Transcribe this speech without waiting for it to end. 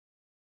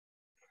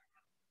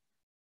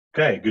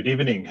Okay, good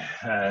evening.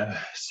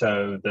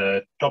 So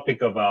the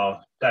topic of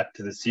our chat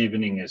this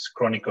evening is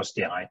chronic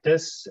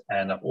osteitis,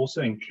 and I've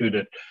also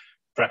included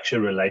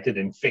fracture-related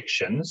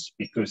infections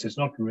because it's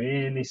not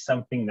really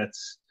something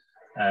that's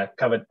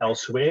covered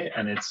elsewhere,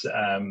 and it's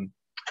and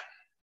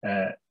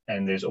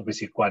there's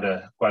obviously quite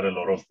a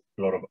lot of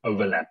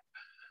overlap.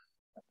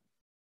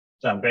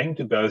 So I'm going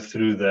to go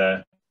through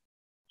the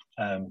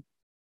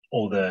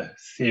all the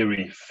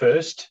theory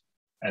first,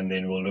 and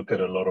then we'll look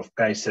at a lot of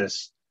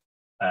cases.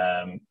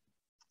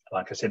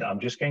 Like I said, I'm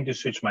just going to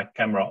switch my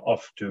camera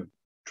off to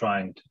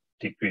try and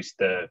decrease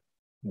the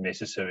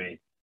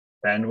necessary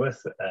bandwidth.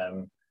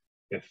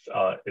 If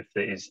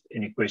there is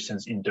any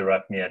questions,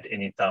 interrupt me at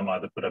any time.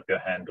 Either put up your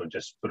hand or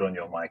just put on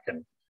your mic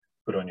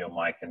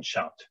and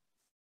shout.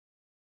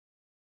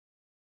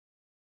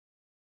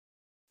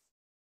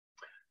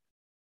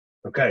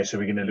 Okay, so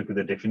we're going to look at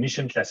the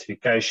definition,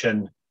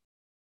 classification,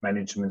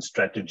 management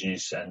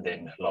strategies, and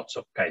then lots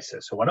of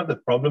cases. So one of the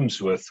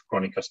problems with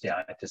chronic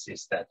osteitis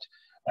is that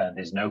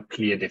there's no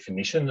clear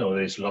definition, or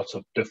there's lots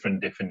of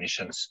different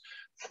definitions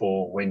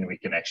for when we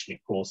can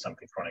actually call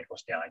something chronic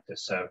osteitis.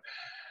 So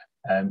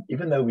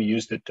even though we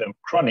use the term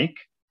chronic,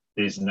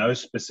 there's no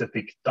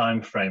specific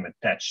time frame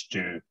attached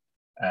to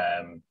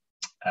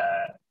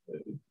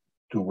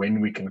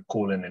when we can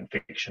call an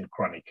infection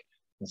chronic.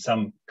 In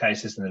some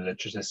cases in the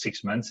literature,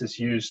 6 months is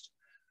used.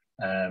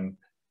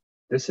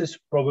 This is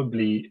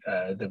probably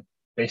the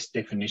best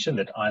definition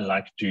that I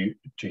like to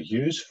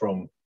use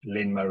from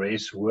Len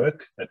Murray's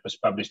work that was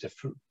published a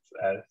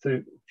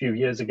few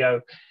years ago,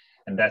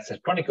 and that's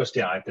that chronic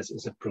osteitis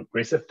is a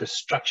progressive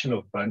destruction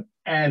of bone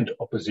and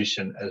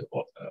opposition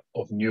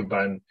of new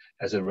bone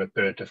as a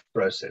reparative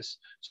process.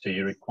 So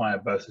you require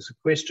both a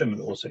sequestrum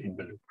and also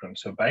involucrum.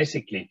 So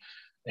basically,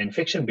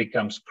 infection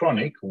becomes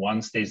chronic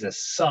once there's a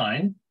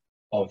sign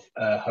of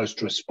a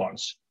host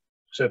response.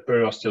 So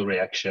periosteal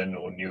reaction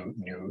or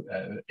new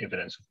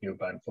evidence of new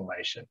bone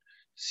formation.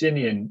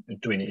 Sieni in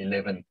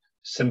 2011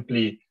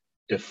 simply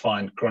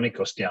defined chronic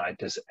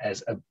osteitis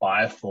as a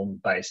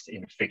biofilm-based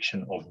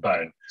infection of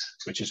bone,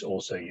 which is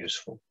also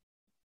useful.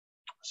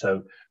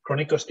 So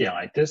chronic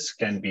osteitis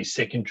can be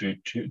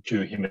secondary to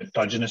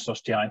hematogenous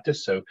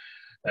osteitis. So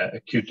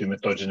acute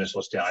hematogenous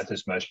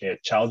osteitis, mostly a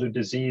childhood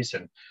disease,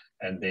 and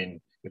then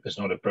if it's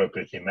not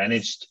appropriately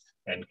managed,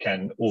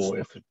 and or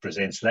if it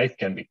presents late,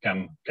 can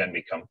become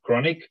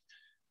chronic.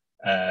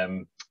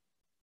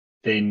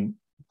 Then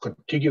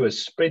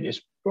contiguous spread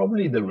is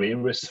probably the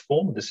rarest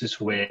form. This is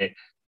where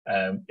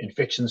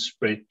infections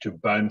spread to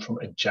bone from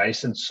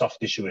adjacent soft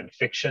tissue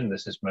infection.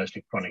 This is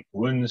mostly chronic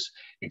wounds.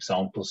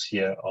 Examples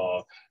here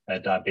are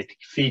diabetic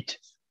feet,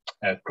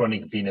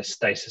 chronic venous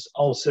stasis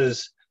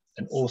ulcers,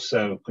 and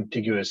also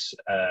contiguous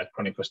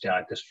chronic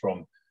osteitis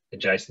from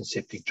adjacent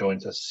septic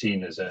joints are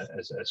seen as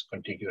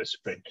contiguous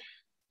spread.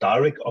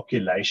 Direct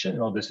oculation,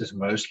 well, this is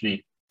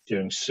mostly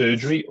during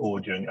surgery or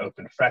during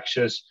open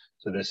fractures.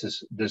 So this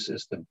is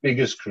the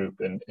biggest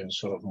group in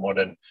sort of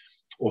modern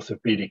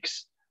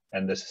orthopedics,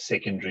 and this is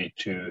secondary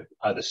to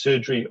either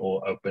surgery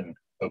or open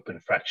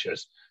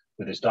fractures,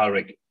 with this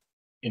direct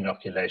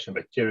inoculation of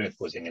bacteria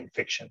causing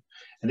infection.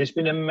 And there's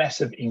been a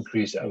massive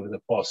increase over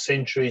the past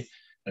century,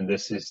 and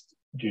this is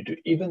due to,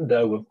 even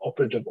though with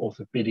operative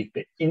orthopedic,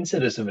 the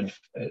incidence of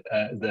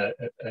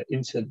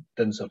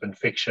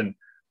infection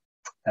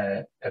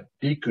have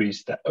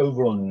decreased, the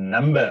overall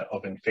number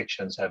of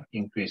infections have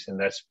increased, and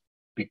that's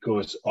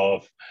because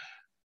of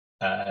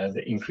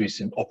the increase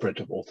in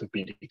operative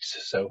orthopedics.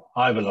 So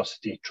high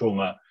velocity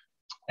trauma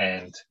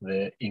and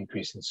the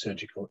increase in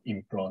surgical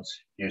implants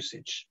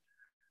usage.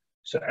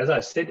 So as I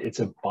said, it's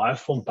a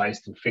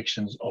biofilm-based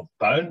infections of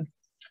bone,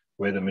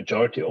 where the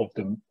majority of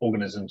the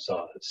organisms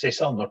are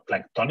sessile, not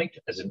planktonic,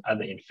 as in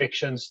other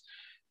infections.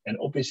 And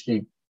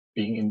obviously,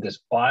 being in this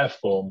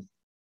biofilm,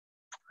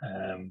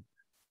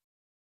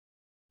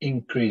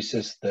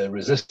 increases the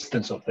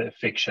resistance of the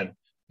infection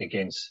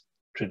against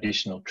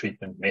traditional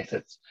treatment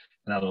methods.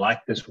 And I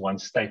like this one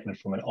statement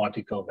from an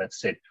article that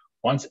said,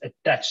 once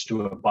attached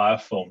to a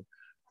biofilm,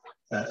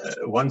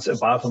 once a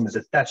biofilm is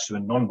attached to a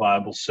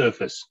non-viable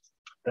surface,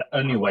 the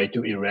only way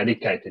to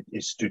eradicate it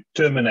is to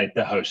terminate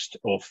the host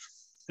of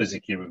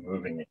physically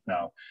removing it.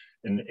 Now,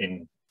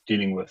 in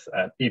dealing with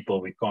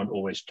people, we can't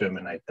always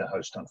terminate the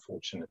host,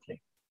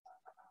 unfortunately.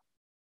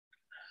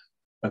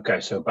 Okay,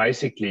 so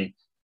basically,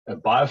 a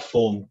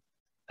biofilm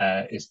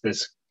is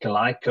this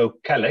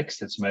glycocalyx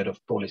that's made of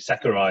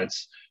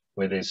polysaccharides,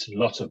 where there's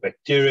lots of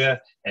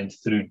bacteria, and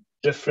through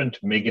different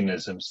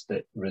mechanisms,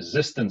 the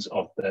resistance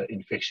of the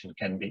infection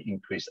can be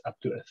increased up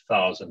to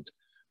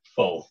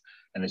 1,000-fold.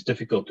 And it's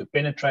difficult to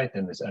penetrate,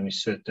 and there's only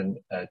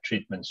certain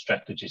treatment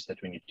strategies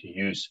that we need to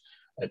use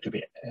to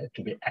be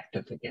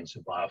active against a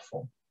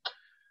biofilm.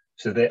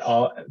 So there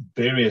are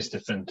various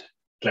different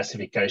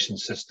classification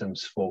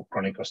systems for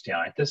chronic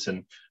osteitis.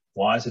 And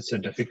why is it so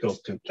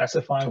difficult to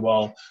classify?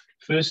 Well,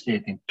 firstly,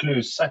 it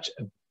includes such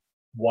a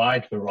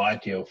wide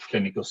variety of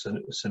clinical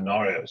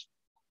scenarios.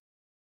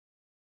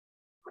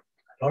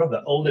 A lot of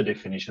the older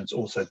definitions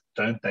also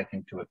don't take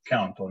into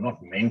account, or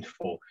not meant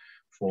for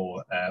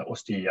for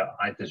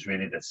osteomyelitis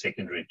really that's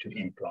secondary to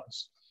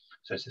implants.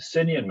 So it's the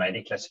Cerney and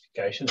Maeder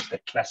classification. It's the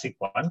classic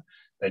one.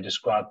 They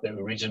described the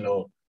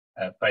original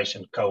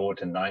patient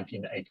cohort in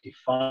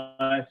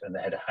 1985, and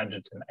they had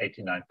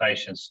 189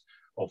 patients,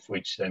 of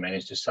which they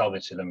managed to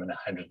salvage them in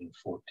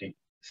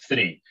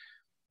 143. It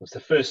was the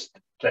first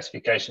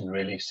classification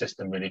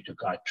system really to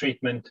guide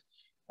treatment,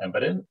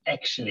 but didn't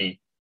actually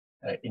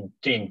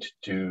intend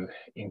to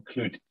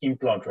include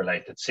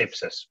implant-related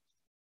sepsis.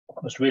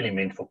 It was really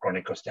meant for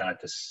chronic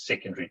osteitis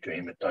secondary to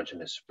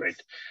hematogenous spread,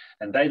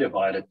 and they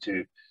divided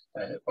to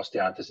chronic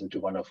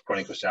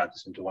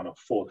osteitis into one of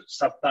 4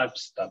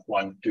 subtypes: type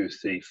 1, 2,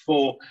 3,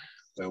 4,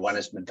 where 1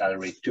 is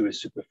medullary, 2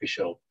 is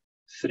superficial,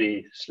 3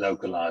 is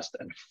localized,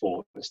 and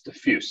 4 is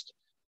diffused.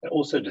 They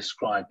also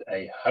described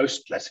a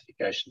host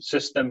classification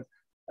system,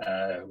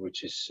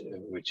 which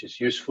is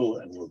useful,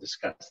 and we'll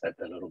discuss that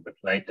a little bit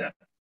later.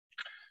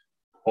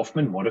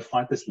 Hoffman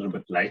modified this a little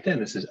bit later, and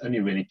this is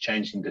only really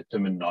changing the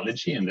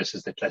terminology, and this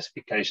is the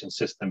classification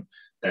system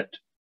that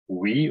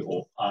we,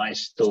 or I,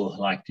 still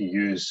like to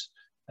use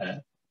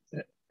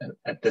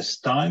at this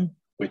time,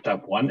 where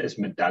type 1 is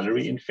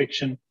medullary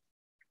infection,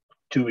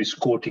 2 is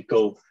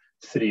cortical,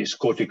 3 is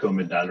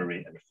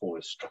corticomedullary, and 4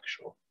 is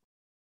structural.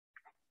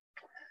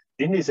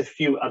 Then there's a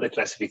few other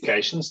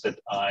classifications that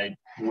I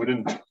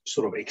wouldn't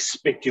sort of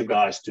expect you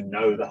guys to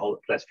know the whole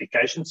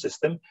classification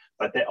system,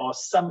 but there are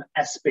some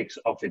aspects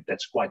of it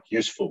that's quite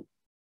useful.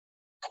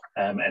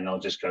 And I'll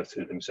just go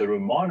through them. So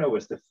Romano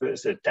was the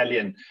first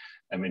Italian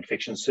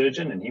infection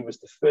surgeon, and he was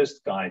the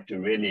first guy to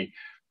really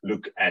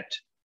look at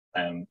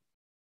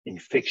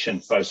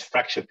infection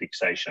post-fracture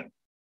fixation.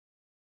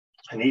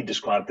 And he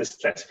described this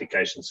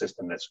classification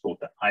system that's called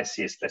the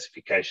ICS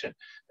classification,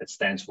 that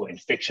stands for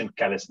infection,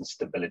 callus, and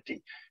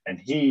stability. And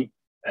he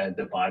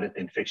divided the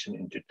infection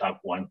into type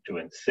 1, 2,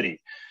 and 3.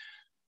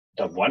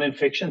 Type 1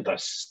 infection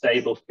does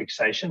stable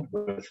fixation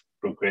with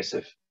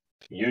progressive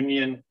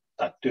union.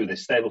 Type 2,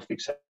 there's stable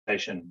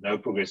fixation, no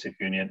progressive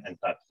union. And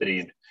type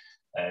 3,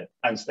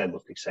 unstable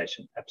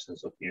fixation,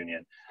 absence of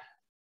union.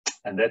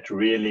 And that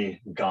really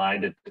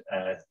guided,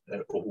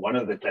 one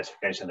of the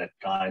classifications that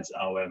guides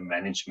our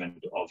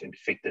management of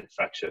infected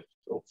fracture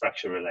or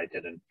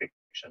fracture-related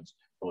infections.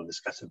 We'll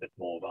discuss a bit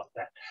more about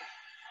that.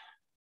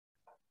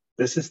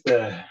 This is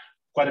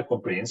quite a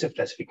comprehensive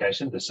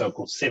classification, the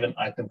so-called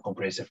 7-item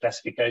comprehensive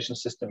classification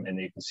system. And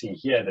you can see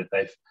here that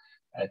they've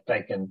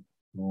taken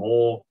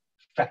more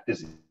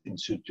factors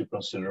into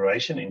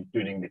consideration,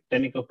 including the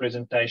clinical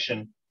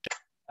presentation,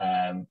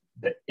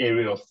 the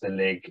area of the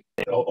leg,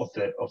 of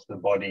the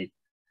body,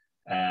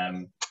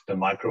 the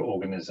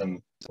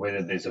microorganism,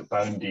 whether there's a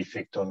bone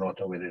defect or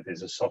not, or whether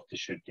there's a soft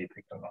tissue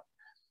defect or not.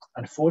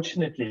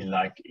 Unfortunately,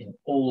 like in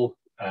all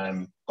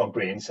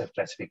comprehensive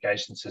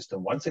classification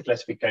system, once a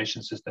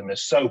classification system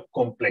is so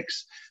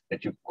complex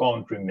that you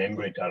can't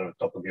remember it out of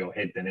the top of your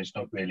head, then it's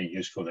not really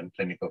useful in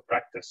clinical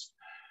practice.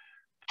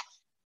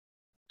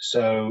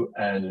 So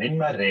Len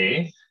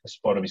Marais, as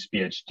part of his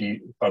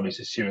PhD, published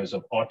a series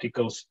of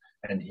articles,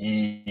 and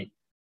he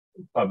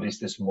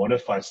published this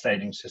modified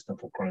staging system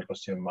for chronic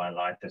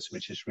osteomyelitis,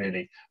 which is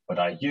really what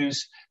I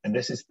use. And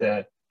this is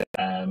the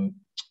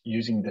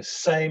using the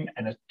same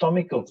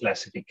anatomical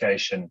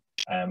classification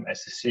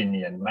as the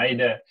Cerney and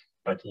Maeder,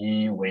 but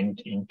he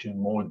went into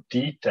more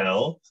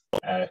detail,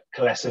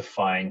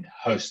 classifying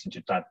hosts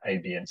into type A,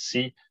 B, and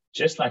C,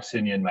 just like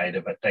Cerney and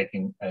Maeder, but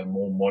taking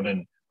more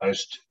modern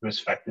host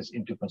risk factors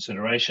into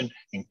consideration,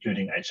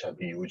 including HIV,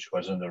 which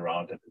wasn't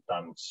around at the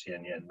time of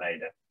Cerney and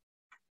Maeder.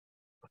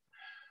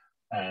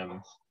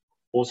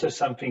 Also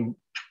something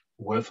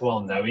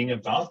worthwhile knowing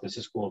about, this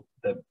is called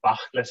the Bach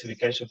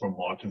classification from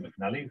Martin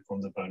McNally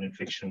from the Bone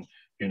Infection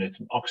Unit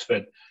in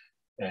Oxford.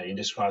 He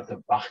described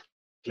the Bach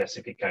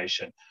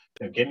classification.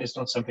 Again, it's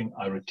not something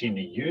I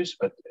routinely use,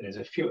 but there's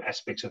a few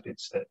aspects of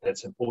it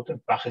that's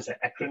important. Bach is an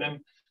acronym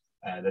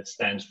that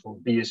stands for,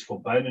 B is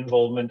for bone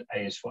involvement,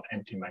 A is for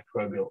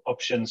antimicrobial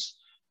options,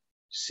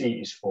 C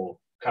is for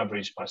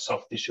coverage by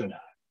soft tissue, and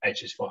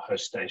H is for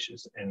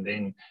hostages. And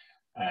then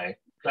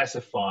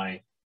classify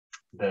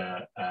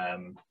the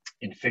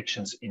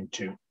infections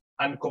into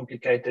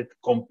uncomplicated,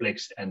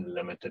 complex, and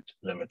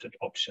limited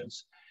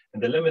options.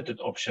 And the limited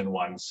option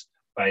ones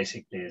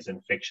basically is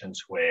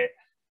infections where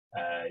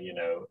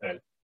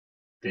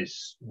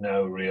there's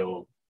no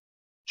real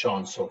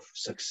chance of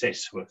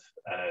success with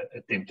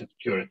attempted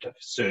curative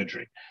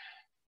surgery.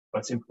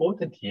 What's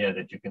important here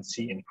that you can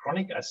see in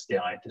chronic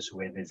osteitis,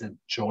 where there's a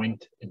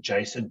joint,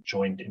 adjacent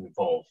joint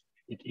involved,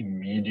 it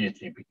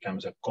immediately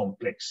becomes a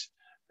complex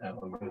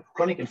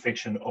chronic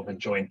infection of a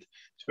joint.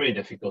 It's very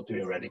difficult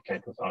to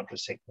eradicate without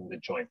resecting the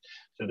joint.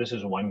 So this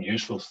is one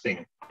useful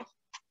thing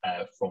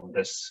from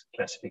this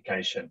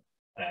classification,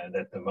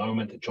 that the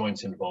moment the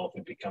joint's involved,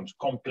 it becomes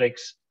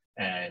complex,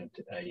 and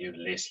you're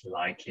less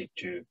likely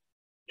to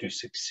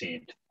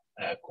succeed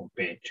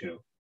compared to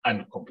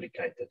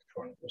uncomplicated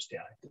chronic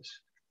osteitis.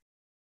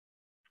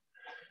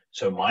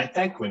 So my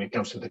take when it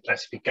comes to the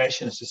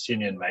classification is the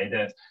Cerney and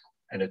Maeder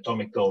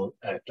anatomical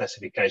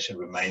classification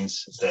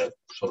remains the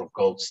sort of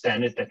gold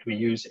standard that we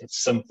use.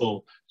 It's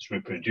simple, it's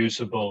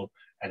reproducible,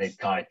 and it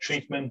guides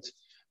treatment.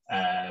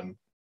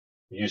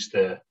 Use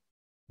the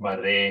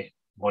Maritz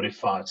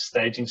modified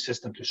staging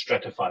system to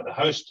stratify the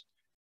host,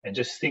 and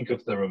just think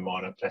of the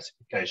Romano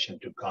classification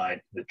to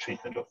guide the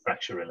treatment of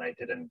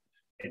fracture-related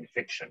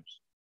infections.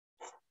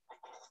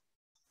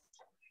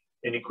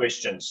 Any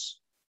questions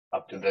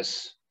up to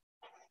this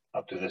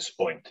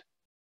point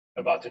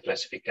about the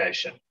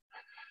classification?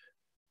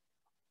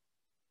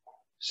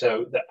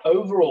 So the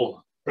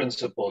overall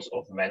principles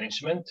of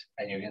management,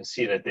 and you can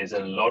see that there's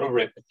a lot of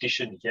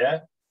repetition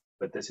here,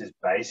 but this is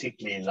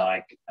basically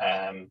like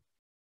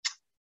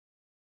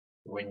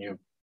when you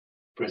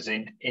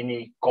present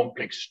any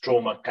complex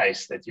trauma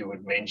case that you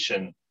would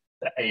mention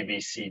the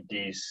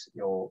ABCDs,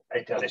 your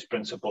ATLS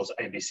principles,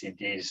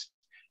 ABCDs,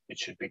 it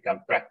should become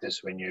practice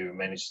when you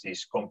manage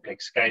these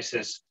complex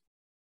cases,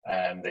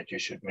 that you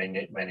should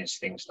manage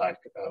things like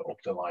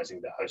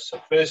optimizing the host. So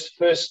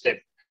first step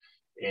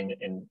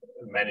in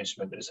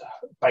management is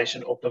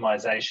patient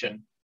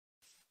optimization,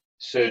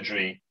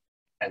 surgery,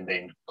 and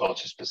then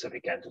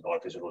culture-specific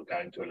antibiotics. We'll go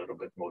into a little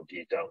bit more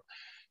detail.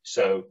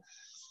 So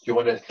you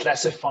want to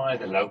classify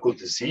the local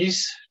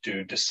disease.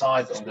 To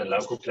decide on the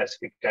local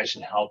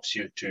classification helps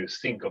you to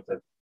think of the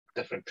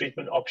different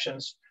treatment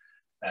options.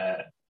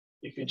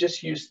 If you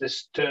just use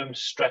this term,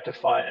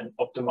 stratify and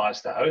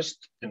optimize the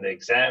host in the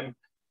exam,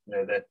 you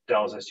know, that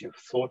tells us you've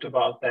thought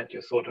about that.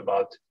 You thought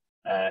about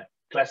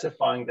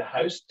classifying the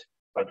host,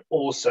 but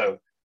also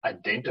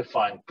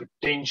identifying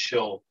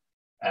potential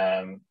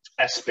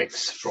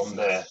aspects from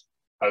the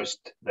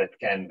host that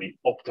can be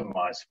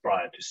optimized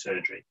prior to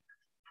surgery.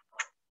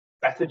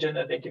 Pathogen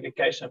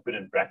identification, I put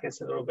in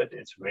brackets a little bit.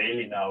 It's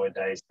rarely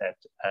nowadays that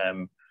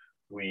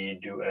we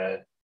do a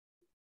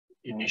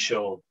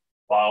initial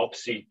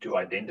biopsy to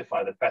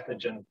identify the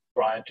pathogen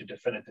prior to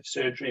definitive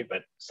surgery,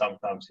 but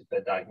sometimes if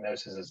the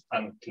diagnosis is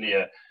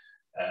unclear,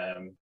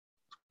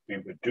 we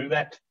would do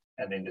that.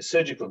 And then the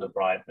surgical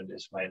debridement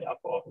is made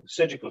up of,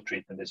 surgical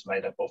treatment is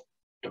made up of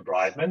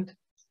debridement,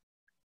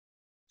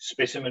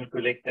 specimen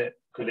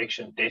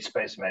collection, dead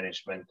space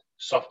management,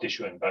 soft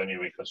tissue and bony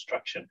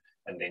reconstruction,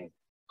 and then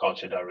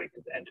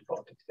culture-directed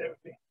antibiotic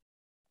therapy.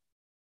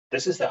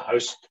 This is the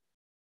host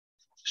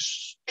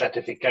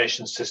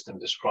stratification system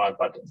described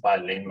by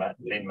Len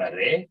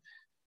Marais.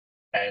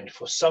 And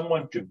for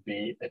someone to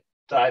be a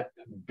type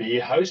B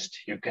host,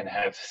 you can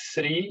have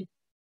fewer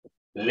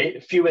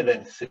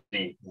than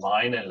three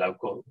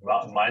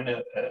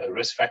minor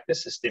risk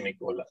factors, systemic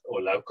or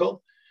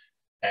local.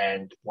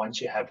 And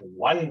once you have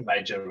one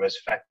major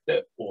risk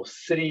factor or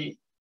three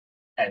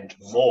and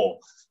more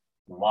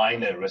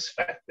minor risk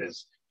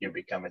factors, you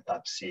become a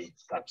type C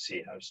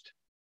host.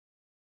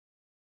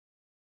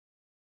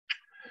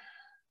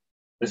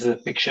 This is a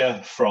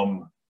picture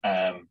from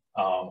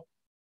our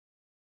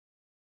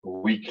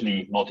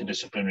weekly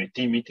multidisciplinary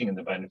team meeting in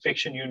the bone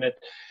infection unit.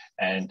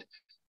 And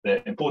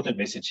the important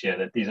message here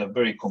that these are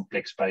very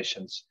complex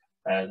patients.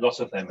 Lots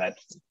of them had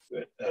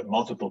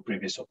multiple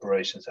previous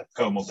operations, have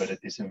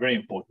comorbidities, and very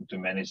important to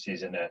manage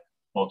these in a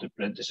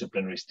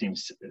multidisciplinary team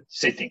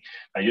setting.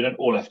 You don't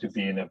all have to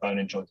be in a bone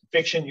and joint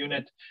infection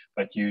unit,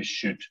 but you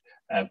should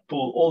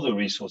pull all the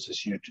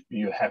resources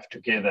you have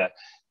together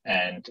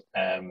and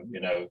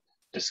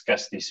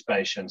discuss these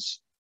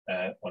patients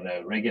on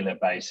a regular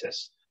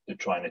basis to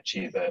try and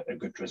achieve a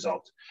good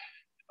result.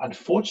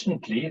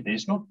 Unfortunately,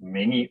 there's not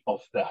many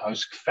of the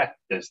host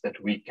factors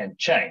that we can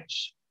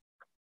change.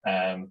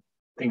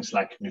 Things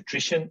like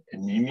nutrition,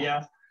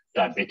 anemia,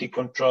 diabetic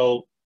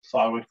control,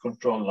 thyroid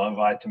control, low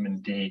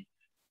vitamin D,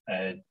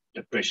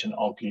 depression,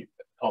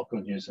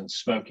 alcohol use, and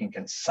smoking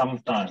can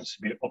sometimes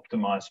be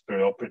optimized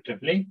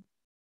perioperatively.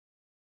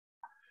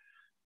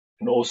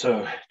 And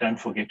also, don't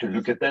forget to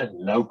look at the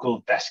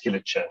local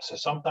vasculature. So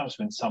sometimes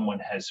when someone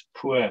has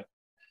poor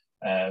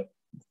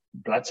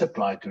blood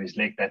supply to his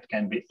leg, that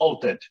can be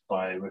altered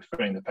by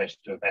referring the patient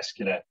to a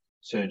vascular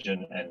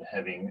surgeon and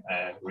having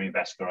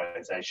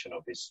revascularization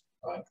of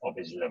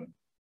his limb.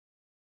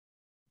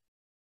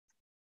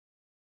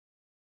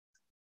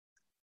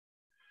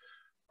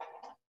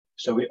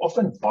 So we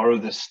often borrow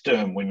this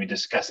term when we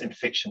discuss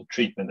infection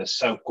treatment, the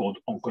so-called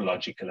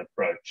oncological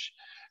approach.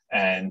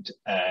 And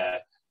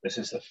this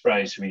is a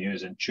phrase we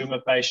use in tumor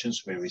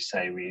patients where we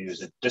say we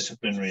use a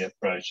disciplinary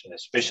approach in a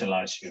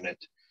specialized unit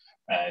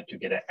to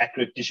get an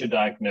accurate tissue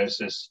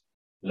diagnosis,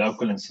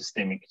 local and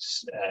systemic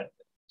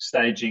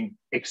staging,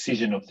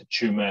 excision of the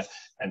tumor,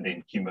 and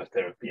then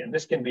chemotherapy. And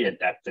this can be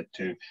adapted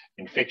to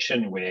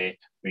infection where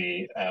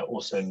we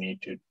also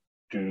need to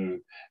do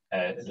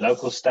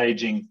local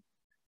staging,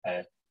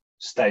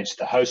 stage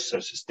the host, so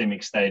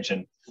systemic stage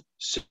and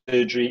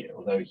surgery,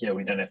 although here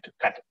we don't have to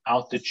cut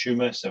out the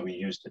tumor, so we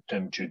use the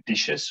term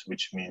judicious,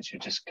 which means you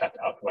just cut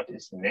out what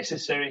is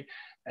necessary,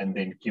 and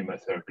then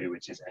chemotherapy,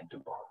 which is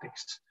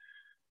antibiotics.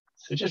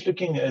 So just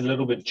looking a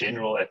little bit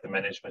general at the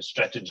management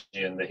strategy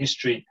and the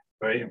history,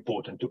 very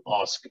important to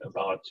ask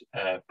about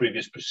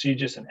previous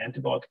procedures and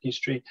antibiotic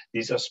history.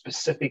 These are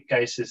specific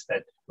cases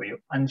that where you're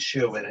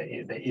unsure whether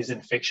there is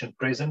infection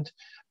present.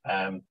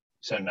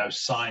 So no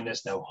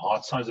sinus, no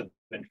hard signs of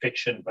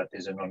infection, but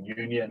there's a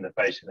non-union and the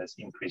patient has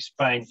increased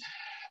pain.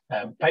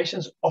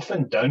 Patients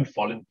often don't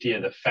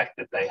volunteer the fact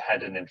that they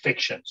had an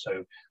infection.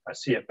 So I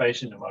see a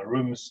patient in my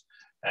rooms,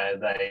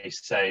 they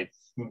say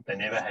they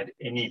never had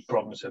any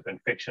problems of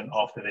infection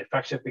after their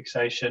fracture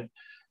fixation.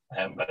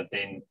 But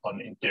then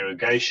on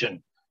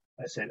interrogation,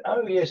 I said,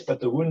 oh yes,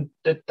 but the wound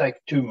did take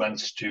 2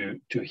 months to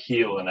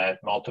heal, and I had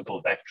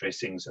multiple back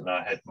dressings and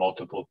I had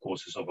multiple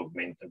courses of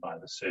augmentin by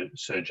the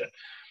surgeon.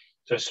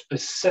 So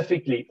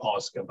specifically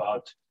ask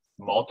about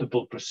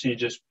multiple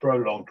procedures,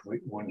 prolonged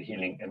wound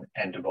healing, and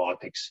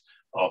antibiotics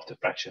after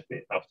fracture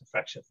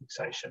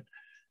fixation.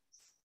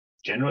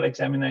 General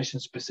examination,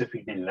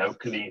 specifically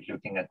locally,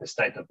 looking at the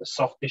state of the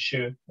soft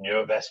tissue,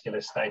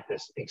 neurovascular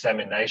status,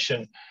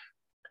 examination.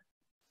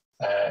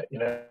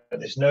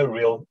 There's no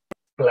real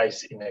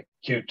place in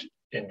acute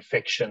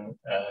infection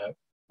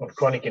or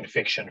chronic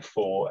infection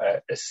for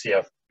a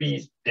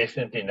CRP,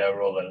 definitely no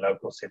role in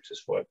local sepsis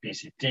for a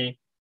PCT.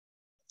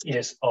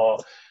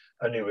 ESR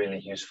only really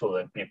useful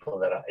in people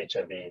that are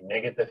HIV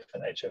negative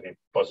and HIV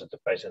positive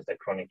patients that are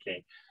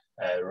chronically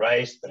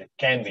raised, but it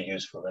can be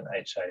useful in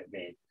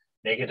HIV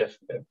negative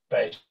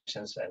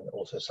patients and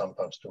also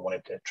sometimes to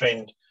monitor a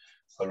trend.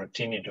 I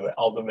routinely do an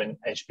albumin,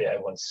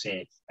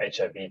 HbA1c,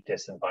 HIV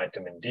test, and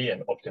vitamin D,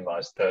 and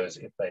optimize those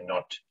if they're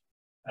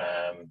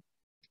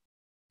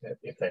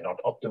not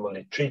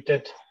optimally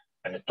treated.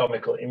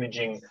 Anatomical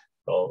imaging,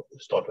 I'll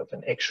start with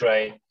an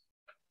X-ray.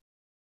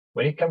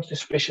 When it comes to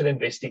special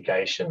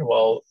investigation,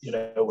 well,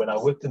 when I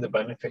worked in the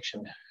bone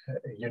infection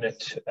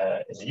unit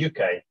in the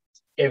UK,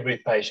 every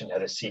patient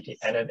had a CT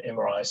and an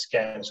MRI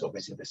scan. So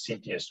obviously the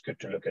CT is good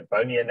to look at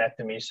bony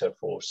anatomy, so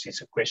for C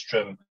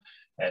sequestrum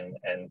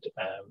and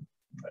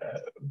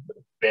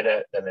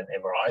better than an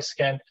MRI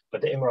scan. But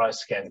the MRI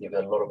scan gives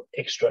a lot of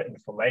extra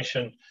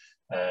information,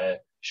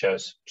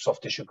 shows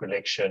soft tissue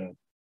collection,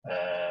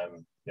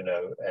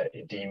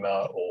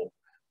 edema or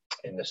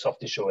in the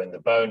soft tissue in the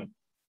bone.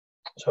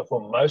 So for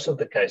most of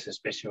the cases,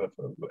 especially with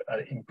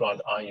an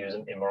implant, I use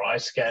an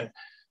MRI scan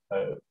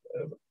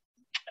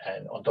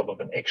and on top of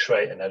an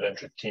X-ray, and I don't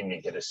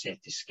routinely get a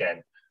CT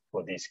scan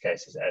for these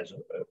cases as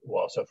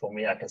well. So for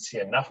me, I can see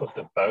enough of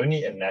the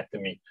bony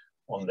anatomy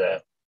on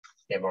the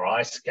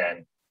MRI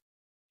scan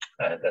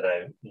that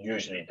I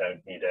usually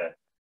don't need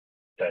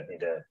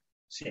a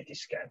CT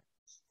scan.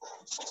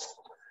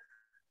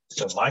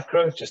 So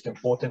micro, just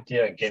important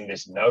here. Again,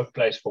 there's no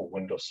place for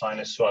wound or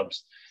sinus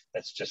swabs.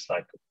 That's just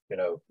like,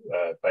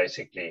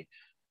 basically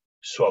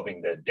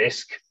swabbing the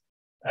disc.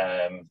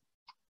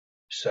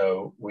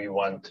 So we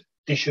want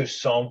tissue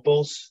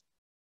samples,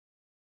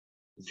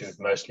 do it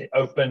mostly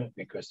open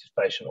because this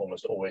patient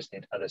almost always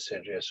need other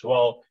surgery as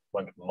well.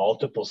 We want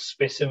multiple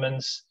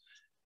specimens.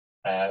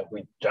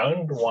 We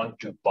don't want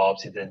to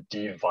biopsy the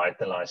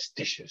devitalized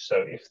tissue.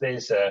 So if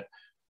there's a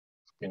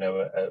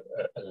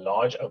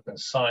large open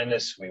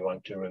sinus, we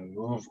want to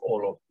remove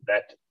all of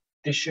that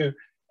tissue,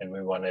 and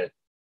we want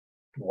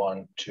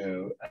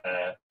to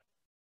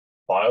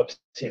biopsy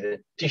the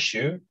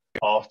tissue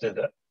after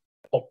the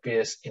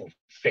obvious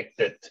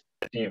infected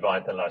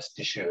devitalized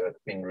tissue has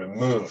been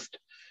removed,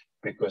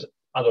 because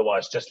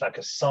otherwise, just like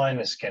a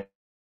sinus can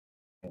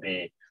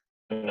be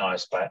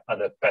colonized by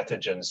other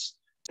pathogens,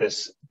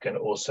 this can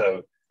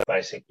also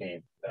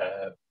basically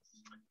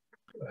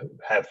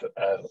have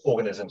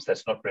organisms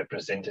that's not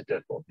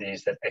representative of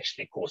these that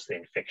actually cause the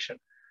infection.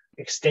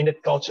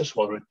 Extended cultures,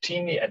 well,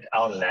 routinely at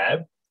our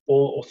lab,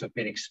 all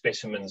orthopedic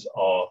specimens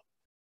are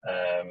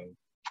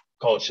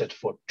cultured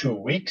for 2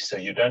 weeks, so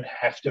you don't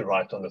have to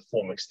write on the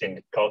form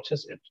extended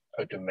cultures. It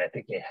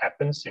automatically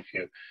happens if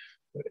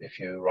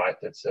you write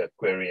it's a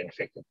query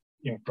infected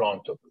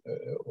implant or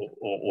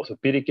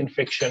orthopedic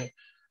infection.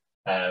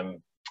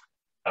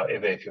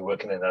 However, if you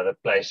work in another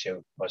place,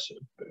 you must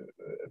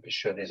be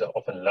sure these are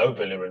often low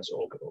virulence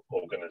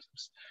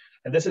organisms.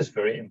 And this is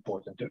very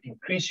important. To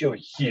increase your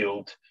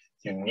yield,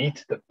 you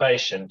need the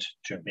patient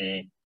to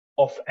be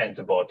off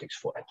antibiotics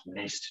for at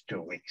least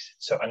 2 weeks.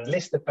 So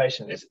unless the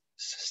patient is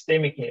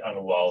systemically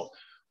unwell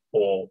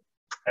or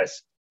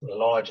has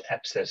large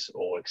abscess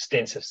or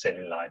extensive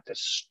cellulitis,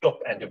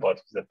 stop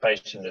antibiotics. The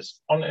patient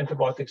is on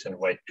antibiotics and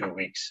wait 2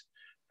 weeks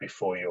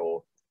before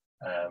your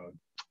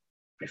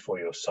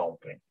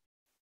sampling.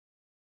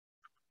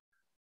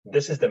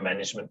 This is the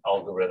management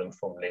algorithm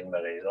from Len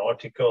Marais'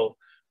 article,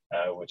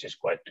 which is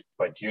quite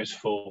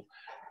useful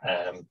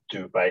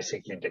to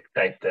basically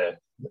dictate the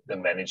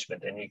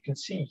management. And you can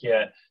see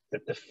here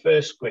that the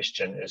first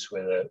question is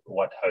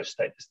what host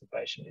status the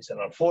patient is. And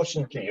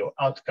unfortunately, your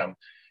outcome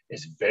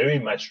is very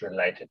much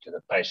related to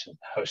the patient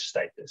host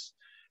status.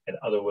 In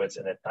other words,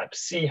 in a type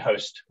C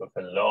host with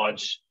a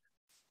large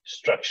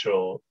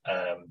structural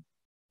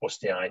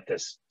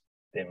osteitis,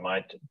 there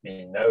might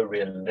be no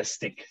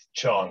realistic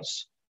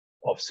chance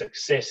of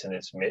success, and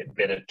it's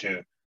better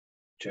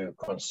to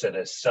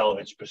consider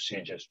salvage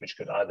procedures, which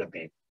could either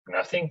be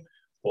nothing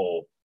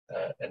or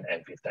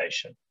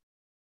amputation.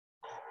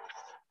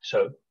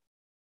 So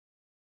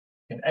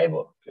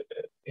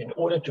in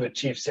order to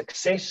achieve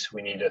success,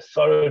 we need a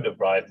thorough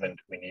debridement,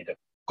 we need a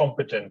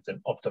competent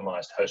and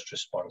optimized host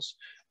response,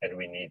 and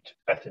we need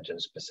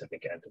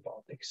pathogen-specific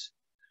antibiotics.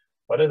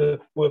 What are the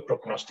poor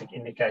prognostic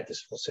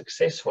indicators for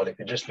success? Well, if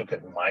you just look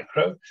at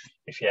micro,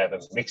 if you have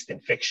a mixed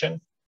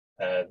infection,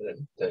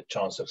 the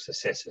chance of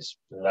success is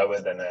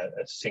lower than a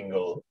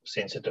single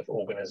sensitive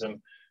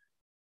organism.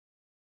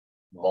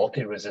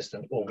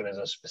 Multi-resistant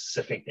organisms,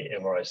 specifically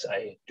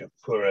MRSA, do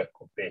poorer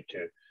compared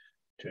to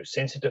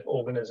sensitive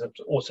organisms.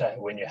 Also,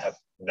 when you have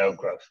no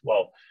growth.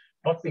 Well,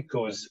 not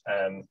because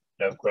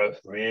no growth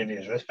really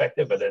is risk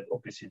factor, but it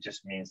obviously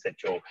just means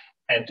that your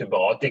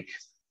antibiotic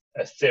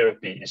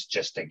therapy is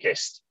just a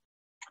guess.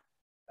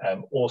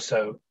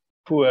 Also,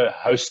 poor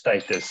host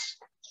status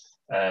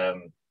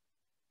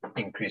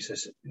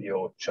increases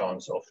your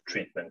chance of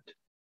treatment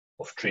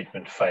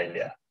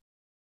failure.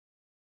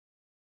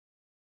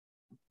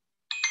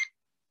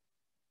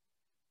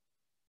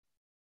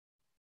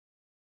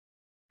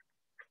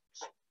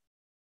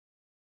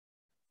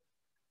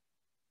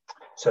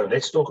 So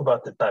let's talk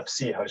about the type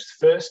C host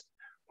first.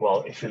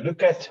 Well, if you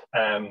look at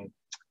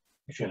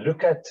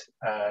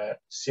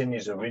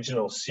Cindy's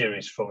original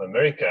series from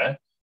America,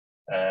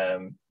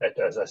 that,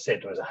 as I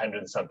said, was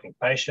 100-something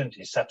patients.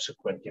 He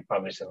subsequently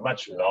published a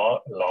much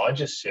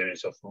larger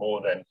series of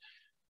more than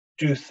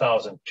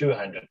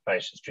 2,200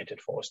 patients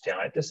treated for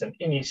osteitis. And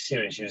in his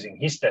series, using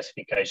his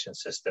classification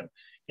system,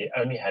 he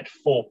only had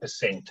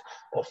 4%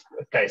 of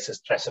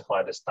cases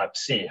classified as type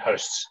C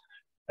hosts.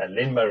 And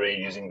Len Murray,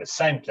 using the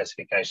same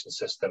classification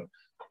system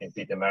in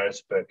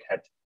Pietermaritzburg,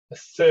 had a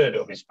third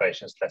of his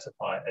patients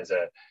classified as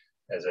a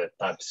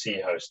type C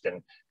host,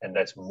 and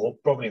that's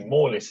probably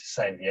more or less the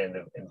same here in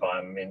the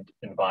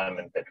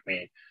environment that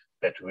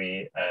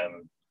we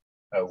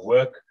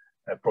work.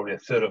 Probably a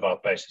third of our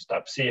patients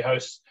type C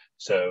hosts.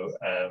 So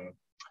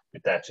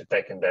with that, to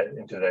taken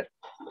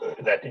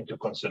that into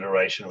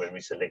consideration when we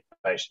select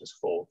patients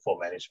for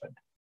management.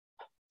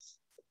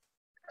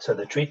 So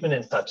the treatment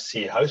in type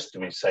C host,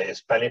 we say,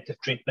 is palliative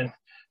treatment,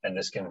 and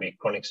this can be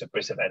chronic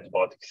suppressive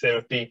antibiotic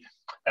therapy.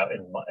 Now,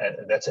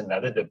 that's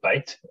another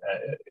debate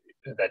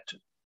that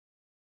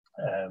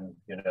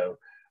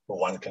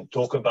one can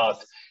talk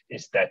about,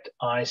 is that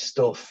I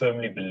still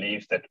firmly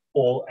believe that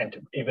all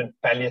even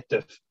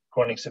palliative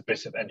chronic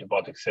suppressive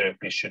antibiotic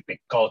therapy should be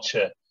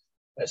culture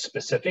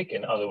specific.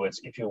 In other words,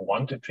 if you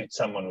want to treat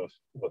someone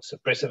with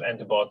suppressive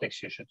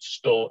antibiotics, you should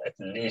still at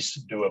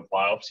least do a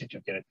biopsy to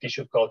get a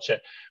tissue culture,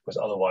 because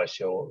otherwise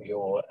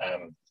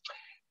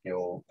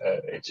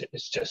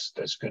it's just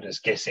as good as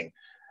guessing.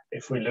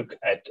 If we look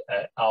at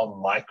our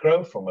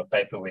micro from a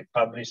paper we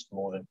published,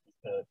 more than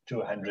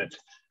 200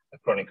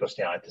 chronic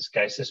osteitis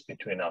cases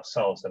between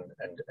ourselves and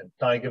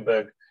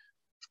Tygerberg,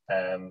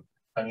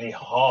 only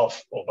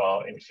half of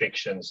our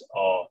infections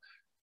are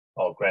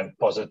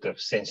gram-positive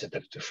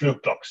sensitive to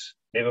fluclox.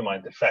 Never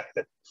mind the fact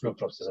that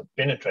fluclox doesn't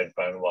penetrate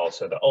bone well.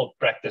 So the old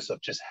practice of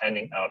just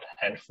handing out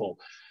hands full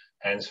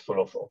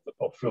of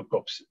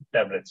fluclox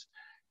tablets,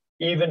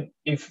 even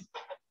if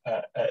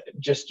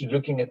just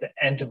looking at the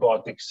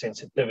antibiotic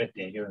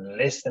sensitivity, you're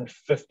less than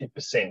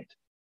 50%.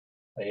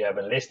 You have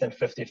a less than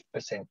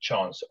 50%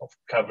 chance of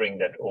covering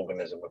that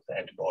organism with the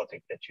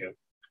antibiotic that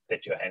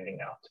you're handing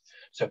out.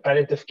 So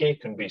palliative care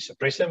can be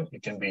suppressive,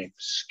 it can be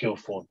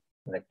skillful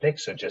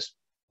neglect, so just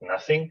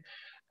nothing.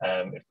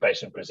 If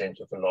patient presents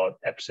with a large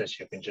abscess,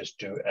 you can just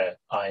do an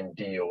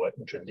IND or an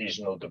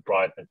intralesional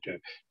debridement to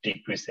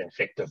decrease the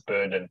infective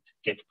burden,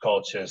 get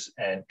cultures,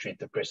 and treat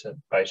the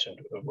patient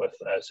with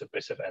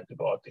suppressive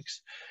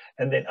antibiotics.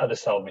 And then other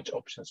salvage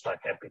options like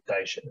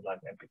amputation.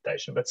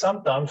 But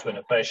sometimes when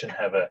a patient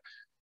have a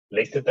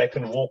leg that they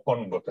can walk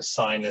on with a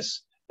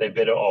sinus, they're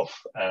better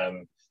off,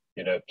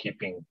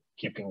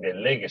 keeping their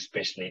leg,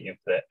 especially if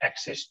the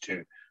access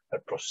to a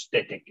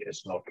prosthetic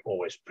is not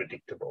always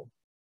predictable.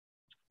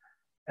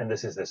 And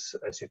this is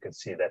as you can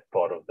see, that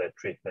part of the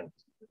treatment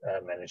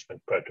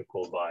management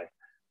protocol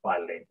by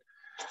Len.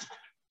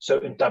 So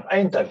in type A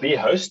and type B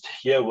host,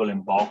 here we'll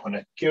embark on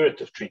a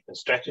curative treatment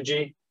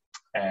strategy,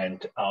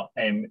 and our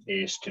aim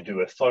is to do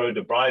a thorough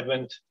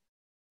debridement.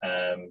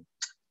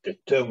 The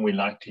term we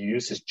like to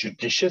use is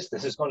judicious.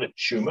 This is not a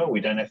tumor.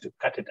 We don't have to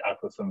cut it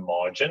out with a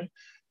margin.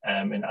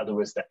 In other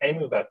words, the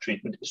aim of our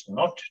treatment is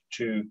not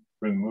to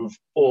remove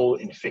all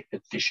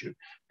infected tissue,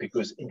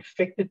 because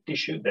infected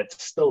tissue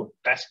that's still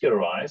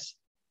vascularized,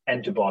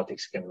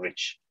 antibiotics can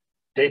reach.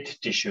 Dead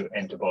tissue,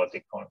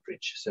 antibiotic can't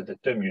reach. So the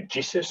term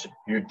judicious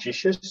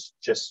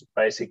just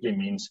basically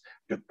means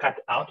to cut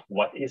out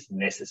what is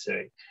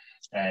necessary.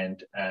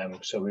 And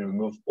so we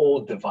remove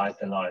all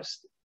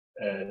devitalized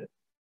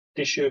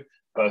tissue,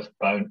 both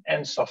bone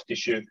and soft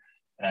tissue,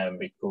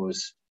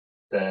 because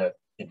the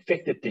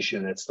infected tissue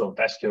that's still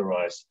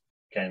vascularized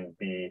can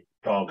be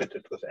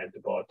targeted with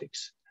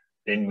antibiotics.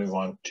 Then we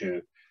want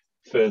to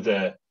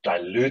further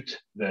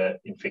dilute the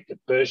infected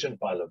version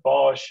by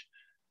lavage.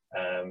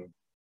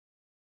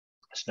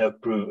 There's no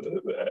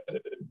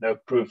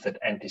proof that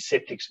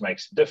antiseptics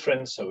makes a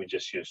difference, so we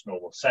just use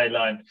normal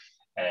saline.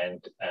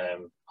 and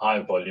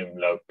high volume,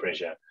 low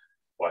pressure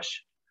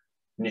wash.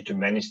 You need to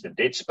manage the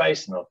dead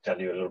space, and I'll tell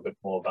you a little bit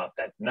more about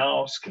that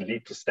now.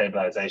 Skeletal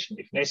stabilization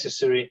if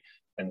necessary,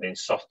 and then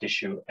soft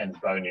tissue and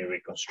bony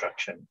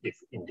reconstruction if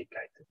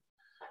indicated.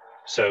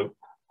 So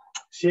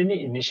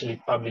CNE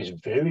initially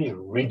published very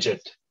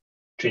rigid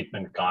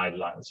treatment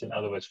guidelines. In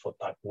other words, for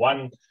type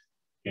 1,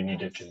 you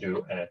needed to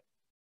do an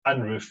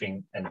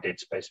unroofing and dead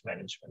space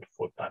management.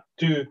 For type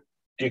 2,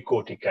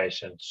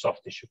 decortication,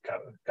 soft tissue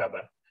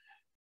cover.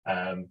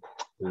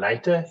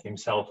 Later,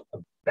 himself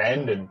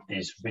abandoned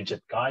these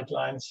rigid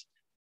guidelines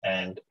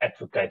and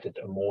advocated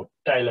a more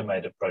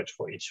tailor-made approach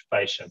for each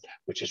patient,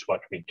 which is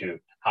what we do.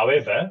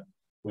 However,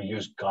 we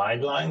use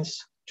guidelines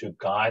to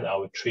guide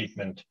our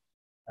treatment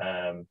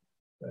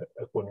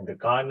according to the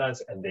guidelines,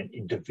 and then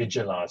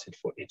individualize it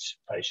for each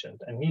patient.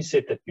 And he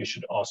said that you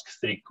should ask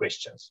 3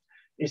 questions.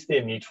 Is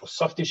there a need for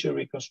soft tissue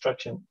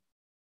reconstruction?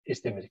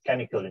 Is there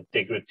mechanical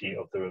integrity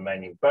of the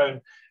remaining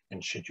bone?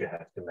 And should you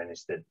have to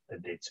manage the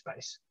dead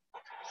space?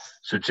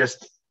 So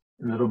just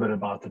a little bit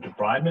about the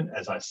debridement.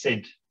 As I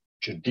said,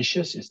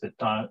 judicious is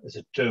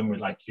a term we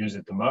like to use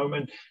at the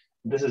moment.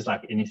 This is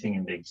like anything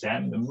in the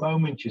exam. The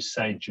moment you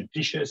say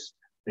judicious,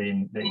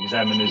 then the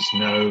examiners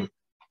know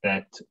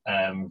that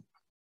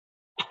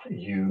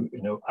you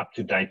know up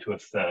to date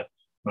with the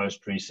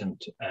most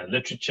recent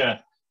literature,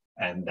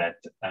 and that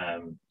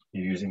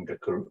you're using the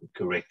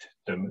correct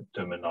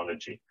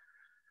terminology.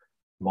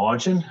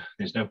 Margin,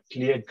 there's no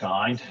clear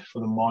guide for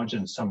the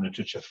margin. Some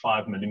literature,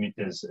 5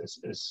 millimeters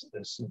is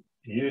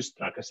used.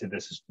 Like I said,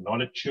 this is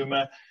not a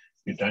tumor.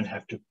 You don't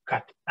have to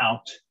cut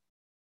out.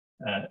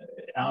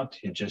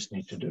 You just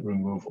need to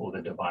remove all the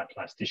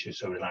devitalized tissue.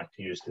 So we like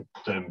to use the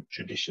term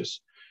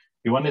judicious.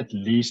 You want at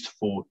least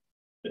 4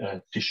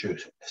 tissue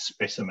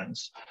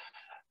specimens,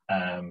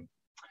 and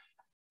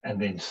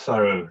then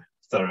thorough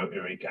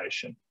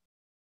irrigation.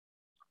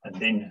 And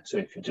then, so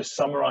if you just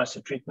summarize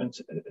the treatment,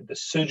 the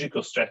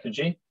surgical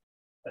strategy,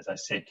 as I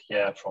said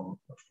here from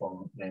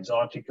Len's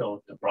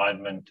article,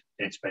 debridement,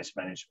 dead space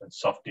management,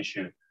 soft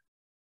tissue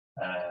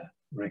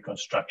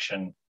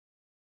reconstruction,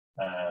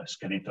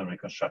 skeletal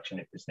reconstruction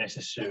if it's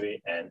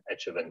necessary, and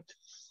adjuvant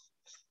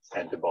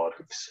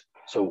antibiotics.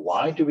 So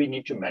why do we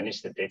need to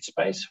manage the dead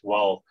space?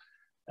 Well,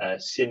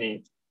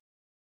 Sini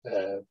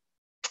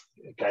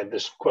gave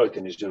this quote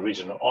in his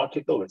original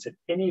article. It said,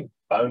 any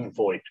bone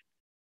void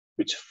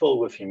which fill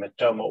with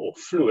hematoma or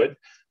fluid,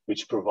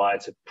 which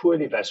provides a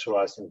poorly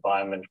vascularized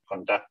environment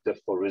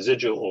conducive for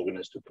residual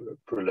organisms to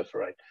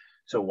proliferate.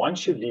 So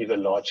once you leave a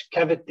large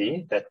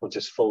cavity that will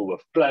just fill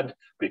with blood,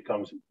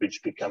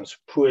 which becomes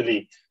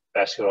poorly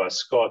vascularized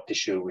scar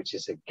tissue, which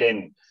is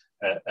again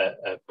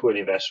a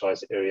poorly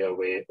vascularized area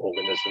where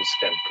organisms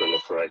can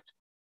proliferate.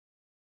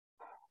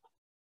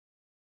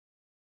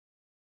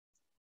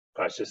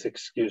 Guys, just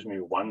excuse me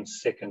 1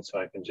 second so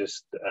I can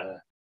just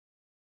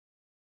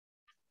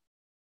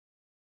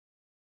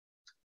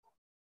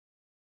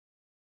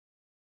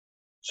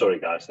sorry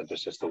guys, that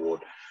was just the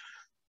ward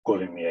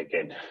calling me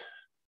again.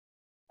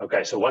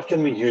 Okay, so what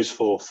can we use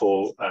for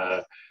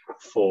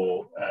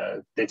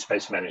dead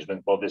space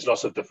management? Well, there's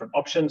lots of different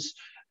options.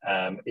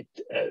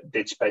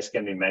 Dead space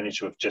can be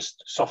managed with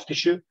just soft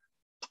tissue.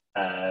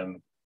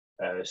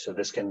 So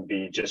this can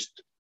be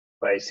just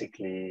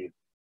basically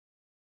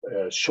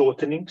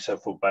shortening. So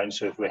for bone,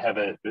 so if we have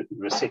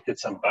resected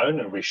some bone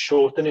and we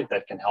shorten it,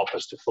 that can help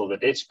us to fill the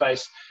dead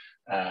space.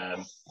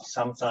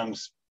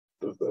 Sometimes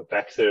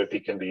back therapy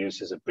can be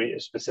used as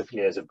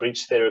specifically as a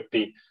bridge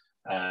therapy.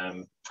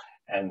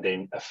 And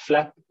then a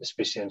flap,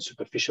 especially in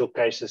superficial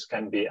cases,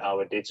 can be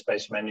our dead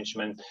space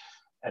management.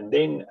 And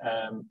then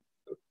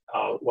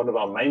one of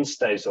our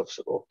mainstays of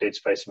dead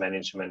space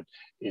management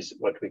is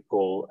what we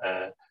call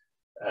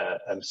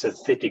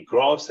synthetic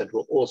grafts that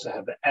will also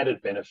have the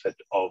added benefit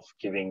of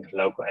giving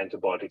local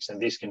antibiotics. And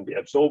these can be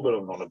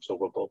absorbable or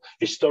non-absorbable.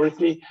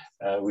 Historically,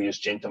 we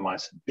use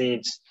gentamicin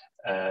beads.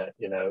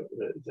 You know,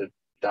 the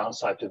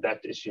downside to that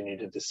is you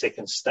needed the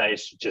second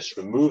stage to just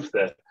remove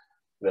the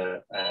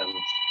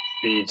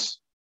beads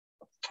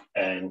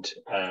and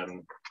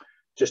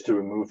just to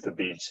remove the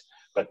beads.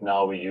 But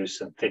now we use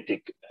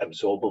synthetic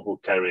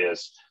absorbable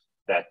carriers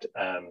that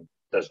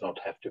does not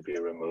have to be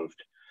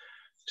removed.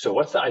 So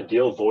what's the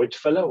ideal void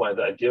filler? Well,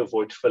 the ideal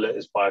void filler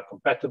is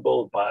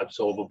biocompatible,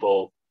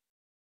 bioabsorbable,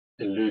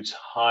 elutes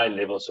high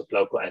levels of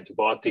local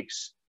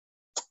antibiotics,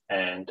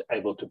 and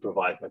able to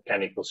provide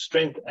mechanical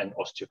strength and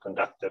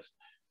osteoconductive.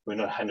 We're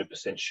not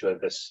 100% sure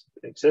this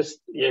exists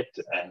yet,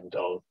 and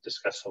I'll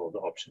discuss all the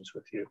options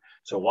with you.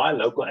 So why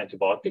local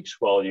antibiotics?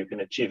 Well, you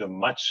can achieve a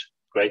much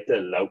greater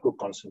local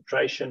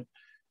concentration,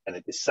 and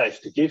it is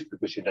safe to give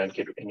because you don't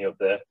get any of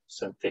the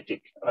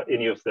synthetic,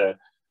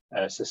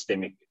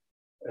 systemic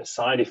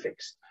side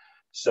effects.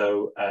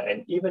 So,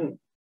 and even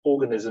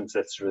organisms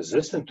that's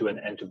resistant to an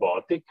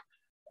antibiotic,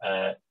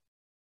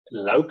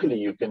 locally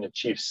you can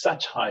achieve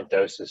such high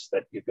doses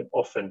that you can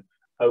often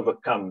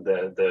overcome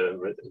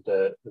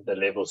the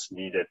levels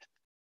needed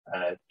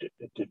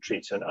to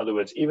treat. So in other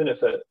words, even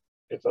if an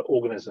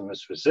organism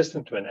is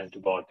resistant to an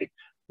antibiotic,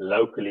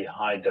 locally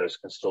high dose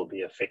can still be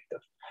effective.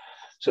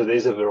 So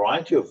there's a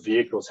variety of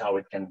vehicles how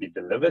it can be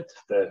delivered.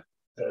 The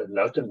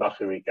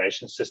Lautenbach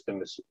irrigation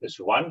system is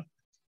one.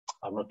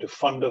 I'm not too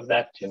fond of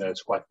that. You know,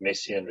 it's quite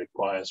messy and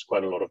requires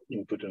quite a lot of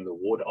input in the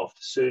ward after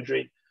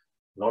surgery.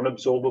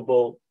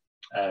 Non-absorbable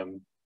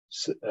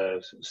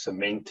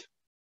cement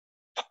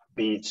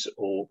beads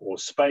or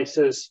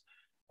spacers,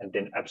 and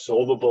then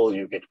absorbable,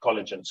 you get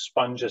collagen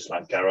sponges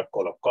like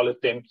Garacol or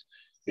Colatemp.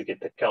 You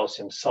get the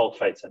calcium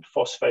sulfates and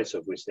phosphates,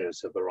 of which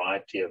there's a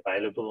variety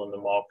available on the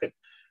market.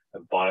 A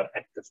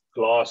bioactive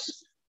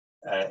glass.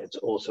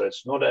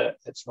 It's not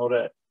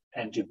a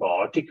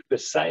antibiotic per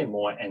se,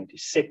 more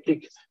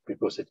antiseptic,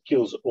 because it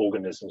kills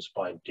organisms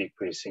by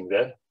decreasing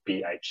the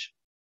pH.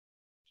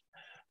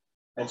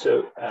 And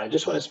so I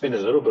just want to spend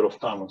a little bit of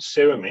time on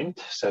Cerament.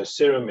 So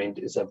Cerament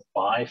is a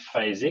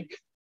biphasic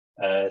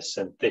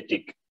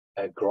synthetic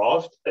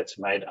graft that's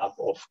made up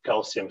of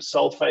calcium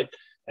sulfate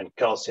and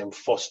calcium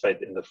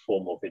phosphate in the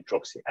form of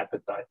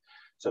hydroxyapatite.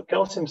 So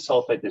calcium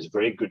sulfate is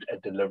very good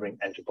at delivering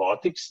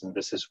antibiotics, and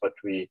this is what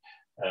we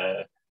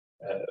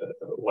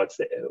what's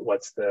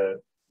the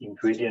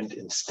ingredient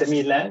in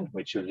Stimulan,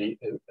 which you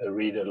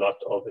read a lot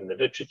of in the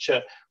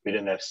literature. We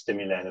don't have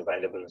Stimulan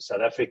available in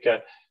South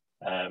Africa,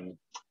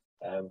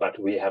 but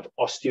we have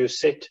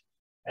Osteocet,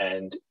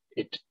 and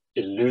it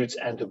eludes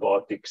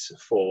antibiotics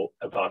for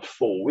about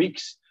 4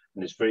 weeks,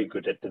 and is very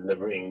good at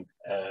delivering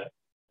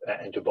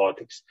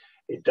antibiotics.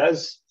 It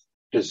does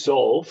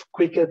dissolve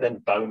quicker than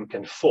bone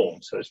can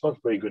form, so it's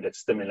not very good at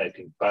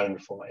stimulating bone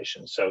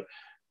formation. So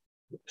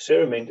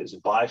Cerament is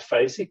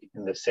biphasic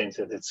in the sense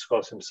that it's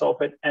calcium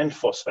sulfate and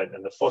phosphate,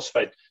 and the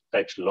phosphate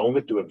takes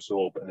longer to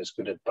absorb and is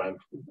good at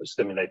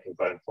stimulating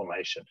bone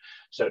formation.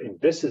 So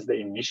this is the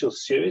initial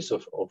series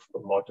of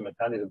Martin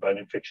Matani, the bone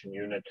infection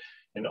unit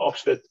in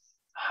Oxford.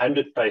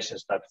 100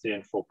 patients, type 3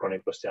 and 4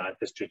 chronic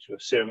osteoitis treated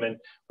with Cerament.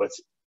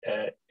 What's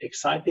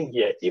exciting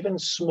here, even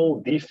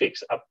small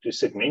defects up to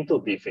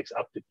segmental defects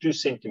up to 2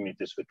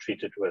 centimeters were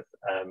treated with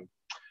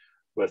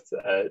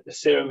the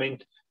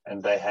Cerament,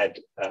 and they had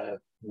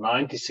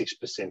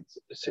 96%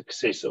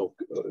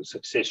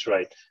 success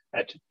rate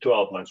at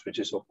 12 months, which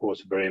is of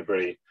course very,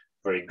 very,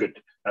 very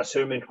good. Now,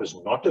 Cerament was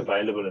not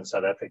available in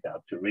South Africa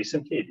up to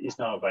recently. It is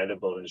now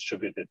available and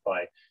distributed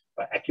by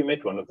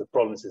Acumet. One of the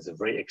problems is it's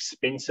very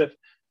expensive,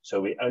 so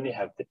we only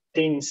have the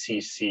 10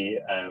 cc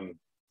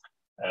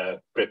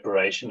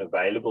preparation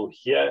available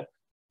here,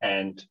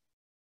 and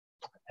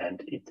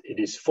it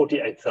is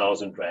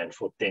 48,000 Rand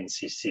for 10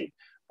 cc.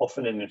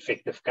 Often in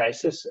infective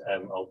cases,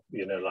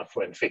 like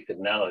for infected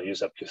nail, I'll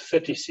use up to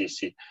 30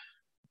 cc.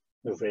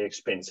 They're very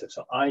expensive.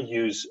 So I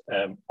use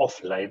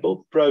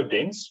off-label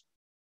ProDense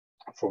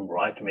from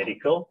Wright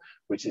Medical,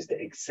 which is the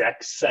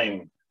exact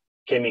same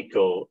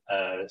chemical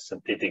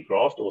synthetic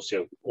graft,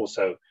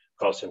 also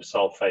calcium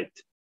sulfate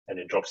and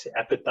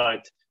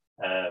hydroxyapatite,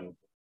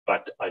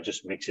 but I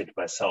just mix it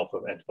myself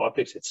with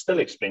antibiotics. It's still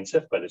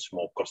expensive, but it's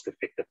more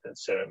cost-effective than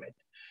Cerament.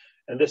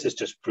 And this is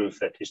just proof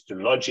that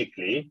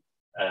histologically,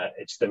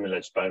 it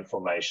stimulates bone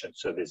formation.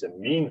 So there's a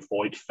mean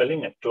void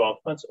filling at 12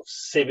 months of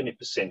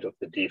 70% of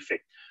the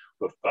defect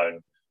with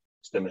bone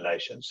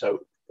stimulation, so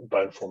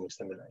bone forming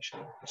stimulation.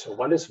 So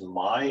what is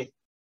my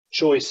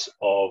choice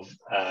of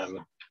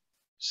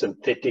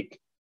synthetic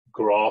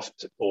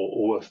graft,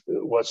 or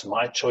what's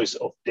my choice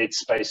of dead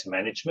space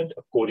management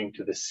according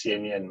to the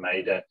Senior and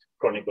Maida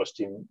chronic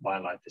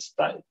osteomyelitis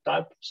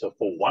type? So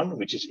for one,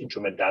 which is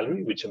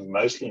intramedullary, which are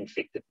mostly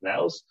infected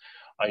nails,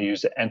 I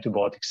use the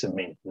antibiotic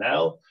cement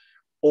nail,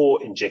 or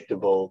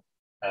injectable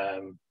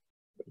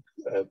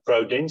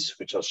ProDense,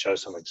 which I'll show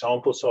some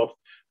examples of.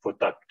 For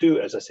type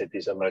 2, as I said,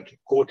 these are mostly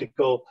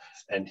cortical,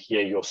 and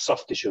here your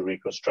soft tissue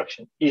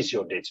reconstruction is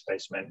your dead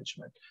space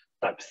management.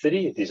 Type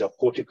 3, these are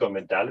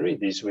corticomedullary.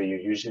 These where you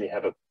usually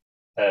have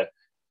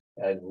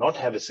not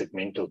have a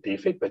segmental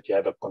defect, but you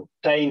have a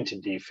contained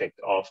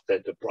defect after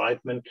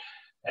debridement,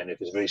 and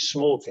if it's very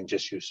small, you can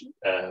just use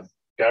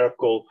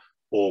Garacol,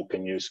 or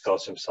can use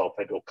calcium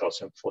sulfate or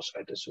calcium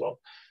phosphate as well.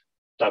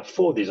 Type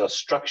 4, these are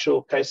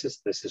structural cases.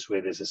 This is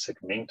where there's a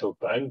segmental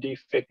bone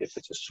defect. If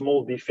it's a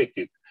small defect,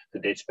 the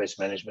dead space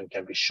management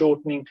can be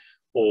shortening,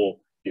 or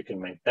you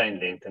can maintain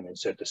length and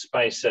insert a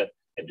spacer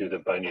and do the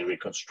bony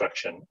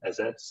reconstruction as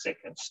a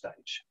second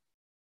stage.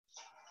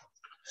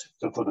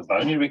 So for the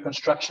bony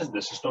reconstruction,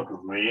 this is not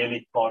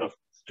really part of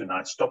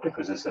tonight's topic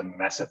because it's a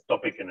massive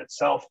topic in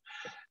itself.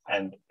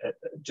 And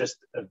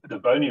the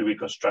bony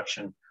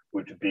reconstruction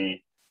would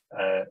be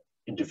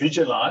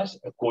individualized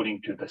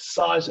according to the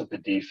size of the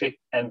defect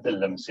and the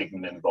limb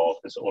segment involved,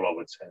 is all I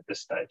would say at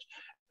this stage.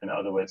 In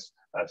other words,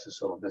 so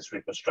sort of this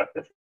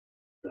reconstructive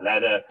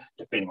ladder,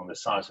 depending on the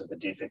size of the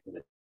defect in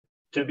the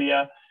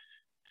tibia.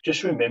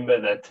 Just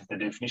remember that the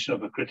definition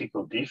of a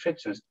critical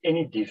defect is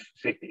any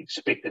defect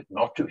expected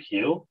not to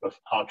heal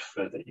without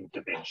further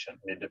intervention.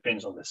 And it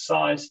depends on the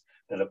size,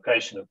 the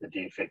location of the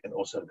defect, and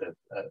also the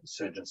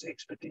surgeon's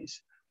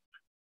expertise.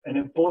 An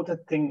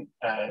important thing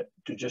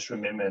to just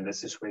remember, and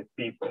this is where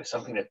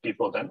something that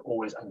people don't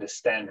always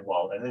understand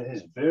well, and it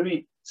is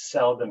very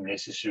seldom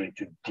necessary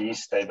to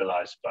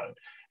destabilize bone.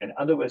 In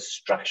other words,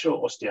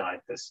 structural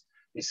osteitis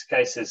is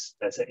cases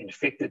that's an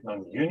infected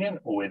non-union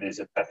or where there's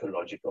a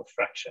pathological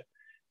fracture.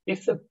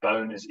 If the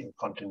bone is in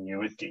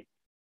continuity,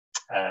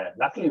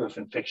 luckily with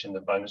infection,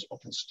 the bone is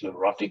often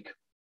sclerotic,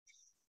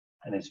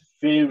 and it's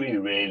very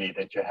rarely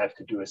that you have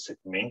to do a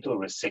segmental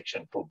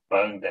resection for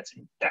bone that's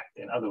intact.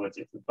 In other words,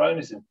 if the bone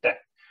is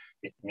intact,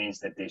 it means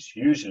that there's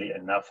usually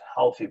enough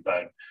healthy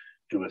bone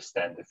to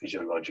withstand the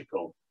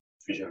physiological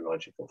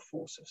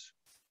forces.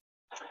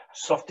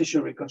 Soft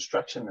tissue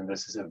reconstruction, and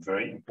this is a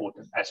very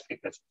important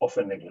aspect that's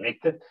often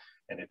neglected,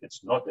 and if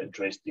it's not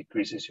addressed,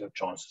 decreases your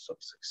chances of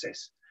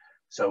success.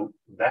 So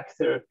VAC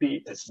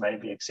therapy is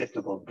maybe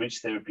acceptable bridge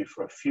therapy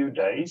for a few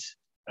days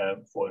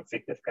for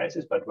effective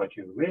cases, but what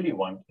you really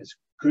want is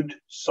good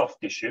soft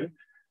tissue,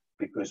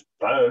 because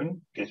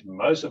bone gets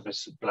most of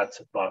its blood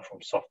supply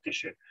from soft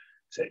tissue.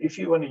 So if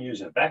you want to use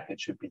a VAC, it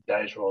should be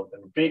days rather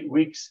than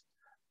weeks.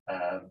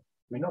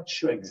 We're not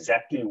sure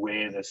exactly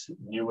where this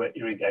newer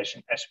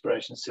irrigation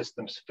aspiration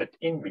systems fit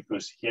in,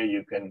 because here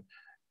you can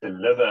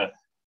deliver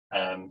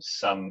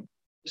some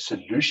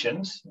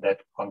solutions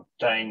that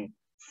contain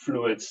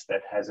fluids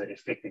that has an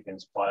effect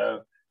against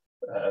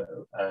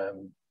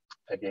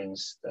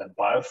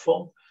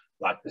biofilm,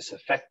 like the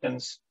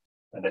surfactants,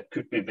 and that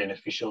could be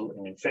beneficial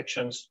in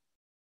infections.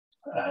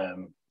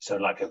 So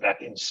like a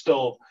VAC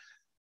instill,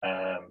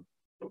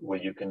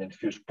 where you can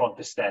infuse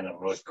Prontistan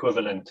or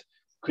equivalent,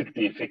 could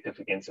be effective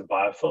against a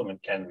biofilm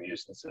and can be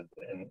used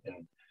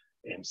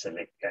in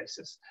select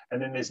cases.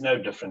 And then there's no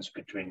difference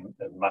between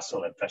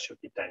muscle and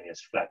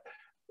fasciocutaneous flap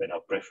in our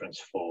preference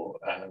for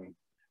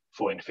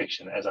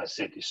infection. As I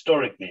said,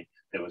 historically,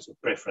 there was a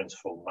preference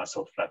for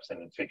muscle flaps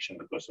and infection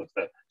because of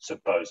the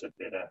supposed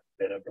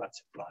better blood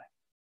supply.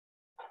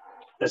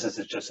 This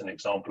is just an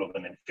example of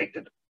an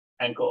infected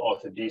ankle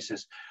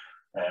arthrodesis,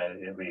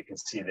 where you can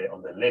see there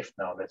on the left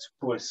now, that's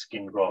poor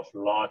skin graft,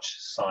 large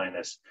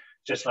sinus,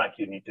 just like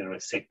you need to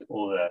resect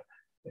all the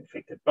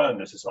infected bone.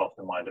 This is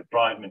after my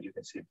debridement. You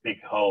can see a big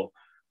hole.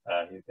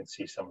 You can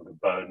see some of the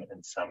bone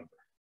and some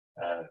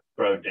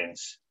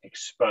brodents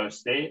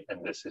exposed there,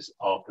 and this is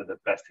after the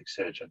plastic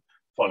surgeon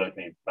followed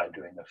me by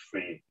doing a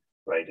free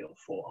radial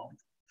forearm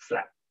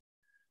flap.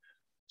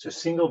 So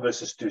single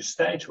versus two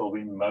stage, well,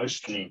 we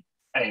mostly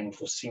aim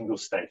for single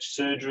stage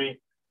surgery,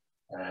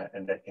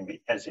 and that can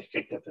be as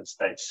effective as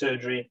stage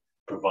surgery,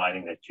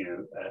 providing that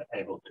you are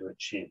able to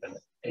achieve an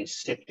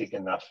aseptic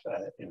enough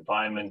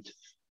environment.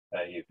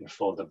 You can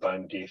fill the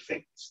bone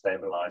defect,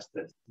 stabilize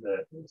the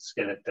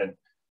skeleton,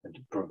 and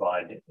to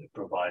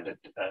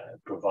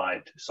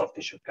provide soft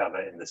tissue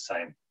cover in the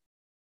same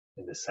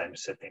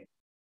setting.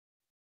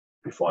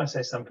 Before I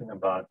say something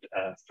about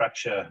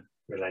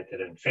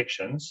fracture-related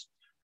infections,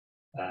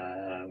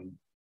 let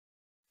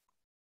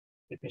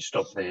me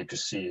stop there to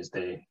see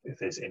if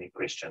there's any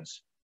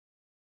questions.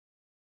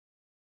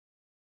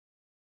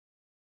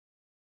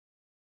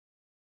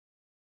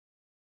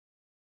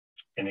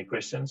 Any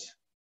questions?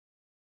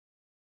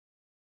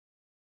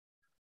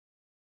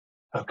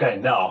 Okay,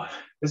 now,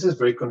 this is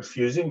very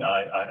confusing,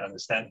 I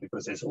understand,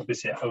 because there's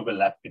obviously an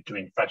overlap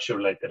between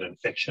fracture-related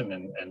infection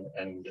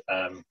and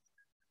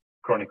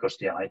chronic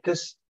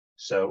osteitis.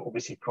 So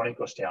obviously chronic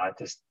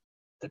osteitis,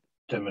 the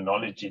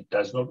terminology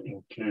does not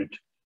include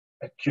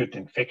acute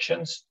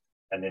infections,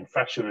 and then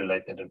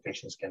fracture-related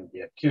infections can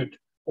be acute,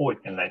 or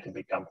it can later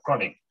become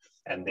chronic.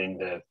 And then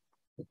the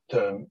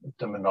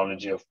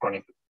terminology of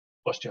chronic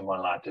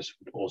osteomyelitis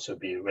would also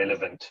be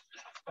relevant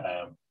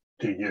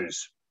to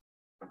use.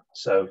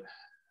 So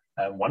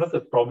one of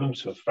the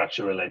problems with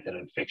fracture-related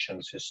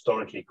infections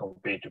historically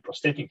compared to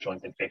prosthetic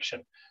joint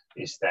infection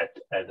is that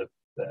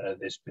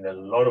there's been a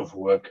lot of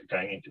work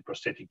going into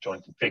prosthetic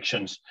joint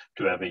infections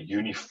to have a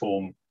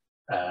uniform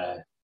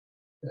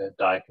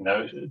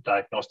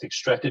diagnostic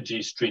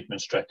strategies,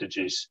 treatment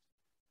strategies,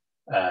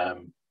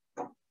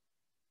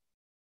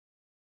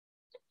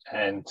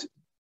 and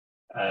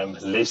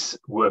less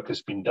work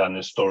has been done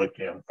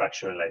historically on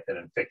fracture-related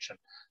infection.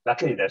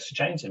 Luckily, that's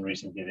changed, and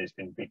recently there's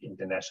been big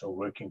international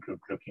working group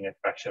looking at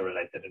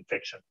fracture-related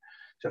infection.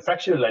 So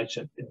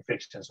fracture-related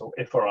infections, or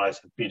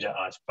FRIs and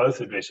PJIs, both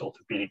address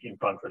orthopedic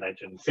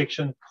implant-related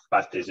infection,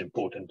 but there's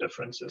important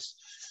differences.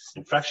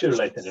 In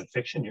fracture-related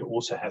infection, you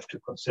also have to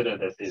consider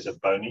that there's a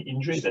bony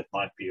injury that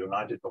might be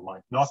united or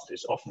might not.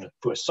 There's often a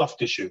poor soft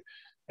tissue,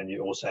 and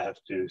you also have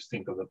to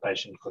think of the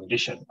patient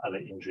condition, other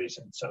injuries,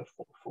 and so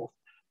forth.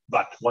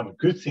 But one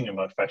good thing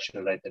about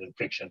fracture-related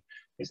infection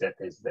is that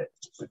there's the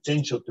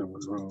potential to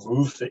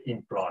remove the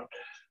implant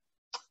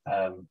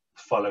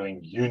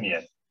following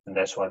union, and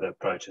that's why the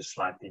approach is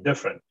slightly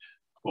different.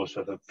 Of course,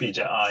 with a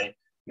PJI,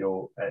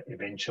 your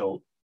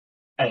eventual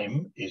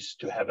aim is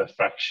to have a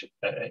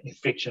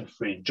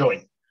infection-free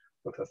joint.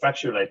 With a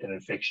fracture-related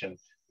infection,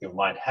 you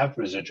might have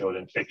residual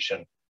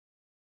infection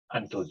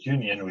until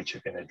union, which you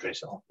can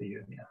address after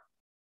union.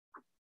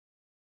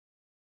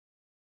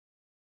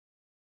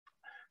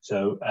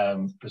 So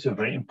it's a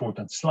very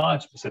important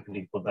slide,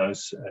 specifically for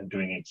those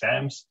doing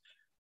exams.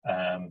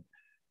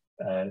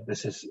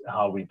 This is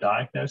how we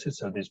diagnose it.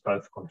 So there's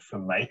both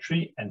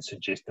confirmatory and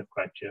suggestive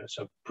criteria.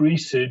 So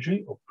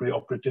pre-surgery or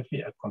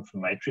pre-operatively, a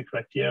confirmatory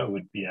criteria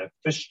would be a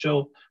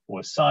fistule or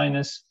a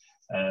sinus,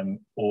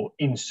 or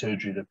in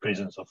surgery, the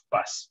presence of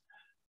pus.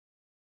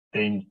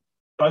 Then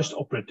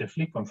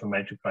post-operatively,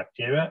 confirmatory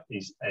criteria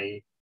is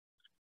a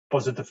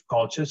positive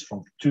cultures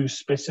from 2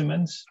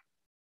 specimens,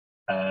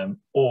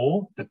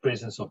 or the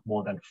presence of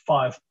more than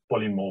 5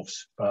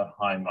 polymorphs per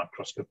high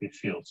microscopy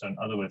field. So in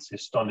other words,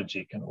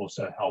 histology can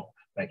also help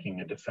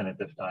making a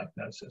definitive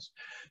diagnosis.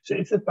 So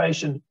if the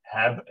patient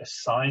have a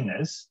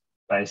sinus,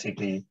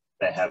 basically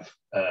they have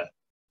a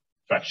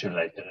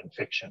fracture-related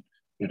infection.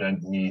 You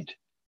don't need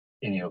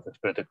any of the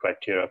further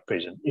criteria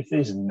present. If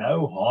there's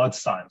no hard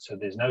sign, so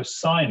there's no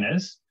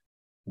sinus,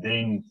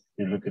 then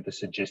you look at the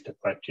suggestive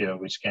criteria,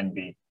 which can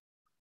be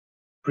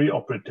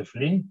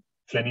preoperatively,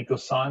 clinical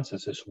signs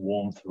such as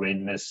warmth,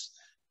 redness,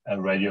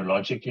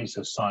 radiologically,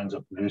 so signs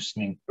of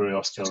loosening,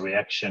 periosteal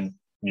reaction,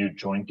 new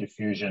joint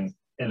diffusion,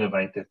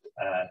 elevated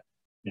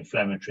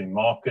inflammatory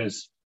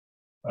markers,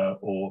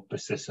 or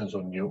persistence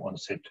of new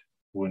onset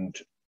wound,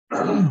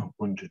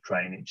 wound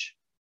drainage.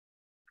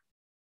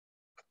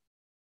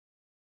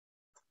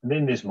 And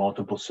then there's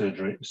multiple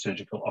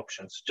surgical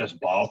options, just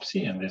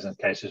biopsy, and there's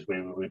cases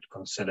where we would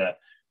consider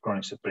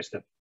chronic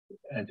suppressive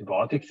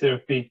antibiotic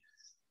therapy,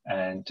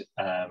 and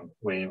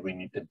where we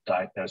need the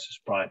diagnosis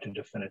prior to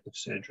definitive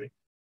surgery.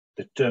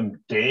 The term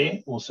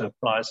DARE also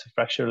applies to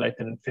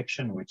fracture-related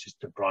infection, which is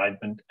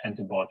debridement,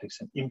 antibiotics,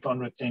 and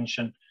implant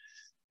retention.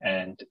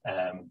 And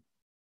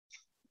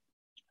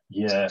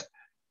here,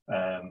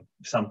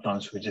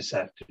 sometimes we just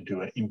have to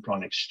do an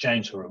implant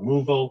exchange or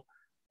removal.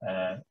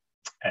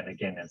 And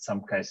again, in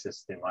some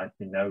cases, there might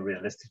be no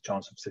realistic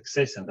chance of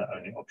success, and the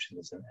only option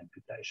is an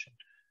amputation.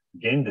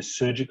 Again, the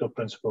surgical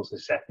principles are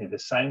exactly the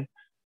same.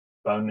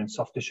 Bone and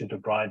soft tissue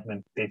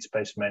debridement, dead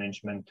space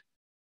management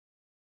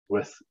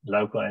with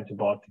local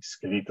antibiotics,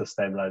 skeletal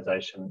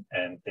stabilization,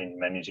 and then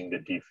managing the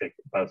defect,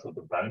 both of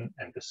the bone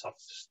and the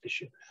soft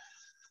tissue.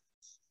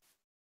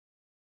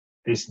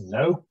 There's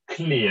no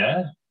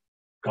clear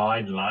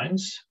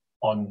guidelines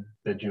on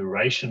the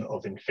duration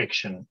of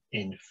infection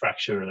in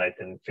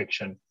fracture-related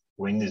infection.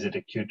 When is it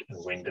acute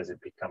and when does it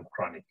become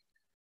chronic?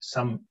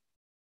 Some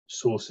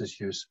sources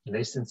use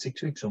less than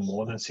 6 weeks or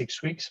more than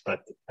 6 weeks,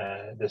 but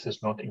this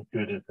is not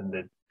included in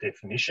the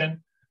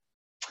definition.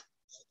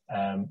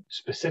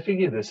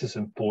 Specifically, this is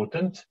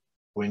important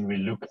when we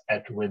look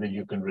at whether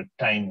you can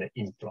retain the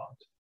implant.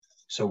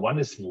 So one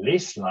is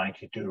less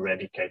likely to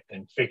eradicate the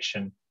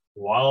infection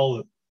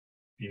while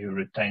you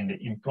retain the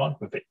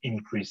implant with an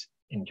increase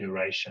in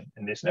duration.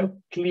 And there's no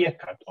clear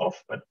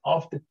cut-off, but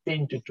after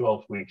 10 to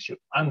 12 weeks, you're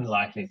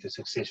unlikely to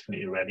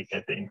successfully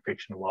eradicate the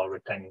infection while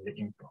retaining the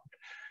implant.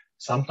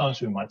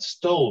 Sometimes we might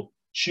still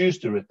choose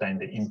to retain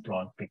the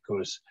implant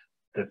because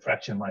the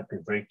fracture might be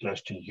very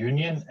close to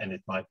union and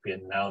it might be a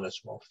nail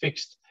that's well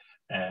fixed,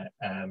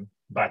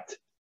 but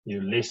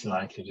you're less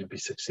likely to be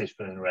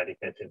successful in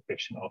eradicating the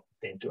infection after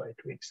 10 to 8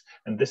 weeks.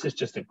 And this is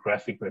just a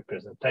graphic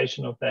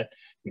representation of that.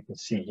 You can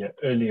see here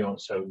early on,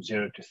 so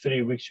 0 to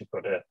 3 weeks, you've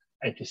got a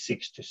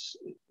 86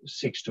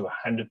 to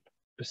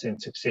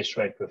 100% success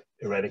rate with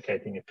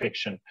eradicating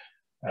infection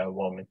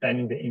while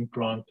maintaining the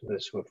implant.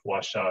 This with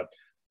washout,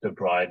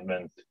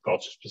 debridement,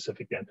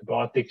 culture-specific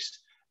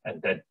antibiotics,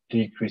 and that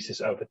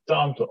decreases over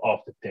time. So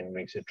after 10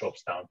 weeks, it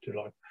drops down to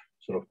like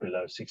sort of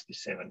below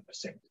 67%.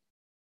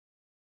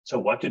 So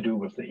what to do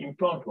with the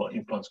implant? Well,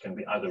 implants can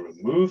be either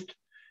removed,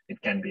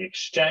 it can be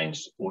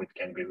exchanged, or it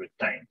can be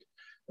retained.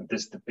 And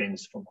this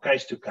depends from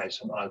case to case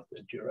on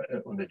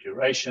the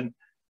duration,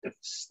 the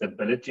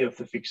stability of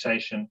the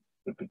fixation,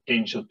 the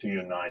potential to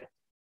unite,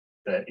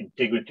 the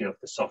integrity of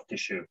the soft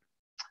tissue,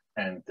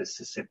 and the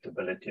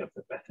susceptibility of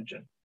the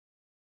pathogen.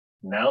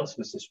 Nails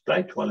versus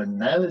plate. Well, a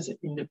nail is an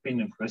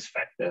independent risk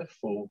factor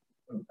for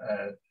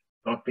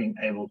not being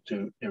able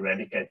to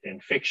eradicate the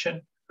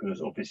infection,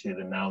 because obviously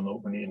the nail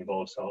normally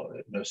involves,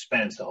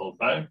 spans the whole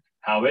bone.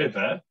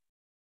 However,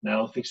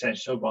 nail fixation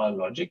is so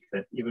biologic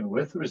that even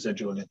with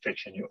residual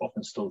infection, you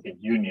often still get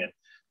union.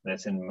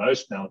 That's in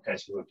most nail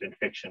cases with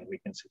infection, we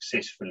can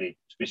successfully,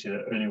 especially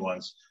the early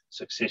ones,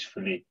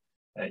 successfully,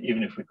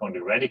 even if we can't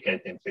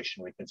eradicate the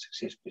infection, we can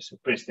successfully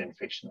suppress the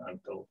infection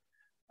until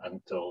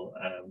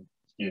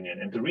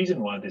union. And the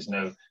reason why there's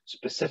no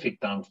specific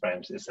time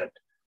frames is that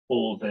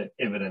all the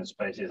evidence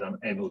base is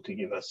unable to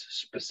give us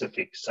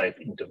specific safe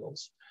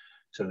intervals.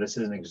 So this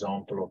is an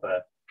example of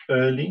an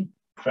early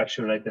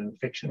fracture-related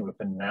infection with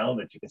a nail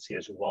that you can see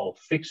as well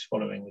fixed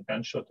following the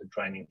gunshot, a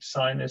draining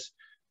sinus,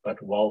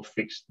 but well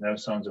fixed, no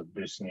signs of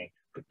loosening,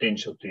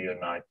 potential to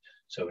unite.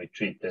 So we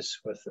treat this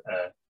with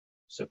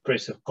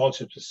suppressive,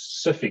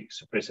 culture-specific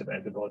suppressive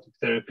antibiotic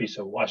therapy,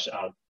 so wash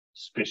out,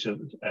 special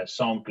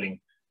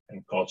sampling,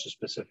 and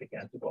culture-specific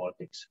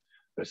antibiotics.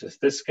 Versus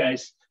this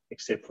case,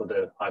 except for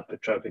the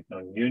hypertrophic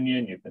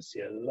non-union, you can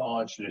see a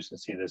large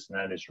lucency. This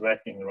nail is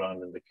rattling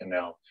around in the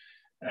canal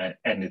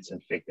and it's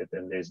infected,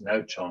 and there's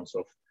no chance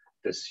of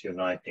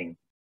disuniting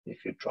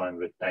if you try and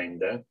retain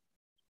the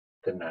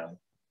nail.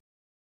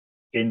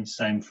 Again,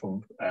 same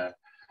from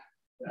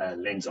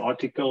Len's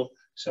article.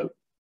 So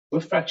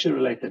with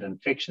fracture-related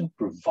infection,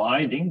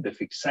 providing the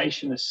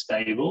fixation is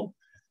stable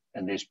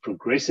and there's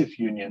progressive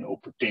union or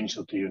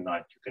potential to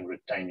unite, you can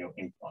retain your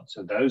implant.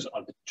 So those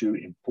are the two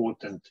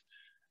important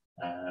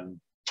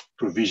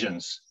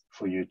provisions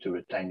for you to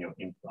retain your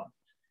implant.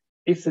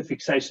 If the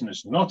fixation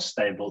is not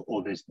stable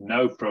or there's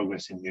no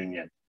progress in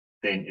union,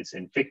 then it's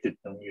infected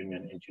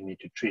non-union and you need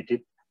to treat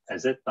it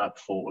as a type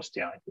 4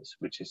 osteitis,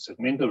 which is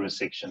segmental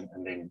resection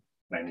and then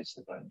manage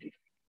the bone defect.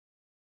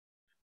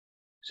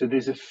 So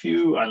there's a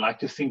few, I like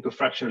to think of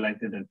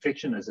fracture-related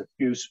infection as a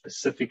few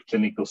specific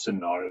clinical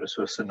scenarios.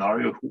 So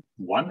scenario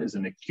 1 is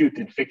an acute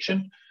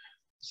infection.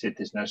 Said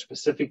there's no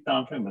specific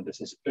time frame, but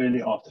this is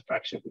early after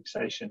fracture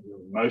fixation. You're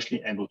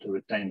mostly able to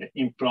retain the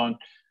implant.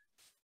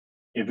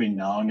 Every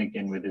now and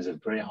again, where there's a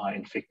very high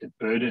infected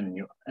burden and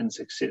you're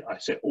unsuccessful,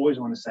 always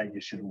want to say you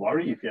should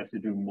worry if you have to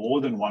do more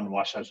than one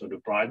washouts or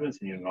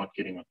debridements and you're not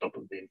getting on top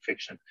of the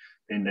infection.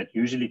 Then that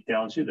usually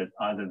tells you that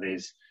either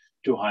there's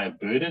too high a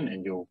burden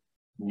and you'll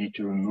need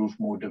to remove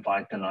more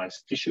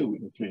devitalized tissue,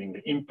 including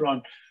the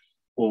implant,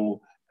 or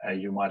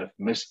you might have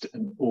missed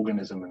an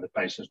organism and the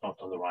patient's not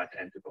on the right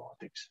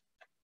antibiotics.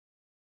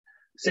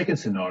 Second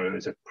scenario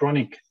is a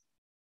chronic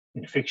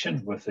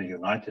infection with a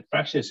united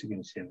fracture. So you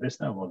can see in this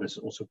now, well, this is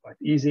also quite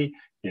easy.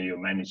 Here you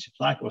manage it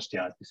like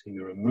osteitis, so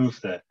you remove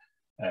the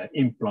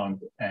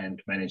implant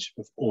and manage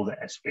with all the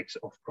aspects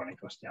of chronic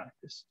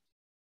osteitis.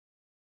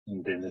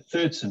 And then the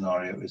third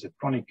scenario is a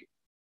chronic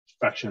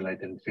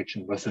fracture-related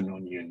infection with a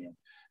non-union.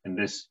 And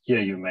this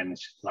here you manage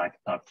it like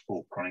type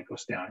 4 chronic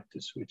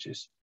osteitis, which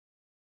is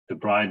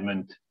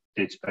debridement,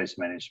 dead space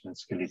management,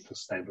 skeletal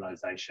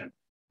stabilization,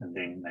 and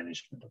then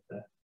management of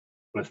the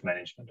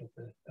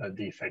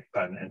defect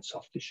bone and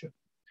soft tissue.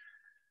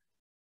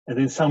 And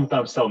then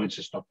sometimes salvage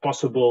is not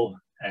possible.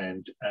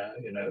 And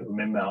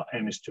remember, our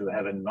aim is to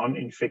have a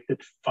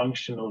non-infected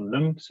functional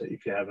limb. So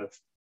if you have a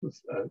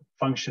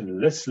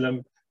functionless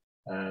limb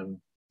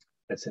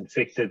that's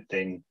infected,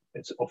 then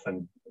it's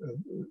often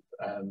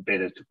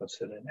better to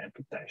consider an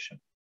amputation.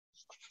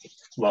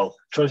 Well,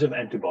 choice of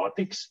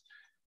antibiotics.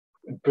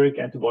 Empiric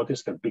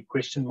antibiotics got big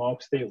question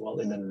marks there. Well,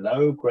 in a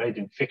low-grade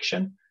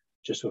infection,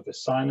 just with a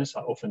sinus,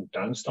 I often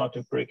don't start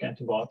empiric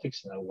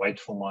antibiotics and I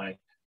wait for my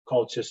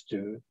cultures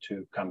to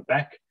come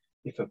back.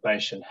 If a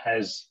patient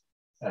has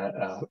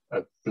a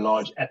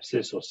large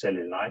abscess or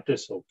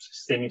cellulitis or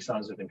systemic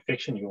signs of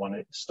infection, you want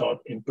to start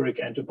empiric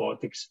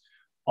antibiotics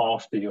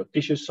after your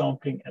tissue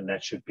sampling, and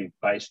that should be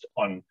based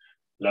on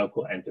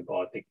local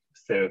antibiotic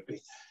therapy.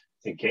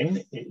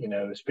 Again,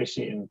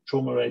 especially in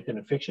trauma-related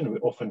infection, we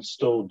often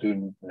still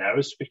do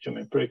narrow spectrum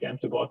empiric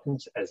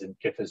antibiotics, as in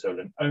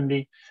cefazolin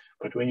only.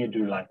 But when you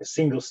do like a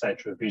single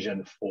site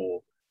revision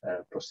for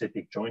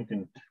prosthetic joint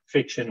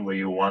infection, where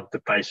you want the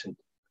patient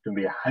to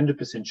be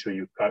 100% sure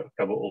you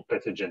cover all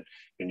pathogen,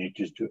 you need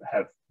to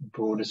have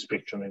broader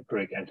spectrum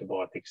empiric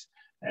antibiotics,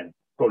 and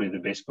probably the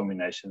best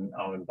combination in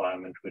our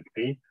environment would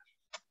be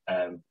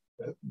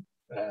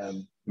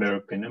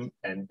meropenem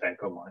and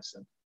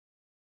vancomycin.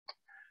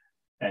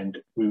 And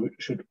we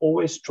should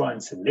always try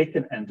and select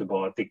an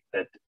antibiotic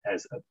that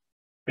has a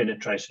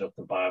penetration of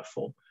the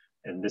biofilm.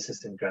 And this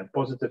is in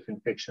gram-positive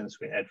infections.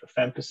 We add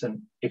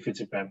rifampicin if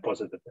it's a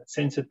gram-positive that's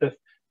sensitive,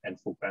 and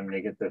for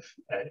gram-negative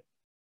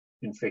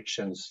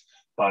infections,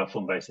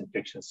 biofilm-based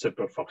infections,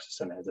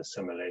 ciprofloxacin has a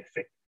similar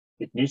effect.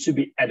 It needs to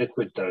be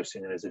adequate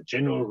dosing. And as a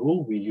general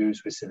rule, we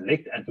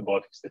select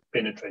antibiotics that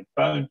penetrate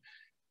bone,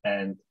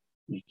 and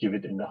you give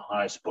it in the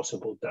highest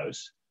possible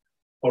dose.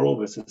 Oral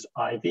versus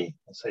IV,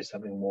 I'll say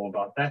something more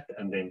about that.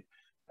 And then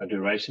a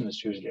duration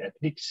is usually at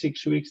least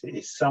 6 weeks. There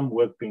is some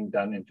work being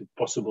done into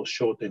possible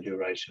shorter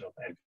duration of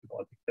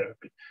antibiotic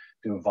therapy.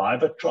 The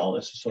Viva trial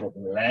is a sort of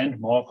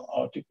landmark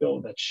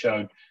article that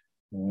showed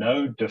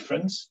no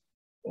difference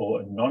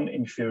or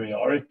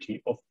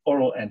non-inferiority of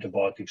oral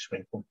antibiotics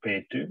when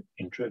compared to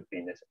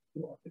intravenous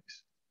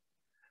antibiotics.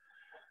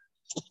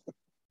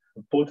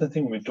 Important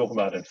thing when we talk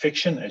about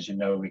infection, as you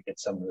know, we get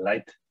some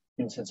late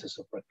instances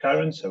of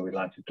recurrence, so we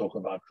like to talk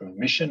about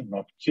remission,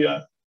 not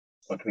cure.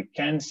 What we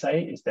can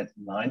say is that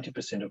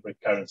 90% of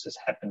recurrences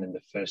happen in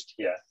the first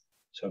year.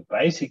 So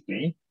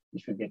basically,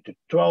 if you get to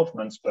 12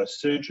 months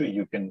post-surgery,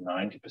 you can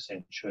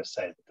 90% sure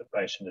say that the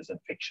patient is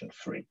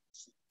infection-free.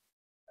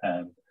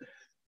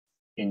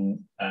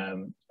 In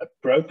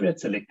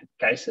appropriate selected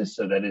cases,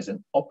 so that is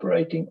an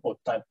operating or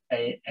type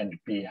A and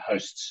B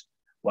hosts,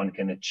 one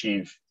can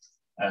achieve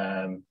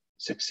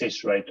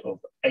success rate of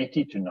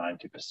 80 to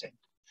 90%.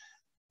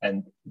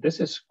 And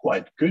this is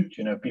quite good.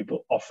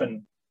 People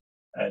often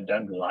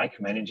don't like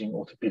managing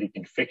orthopedic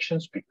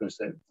infections because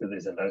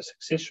there's a low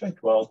success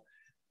rate. Well,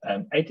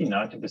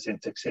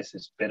 80-90% success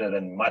is better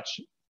than much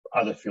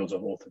other fields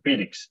of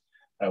orthopedics.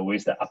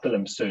 Where's the upper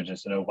limb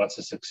surgeons? What's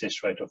the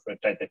success rate of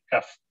rotator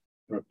cuff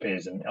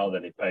repairs in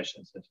elderly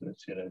patients?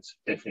 It's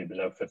definitely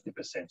below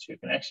 50%. So you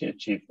can actually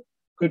achieve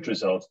good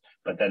results,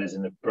 but that is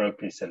in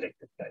appropriately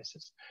selected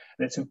cases.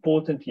 And it's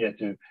important here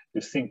to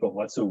think of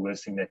what's the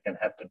worst thing that can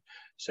happen.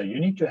 So you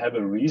need to have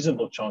a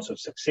reasonable chance of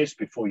success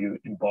before you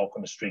embark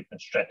on a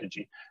treatment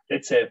strategy.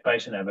 Let's say a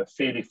patient have a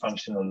fairly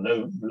functional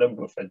limb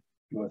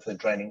with a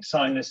draining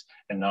sinus,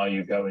 and now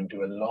you go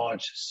into a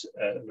large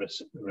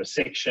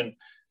resection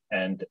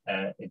and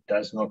it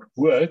does not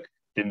work,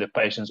 then the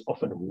patient's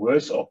often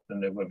worse off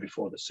than they were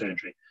before the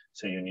surgery.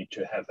 So you need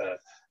to have a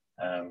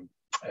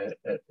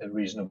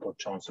reasonable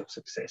chance of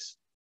success.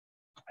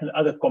 And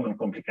other common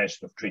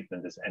complication of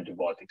treatment is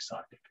antibiotic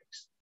side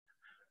effects.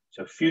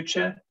 So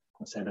future,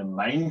 so the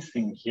main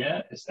thing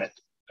here is that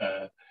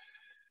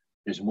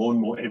there's more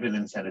and more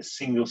evidence that a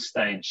single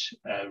stage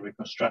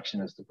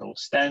reconstruction is the gold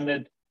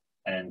standard,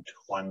 and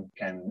one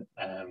can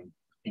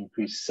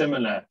increase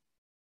similar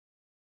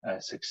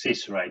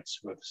success rates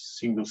with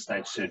single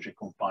stage surgery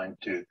combined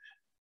to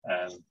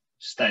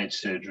stage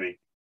surgery,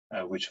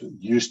 which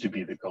used to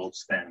be the gold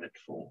standard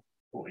for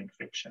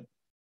infection.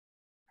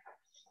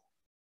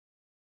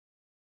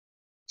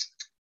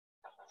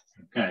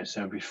 Okay,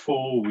 so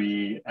before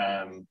we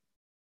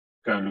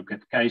go look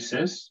at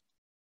cases,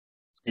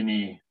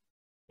 any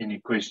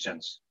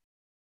questions?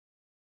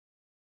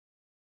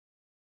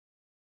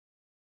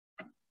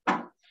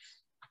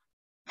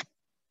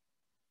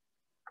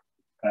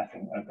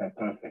 Nothing. Okay,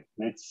 perfect.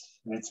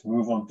 Let's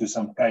move on to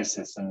some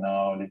cases. And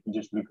now let me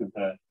just look at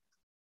the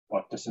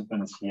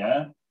participants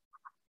here.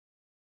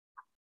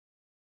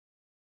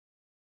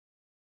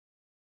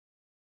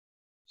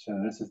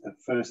 So this is the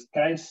first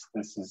case.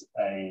 This is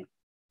a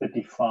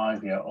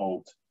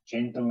 35-year-old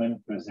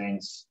gentleman,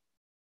 presents,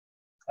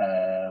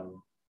 I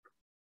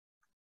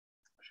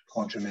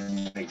can't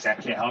remember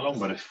exactly how long,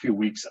 but a few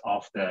weeks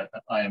after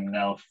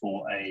IMNL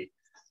for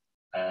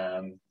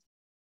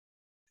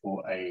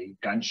a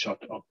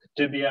gunshot of the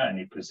tibia, and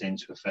he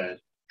presents with a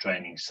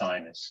draining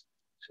sinus.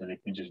 So let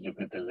me just look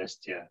at the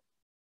list here.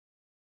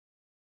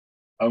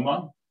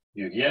 Omar,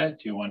 you're here.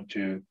 Do you want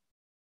to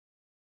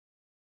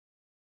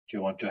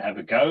have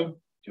a go?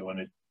 Do you want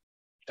to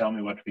tell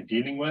me what we're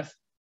dealing with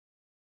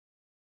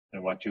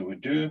and what you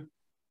would do?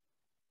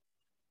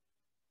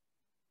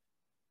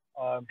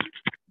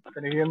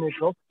 Can you hear me,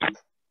 Rob?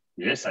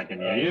 Yes, I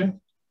can hear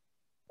you.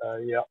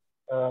 Yeah.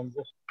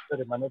 Just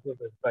sorry, my network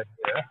is bad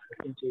here.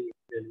 I think you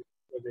really.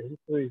 So the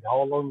history is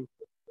how long?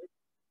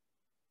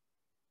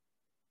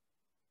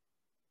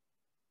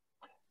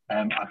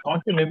 I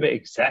can't remember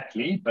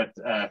exactly, but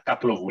a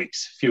couple of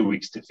weeks, few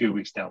weeks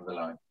down the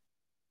line.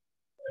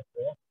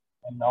 Okay.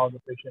 And now the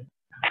patient.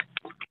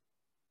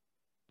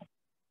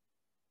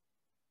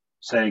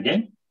 Say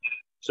again?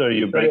 Sorry,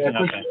 you're breaking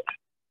up.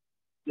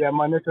 Yeah,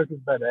 my network is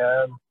bad.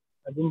 I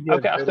didn't hear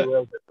very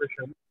well the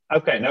question.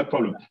 Okay, no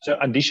problem. So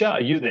Andisha,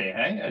 are you there?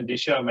 Hey,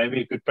 Andisha, maybe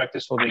you could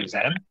practice for the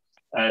exam.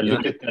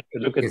 Look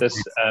at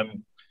this.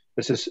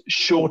 This is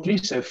shortly,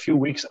 so a few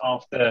weeks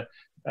after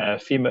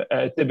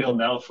tibial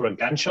nail for a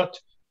gunshot,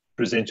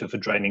 presents with a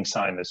draining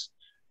sinus.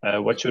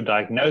 What's your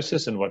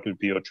diagnosis and what would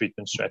be your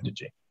treatment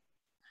strategy?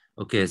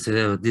 Okay,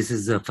 so this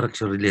is a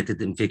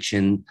fracture-related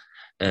infection.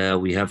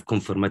 We have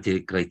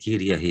confirmatory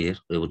criteria here,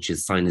 which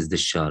is sinus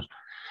discharge.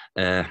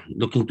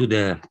 Looking to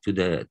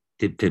the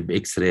tip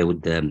X-ray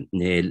with the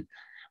nail,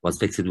 was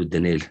fixed with the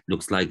nail.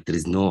 Looks like there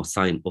is no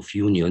sign of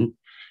union,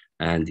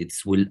 and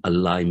it's well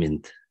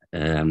alignment.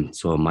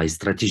 So my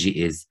strategy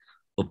is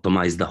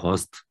optimize the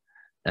host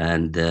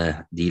and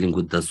dealing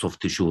with the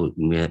soft tissue,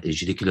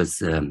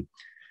 ridiculous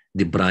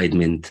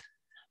debridement,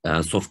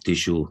 soft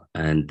tissue,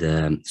 and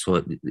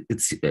so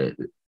it's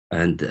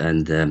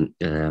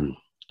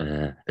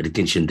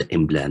retention the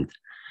implant.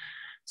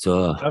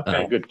 So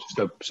okay, good.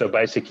 So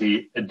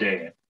basically a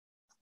day.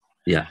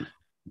 Yeah.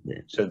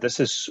 So this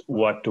is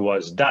what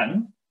was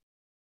done.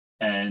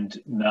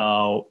 And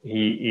now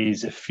he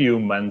is a few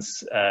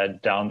months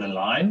down the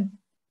line.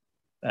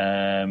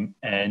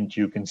 And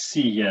you can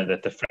see here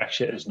that the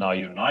fracture is now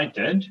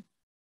united,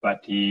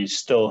 but he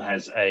still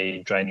has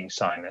a draining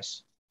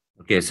sinus.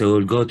 Okay, so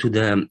we'll go to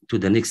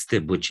the next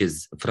step, which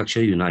is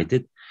fracture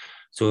united.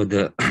 So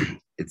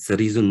it's a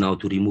reason now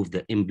to remove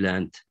the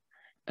implant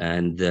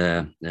and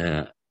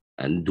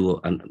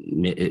do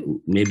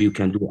maybe you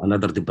can do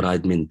another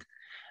debridement,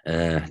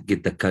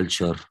 get the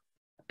culture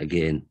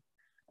again,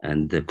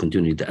 and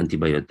continue the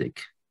antibiotic.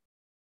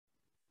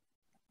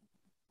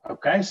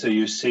 Okay, so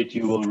you said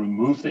you will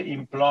remove the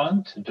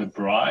implant,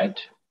 debride,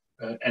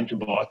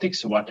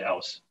 antibiotics. What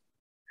else?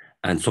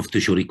 And soft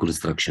tissue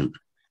reconstruction.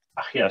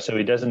 Yeah, so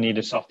he doesn't need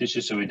a soft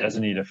tissue, so he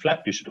doesn't need a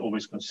flap. You should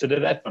always consider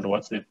that. But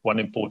what's the one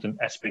important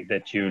aspect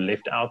that you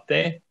left out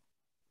there?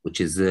 Which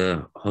is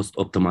host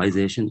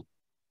optimization.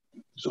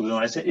 So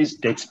what I say is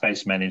dead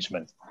space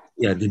management.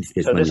 Yeah, dead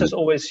space so management. This is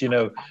always,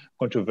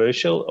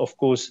 controversial. Of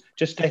course,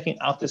 just taking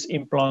out this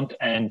implant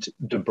and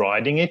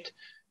debriding it,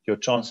 your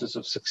chances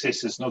of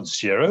success is not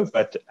zero,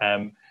 but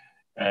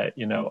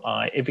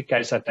every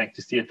case I take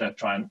to theatre, I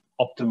try and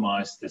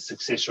optimize the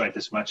success rate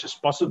as much as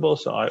possible.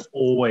 So I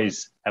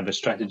always have a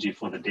strategy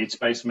for the dead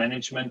space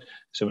management.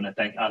 So when I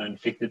take out an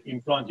infected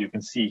implant, you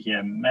can see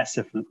here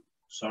massive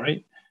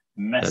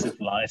massive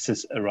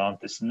lysis around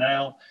this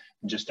nail.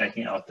 And just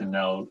taking out the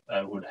nail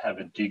would have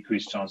a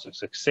decreased chance of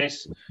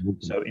success.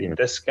 So in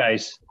this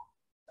case,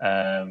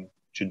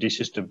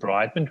 judicious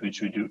debridement,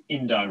 which we do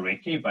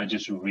indirectly by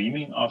just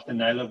reaming after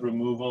nail of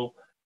removal,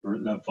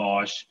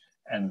 lavage,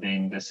 and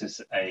then this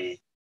is a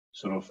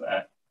sort of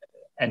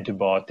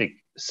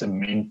antibiotic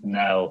cement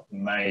nail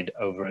made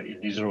over a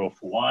Elizarov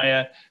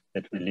wire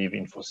that we leave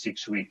in for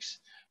 6 weeks.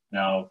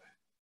 Now,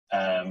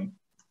 and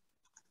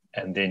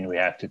then we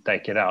have to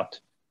take it out.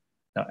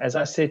 Now, as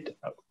I said,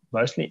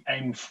 mostly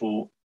aim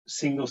for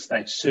single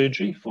stage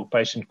surgery for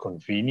patient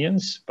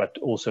convenience, but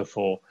also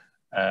for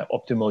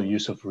optimal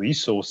use of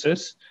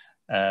resources.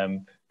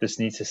 This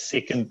needs a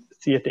second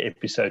theatre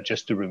episode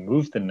just to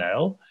remove the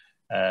nail.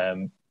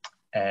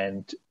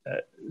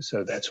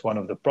 So that's one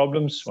of the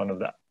problems. One of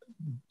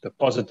the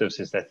positives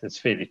is that it's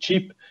fairly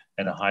cheap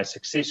and a high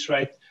success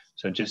rate.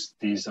 So just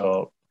these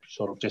are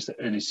sort of just the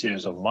early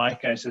series of my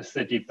cases,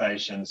 30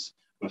 patients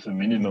with a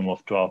minimum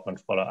of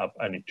 12-month follow-up,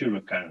 only 2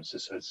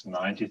 recurrences. So it's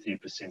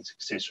 93%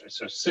 success rate.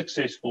 So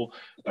successful,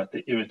 but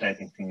the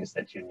irritating thing is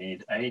that you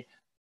need a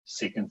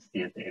second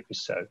theatre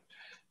episode.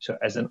 So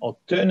as an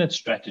alternate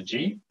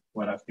strategy,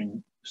 what I've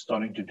been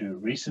starting to do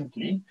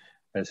recently,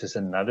 this is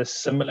another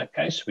similar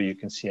case where you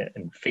can see an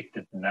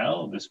infected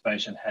nail. This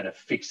patient had a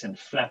fix and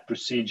flap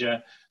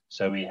procedure.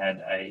 So we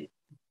had a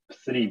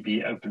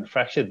 3B open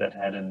fracture that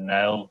had a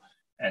nail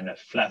and a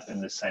flap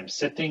in the same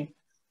sitting.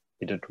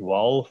 He did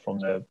well from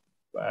the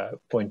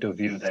point of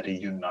view that he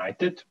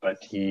united,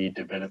 but he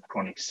developed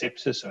chronic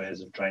sepsis, so he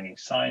has a draining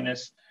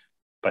sinus,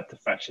 but the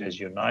fracture is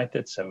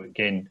united. So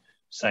again,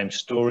 same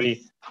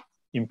story,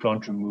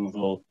 implant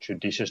removal,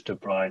 judicious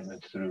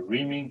debridement through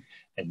reaming.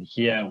 And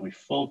here we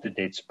filled the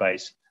dead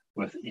space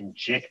with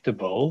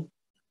injectable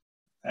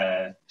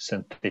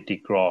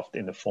synthetic graft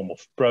in the form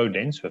of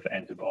Prodens with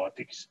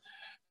antibiotics.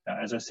 Now,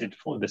 as I said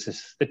before, this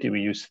is 30,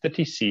 we use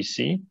 30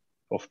 cc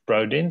of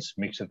Prodens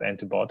mixed with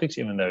antibiotics,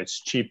 even though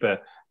it's cheaper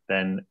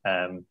than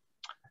the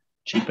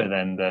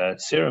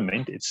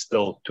Ceramint, it's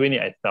still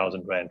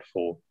 28,000 Rand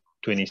for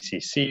 20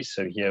 cc.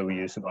 So here we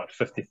use about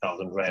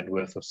 50,000 Rand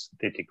worth of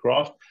synthetic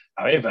graft.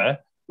 However,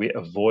 we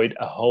avoid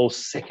a whole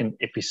second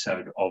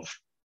episode of,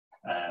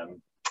 a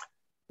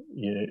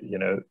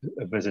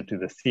visit to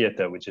the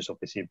theatre, which is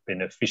obviously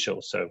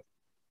beneficial. So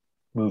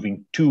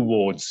moving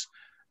towards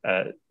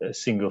a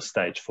single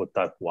stage for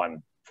type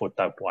 1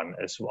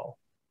 as well.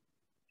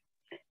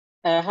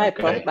 Hi, okay.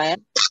 Prof.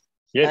 Bayan.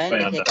 Yes,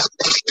 Bayanda.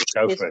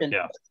 Go for it,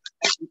 yeah.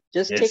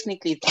 Just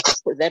technically,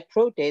 that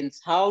Prodens,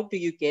 how do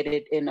you get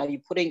it in? Are you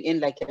putting in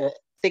like a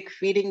thick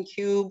feeding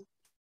tube?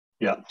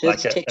 Yeah,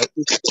 like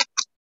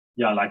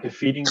a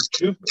feeding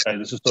tube.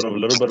 This is sort of a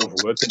little bit of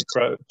work in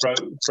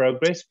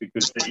progress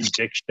because the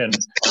injection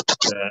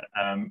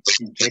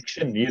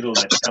needle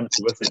that comes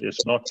with it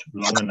is not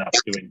long enough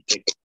to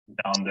inject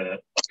down the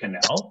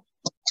canal.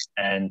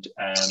 And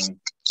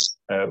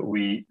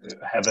we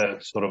have a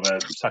sort of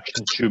a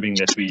suction tubing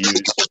that we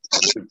use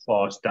to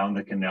pass down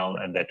the canal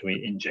and that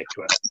we inject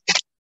with.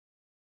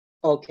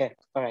 Okay,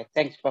 all right,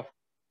 thanks, Prof.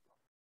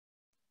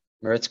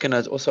 Maritz, can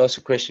I also ask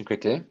a question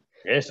quickly?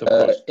 Yes, of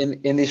course.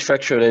 In these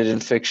fracture-related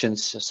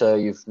infections, so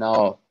you've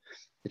now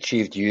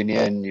achieved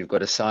union, you've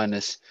got a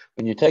sinus.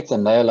 When you take the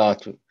nail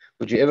out,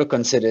 would you ever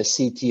consider a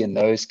CT in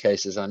those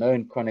cases? I know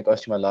in chronic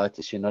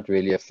osteomyelitis, you're not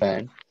really a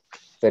fan,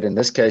 but in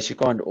this case, you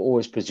can't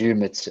always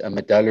presume it's a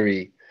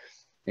medullary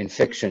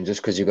infection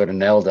just because you got a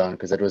nail down,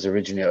 because that was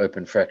originally an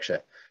open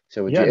fracture.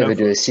 So would you ever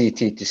do a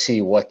CT to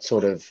see what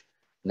sort of,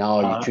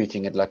 now you're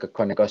treating it like a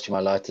chronic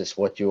osteomyelitis,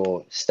 what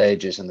your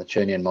stage is in the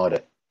Chernian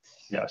marder?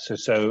 Yeah,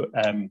 so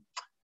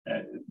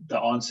the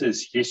answer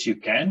is yes, you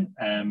can.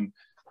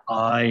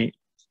 I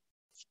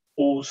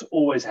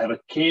always have a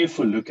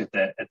careful look at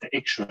the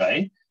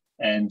X-ray,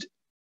 and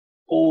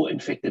all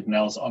infected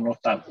nails are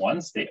not type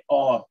 1s. There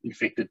are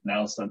infected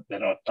nails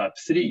that are type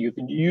 3. You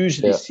can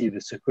usually see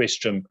the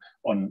sequestrum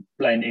on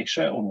plain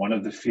X-ray on one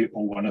of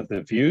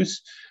the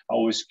views. I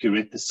always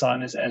curate the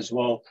sinus as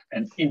well,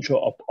 and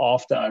intra-op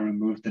after I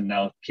remove the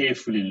nail,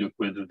 carefully look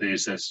whether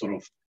there's a sort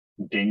of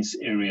dense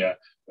area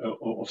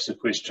of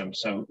sequestrum.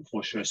 So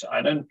for sure, so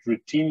I don't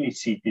routinely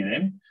CT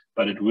them,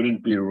 but it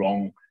wouldn't be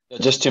wrong.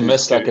 Just to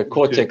miss like a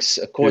cortex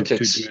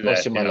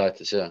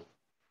osteomyelitis, yeah.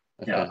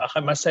 Okay. Yeah, I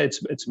must say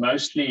it's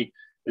mostly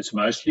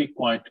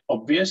quite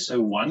obvious. So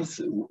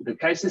the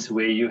cases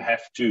where you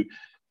have to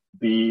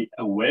be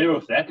aware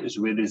of that is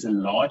where there's a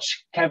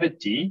large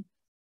cavity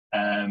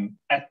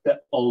at the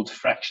old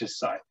fracture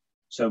site.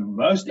 So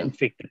most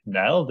infected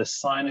nail, the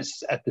sinus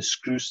is at the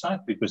screw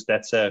site, because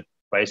that's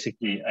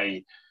basically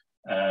a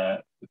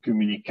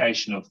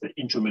communication of the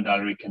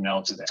intramedullary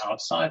canal to the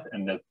outside,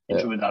 and the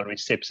intramedullary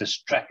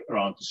sepsis tract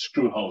around the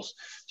screw holes.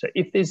 So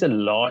if there's a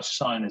large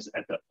sinus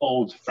at the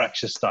old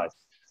fracture site,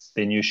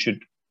 then you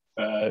should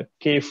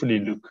carefully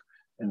look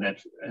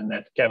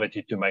that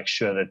cavity to make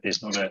sure that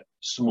there's not a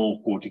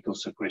small cortical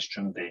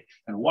sequestrum there.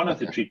 And one of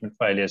the treatment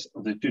failures,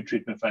 of the two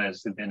treatment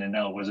failures that then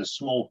nail, was a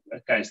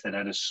case that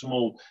had a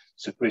small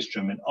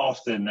sequestrum, and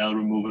after nail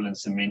removal and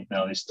cement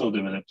nail, they still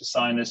developed a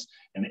sinus,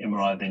 and the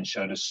MRI then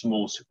showed a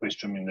small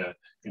sequestrum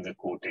in the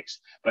cortex.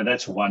 But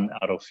that's one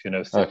out of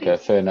 30. Okay,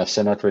 fair enough.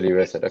 So not really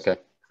worth it. Okay,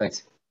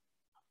 thanks.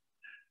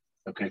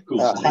 Okay, cool.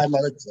 Hi,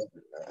 Maritz.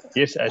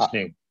 Yes,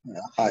 Ashling.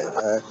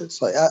 Hi.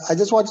 So I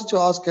just wanted to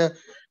ask,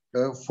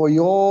 for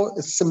your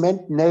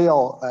cement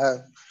nail,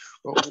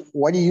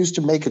 what do you use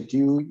to make it? Do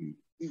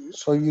you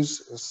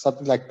use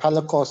something like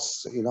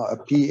Palacos, a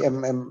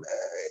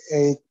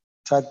PMMA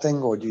type thing,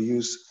 or do you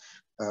use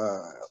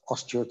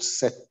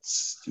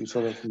osteosets? Do you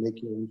sort of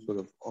make your own sort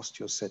of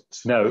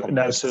osteosets? No.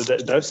 So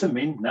those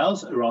cement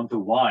nails around the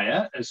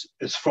wire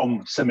is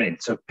from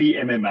cement. So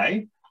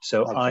PMMA.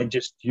 So okay. I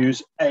just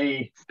use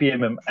a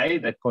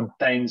PMMA that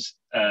contains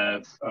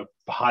a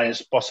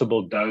highest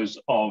possible dose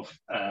of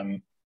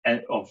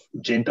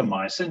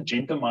gentamicin.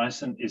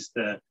 Gentamicin is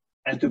the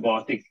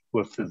antibiotic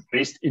with the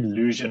best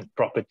elution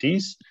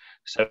properties.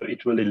 So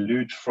it will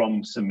elute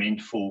from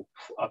cement for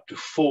up to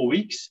 4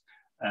 weeks.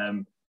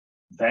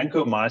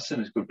 Vancomycin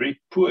has got very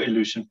poor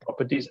elution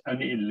properties,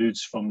 only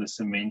elutes from the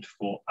cement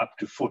for up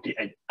to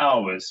 48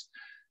 hours.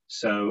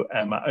 So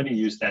I only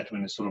use that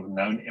when it's sort of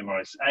known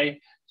MRSA.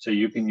 So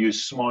you can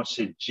use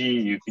SmartSet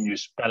G, you can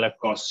use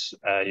Palacos,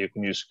 you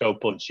can use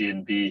Scopol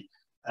GNB,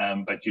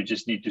 but you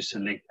just need to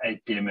select a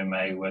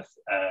PMMA with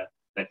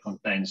that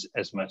contains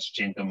as much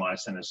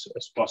gentamicin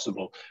as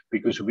possible,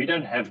 because we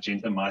don't have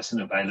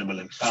gentamicin available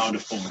in powder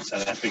form in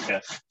South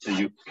Africa, so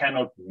you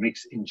cannot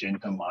mix in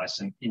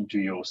gentamicin into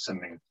your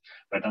cement.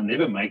 But I'll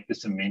never make the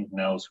cement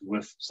nails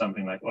with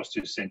something like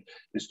osteocent.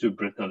 It's too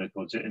brittle, it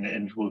will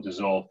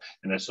dissolve,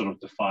 and that sort of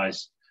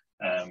defies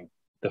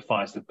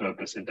the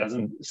purpose. It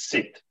doesn't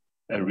sit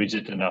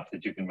rigid enough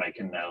that you can make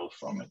a nail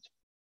from it.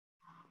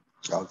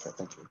 Okay,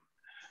 thank you.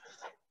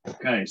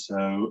 Okay,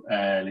 so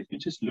let me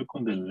just look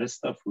on the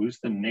list of who's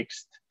the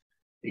next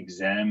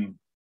exam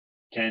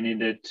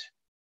candidate.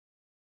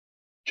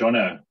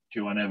 Jono, do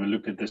you want to have a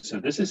look at this? So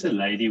this is a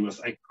lady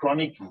with a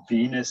chronic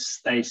venous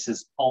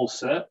stasis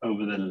ulcer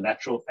over the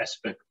lateral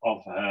aspect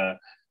of her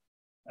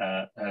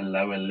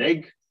lower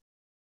leg,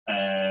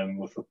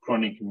 with a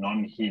chronic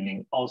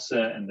non-healing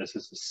ulcer, and this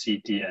is a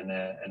CT and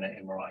an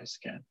MRI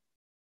scan.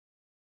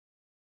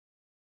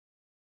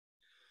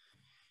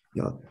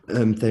 Yeah,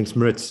 thanks,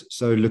 Maritz.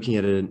 So looking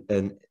at an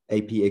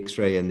AP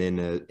X-ray and then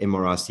an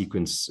MRI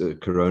sequence,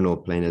 coronal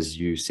plane, as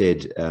you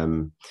said,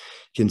 you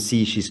can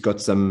see she's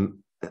got some,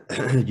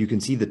 you can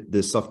see that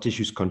the soft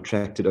tissue's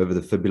contracted over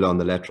the fibula on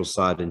the lateral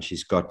side, and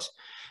she's got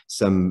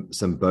some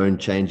bone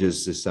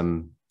changes,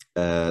 some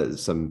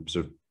sort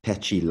of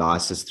patchy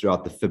lysis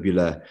throughout the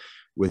fibula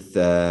with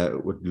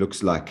what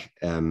looks like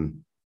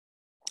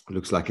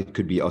it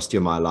could be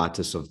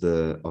osteomyelitis of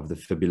the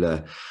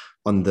fibula.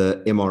 On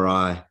the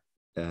MRI,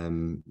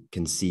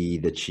 can see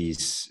that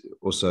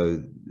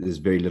there's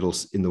very little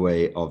in the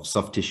way of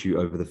soft tissue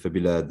over the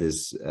fibula.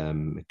 There's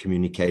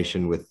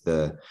communication with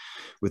the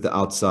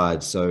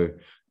outside. So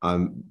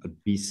I'd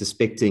be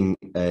suspecting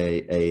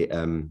a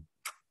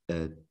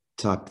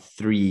type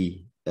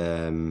 3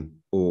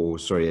 or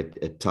sorry,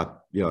 a type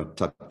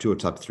 2 or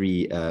type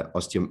 3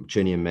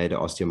 Chernium Mader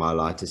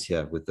osteomyelitis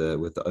here with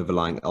the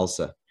overlying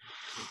ulcer.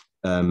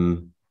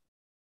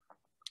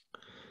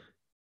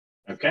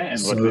 Okay,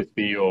 and what would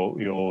be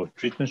your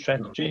treatment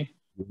strategy?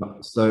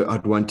 So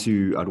I'd want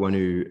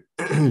to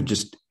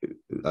just,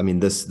 I mean,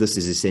 this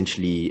is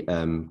essentially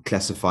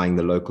classifying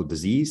the local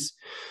disease.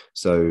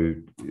 So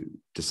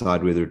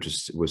decide whether it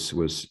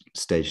was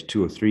stage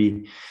 2 or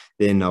 3.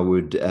 Then I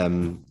would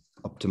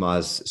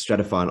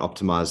stratify and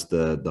optimize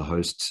the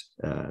host,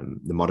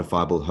 the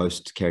modifiable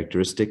host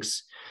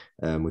characteristics,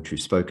 which we've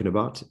spoken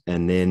about,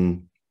 and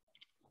then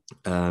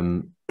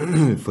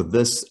for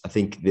this, I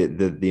think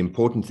the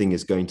important thing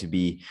is going to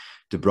be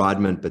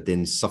debridement, but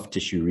then soft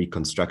tissue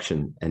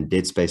reconstruction and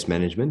dead space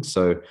management.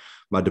 So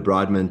my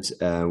debridement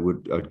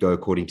would go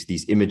according to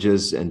these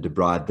images and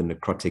debride the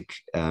necrotic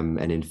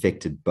and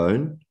infected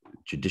bone,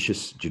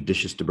 judicious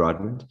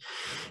debridement,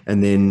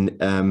 and then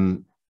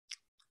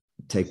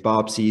take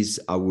biopsies.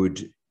 I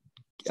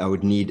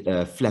would need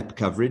a flap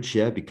coverage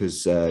here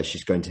because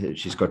she's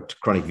got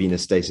chronic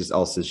venous stasis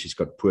ulcers. She's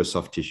got poor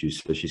soft tissue,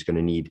 so she's going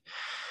to need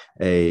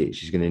a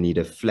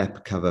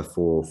flap cover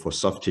for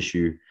soft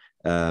tissue.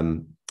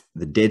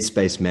 The dead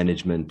space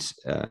management,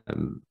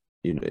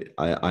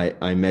 I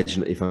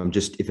imagine if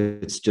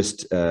it's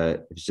just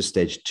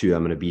stage 2,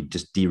 I'm going to be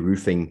just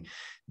de-roofing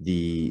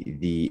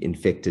the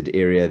infected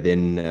area.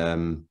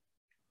 Then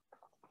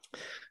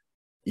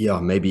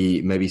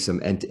maybe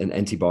some an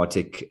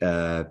antibiotic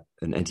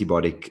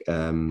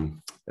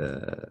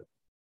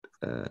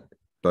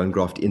bone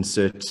graft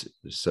insert,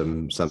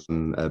 some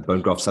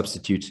bone graft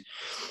substitute,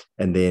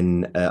 and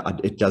then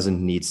it doesn't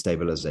need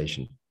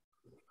stabilization.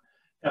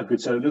 Yeah,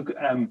 good. So look,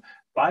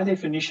 by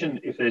definition,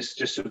 if there's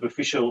just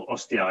superficial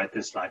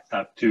osteitis like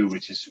type 2,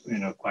 which is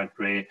quite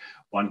rare,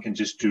 one can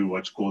just do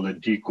what's called a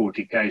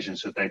decortication.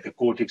 So take the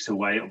cortex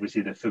away,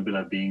 obviously the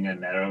fibula being a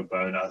narrow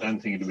bone. I don't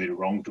think it would be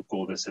wrong to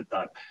call this a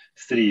type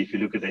 3. If you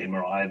look at the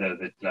MRI, though,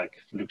 that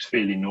looks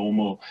fairly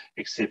normal,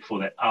 except for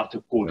the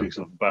outer cortex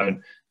of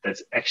bone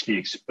that's actually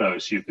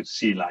exposed. So you could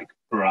see like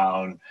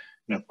brown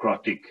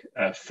necrotic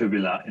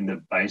fibula in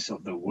the base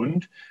of the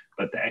wound,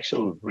 but the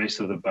actual rest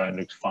of the bone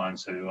looks fine.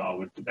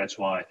 So that's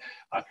why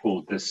I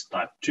called this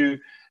type 2.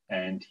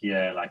 And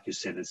here, like you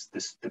said, it's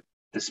this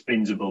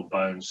dispensable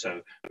bone,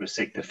 so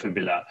resect the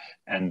fibula,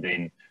 and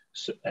then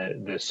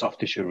the soft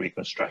tissue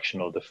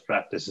reconstruction or the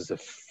flap. This is a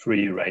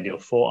free radial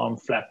forearm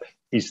flap,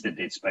 is the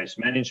dead space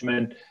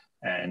management,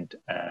 and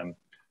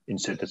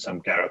inserted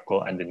some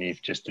Garacol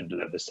underneath just to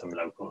deliver some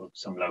local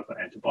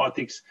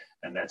antibiotics.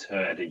 And that's her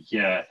at a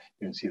year.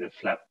 You can see the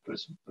flap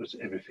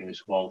everything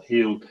is well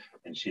healed,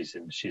 and she's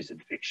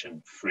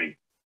infection free.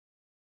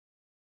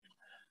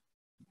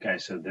 Okay,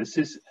 so this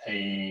is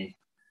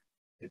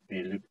if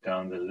we look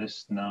down the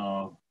list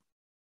now,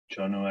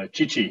 Jonoa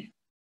Chichi.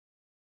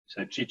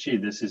 So Chichi,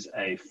 this is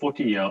a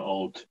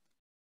 40-year-old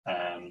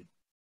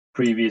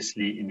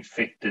previously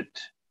infected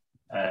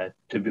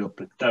tibial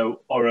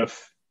plateau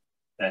orifice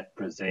that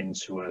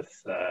presents with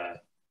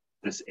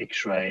this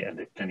X-ray and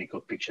the clinical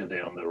picture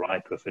there on the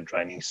right with a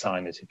draining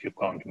sinus if you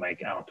can't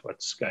make out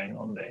what's going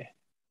on there.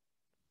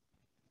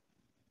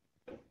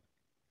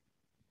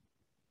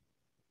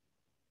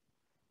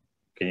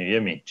 Can you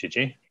hear me,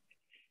 Chichi?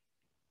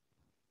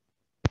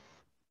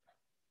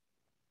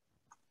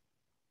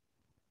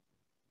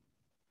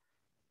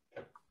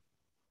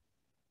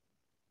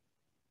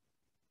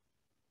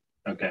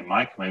 Okay,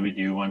 Mike, maybe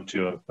do you want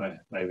to,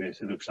 maybe it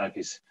looks like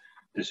he's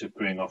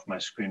disappearing off my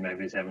screen.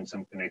 Maybe he's having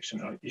some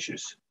connection or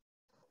issues.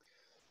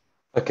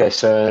 Okay,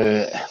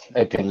 so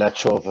apian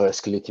lateral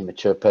vascularly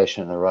mature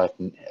patient on the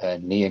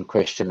right knee in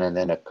question, and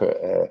then a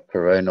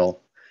coronal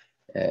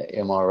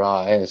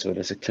MRI, as well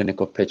as a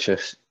clinical picture.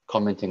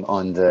 Commenting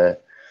on the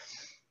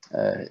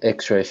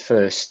X-ray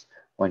first,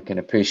 one can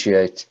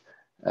appreciate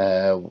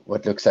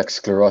what looks like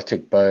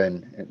sclerotic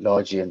bone. It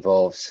largely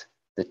involves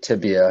the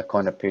tibia. I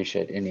can't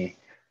appreciate any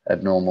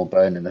abnormal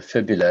bone in the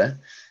fibula.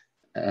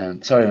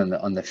 Sorry,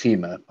 on the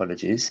femur,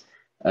 apologies.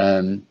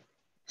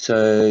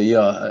 So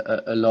yeah,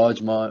 a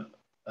large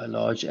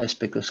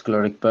aspect of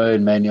sclerotic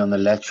bone, mainly on the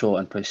lateral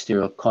and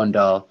posterior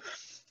condyle,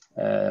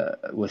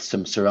 with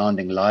some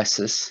surrounding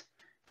lysis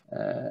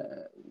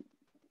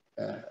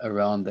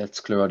around that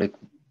sclerotic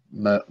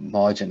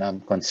margin.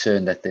 I'm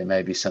concerned that there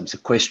may be some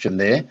sequestrum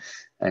there,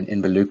 and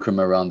involucrum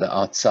around the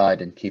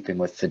outside, in keeping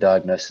with the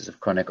diagnosis of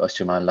chronic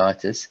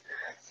osteomyelitis.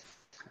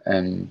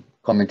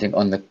 Commenting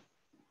on the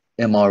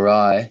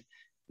MRI,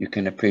 you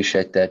can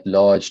appreciate that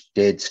large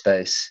dead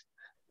space,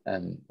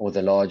 or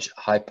the large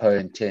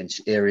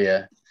hypo-intense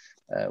area,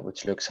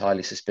 which looks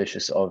highly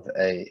suspicious of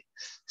a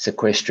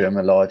sequestrum,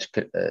 a large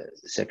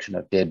section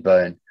of dead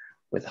bone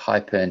with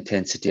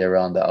hyper-intensity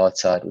around the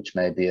outside, which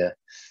may be a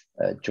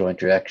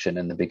joint reaction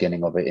in the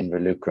beginning of an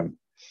involucrum.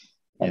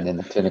 And then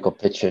the clinical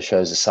picture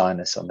shows a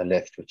sinus on the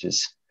left, which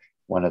is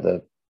one of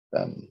the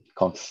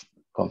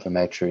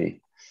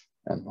confirmatory,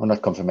 well,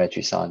 not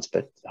confirmatory signs,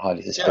 but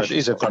highly suspicious. Yeah, it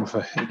is a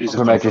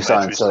confirmatory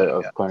sign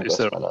of chronic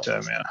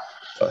osteomyelitis.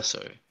 Oh,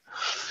 sorry.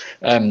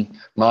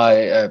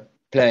 My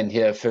plan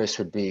here first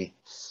would be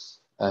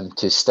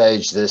to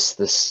stage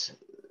this.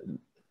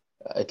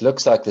 It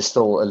looks like there's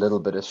still a little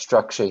bit of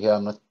structure here.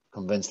 I'm not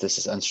convinced this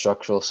is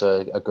unstructural,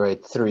 so a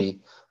grade 3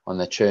 on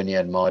the Chernia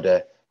and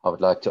Marder. I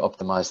would like to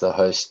optimize the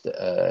host,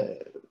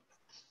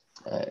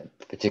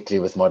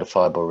 particularly with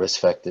modifiable risk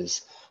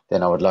factors.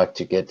 Then I would like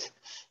to get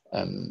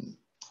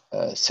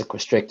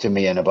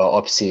sequestrectomy and a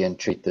biopsy and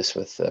treat this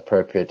with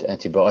appropriate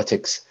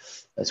antibiotics,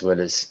 as well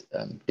as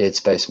dead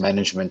space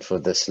management for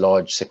this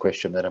large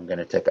sequestrum that I'm going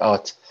to take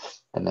out.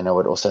 And then I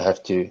would also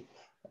have to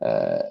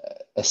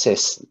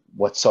assess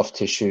what soft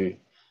tissue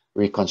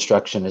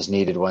reconstruction is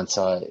needed once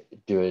I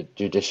do a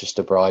judicious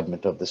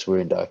debridement of this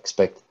wound. I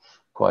expect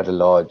quite a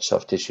large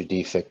soft tissue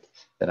defect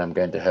that I'm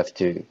going to have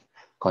to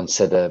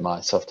consider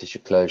my soft tissue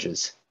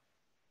closures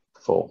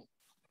for.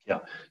 Yeah,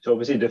 so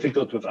obviously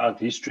difficult without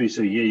history.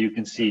 So here you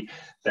can see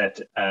that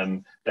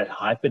that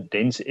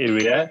hyperdense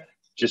area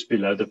just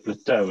below the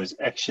plateau is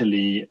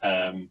actually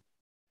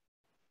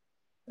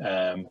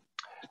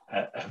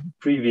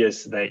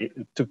previous. They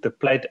took the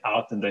plate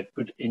out and they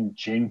put in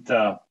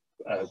Genta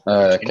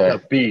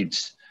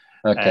beads.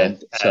 Okay,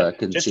 and, so I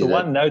can just see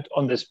one note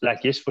on this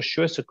black. Yes, for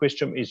sure,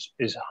 sequestrum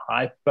is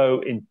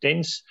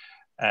hypo-intense.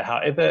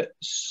 However,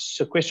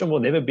 sequestrum will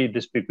never be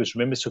this big, because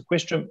remember,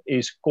 sequestrum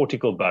is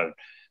cortical bone.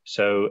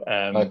 So,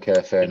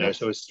 okay, fair enough.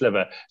 So a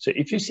sliver. So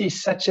if you see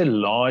such a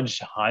large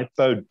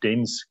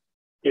hypodense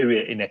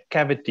area in a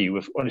cavity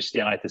with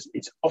osteitis,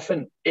 it's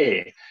often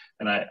air.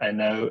 And I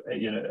know,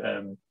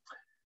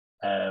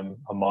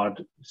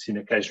 Ahmad seen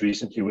a case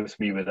recently with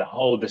me with a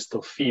whole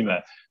distal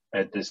femur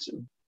at this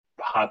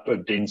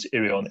hypodense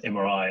area on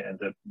MRI,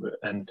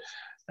 and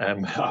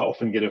I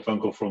often get a phone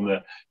call from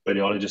the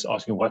radiologist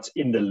asking what's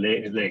in the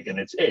leg, and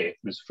it's air.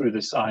 Because through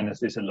the sinus,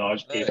 there's a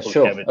large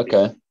airflow cavity.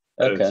 Okay.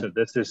 Okay. So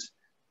this is,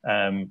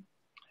 and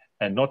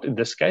not in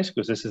this case,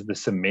 because this is the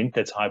cement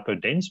that's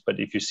hypodense, but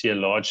if you see a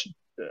large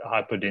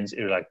hypodense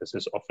area like this,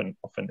 is often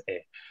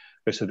air.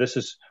 Okay, so this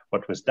is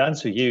what was done.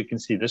 So here you can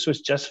see this was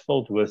just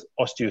filled with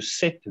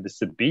osteoset. This is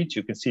the bead.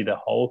 You can see the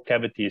whole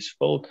cavity is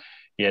filled.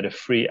 He had a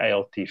free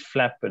ALT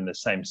flap in the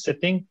same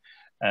sitting.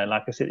 And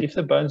like I said, if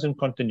the bone's in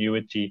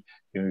continuity,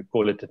 you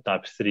call it a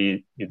type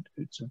 3.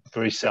 It's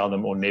very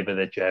seldom or never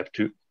that you have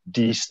to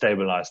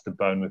destabilize the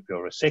bone with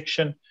your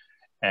resection.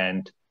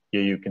 And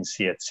here you can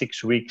see at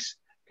 6 weeks,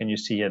 can you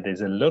see here,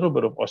 there's a little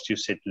bit of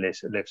osteoset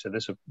left. So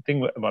this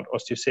thing about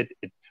osteoset,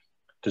 it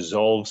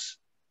dissolves,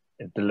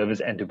 it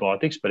delivers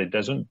antibiotics, but it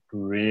doesn't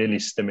really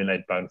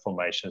stimulate bone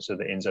formation. So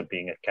there ends up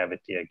being a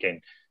cavity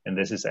again. And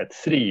this is at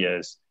 3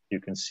 years, you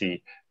can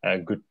see a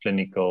good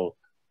clinical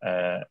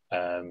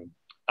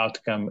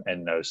outcome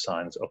and no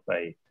signs of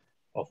a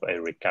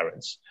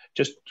recurrence.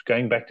 Just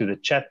going back to the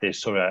chat there,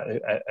 sorry,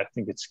 I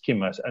think it's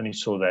Kim. I only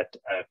saw that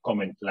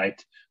comment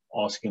late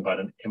asking about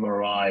an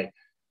MRI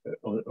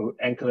or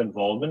ankle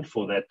involvement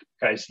for that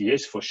case.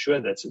 Yes, for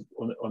sure. That's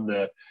on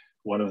the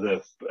one of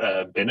the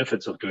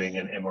benefits of doing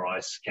an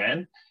MRI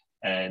scan.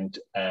 And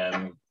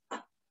in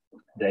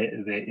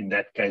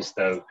that case,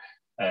 though,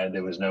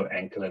 there was no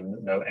ankle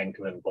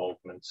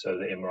involvement. So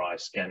the MRI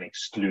scan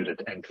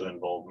excluded ankle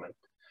involvement.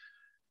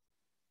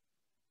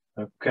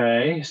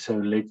 Okay, so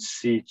let's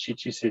see.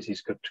 Chichi says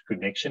he's got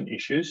connection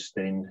issues.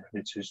 Then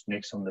let's just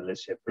next on the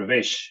list here.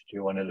 Pravesh, do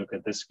you want to look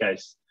at this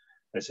case?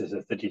 This is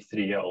a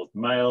 33-year-old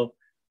male,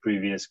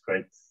 previous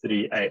grade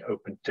 3A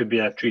open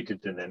tibia,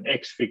 treated in an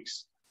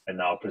X-fix, and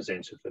now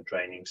presents with a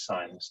draining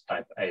sinus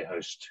type A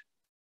host.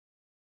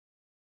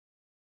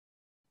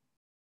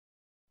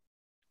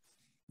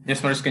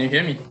 Yes, Maurice, can you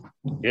hear me?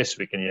 Yes,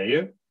 we can hear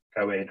you.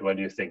 Go ahead, what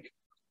do you think?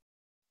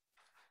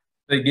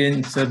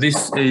 Again, so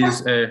this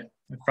is a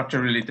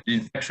fracture-related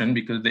infection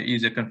because there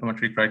is a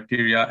confirmatory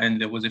criteria and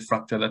there was a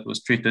fracture that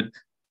was treated.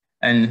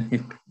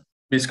 And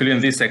basically in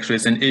this X-ray,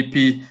 it's an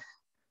AP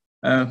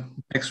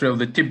X-ray of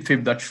the tib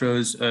fib that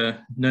shows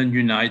a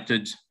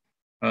non-united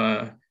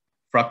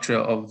fracture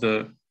of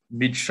the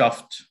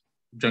mid-shaft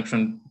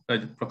junction,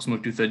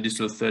 proximal two-third,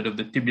 distal third of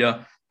the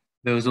tibia.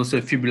 There was also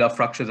a fibular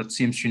fracture that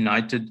seems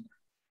united.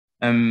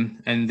 And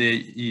there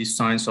is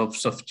signs of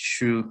soft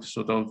tissue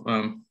sort of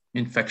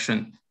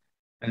infection.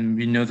 And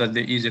we know that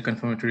there is a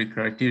confirmatory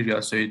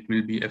criteria, so it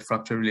will be a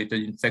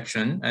fracture-related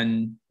infection.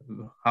 And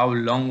how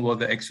long was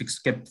the X-fix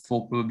kept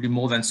for? Probably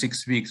more than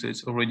 6 weeks. So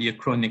it's already a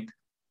chronic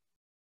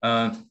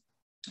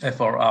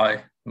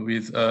FRI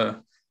with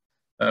a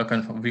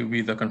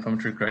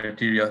confirmatory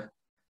criteria.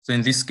 So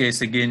in this case,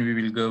 again, we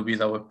will go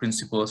with our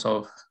principles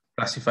of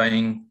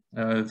classifying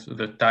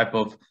the type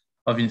of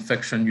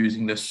infection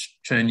using the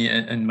Cherney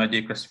and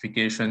Madej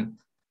classification.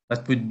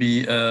 That would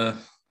be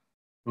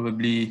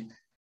probably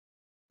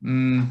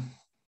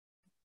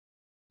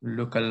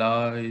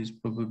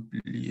localized,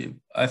 probably.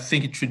 I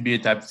think it should be a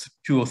type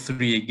 2 or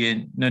 3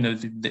 again.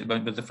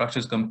 But the fracture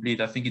is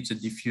complete. I think it's a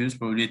diffuse,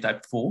 probably a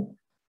type 4.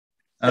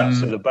 Yeah,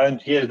 so the bone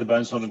here, the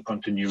bone's not in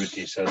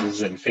continuity. So this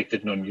is an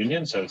infected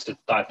non-union. So it's a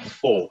type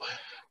 4,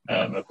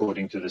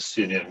 according to the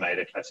Cherney and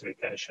Madej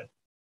classification.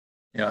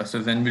 Yeah, so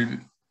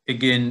then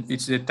again,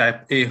 it's a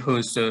type A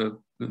host,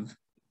 so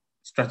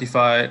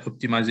stratify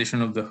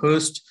optimization of the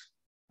host.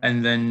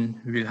 And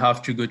then we'll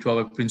have to go to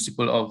our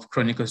principle of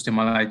chronic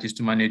osteomyelitis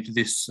to manage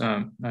this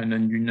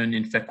non-union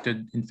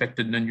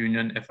infected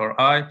non-union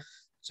FRI.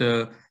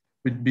 So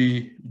would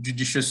be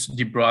judicious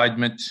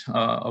debridement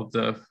of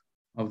the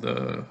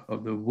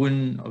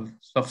wound,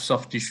 of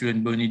soft tissue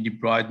and bony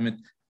debridement.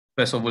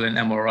 First of all, an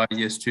MRI,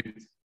 yes, to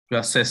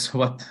assess to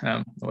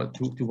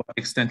what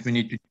extent we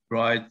need to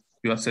debride,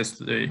 to assess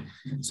the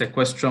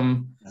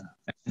sequestrum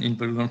and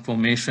involuntary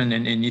formation,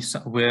 and any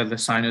where the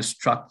sinus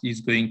tract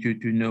is going to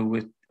know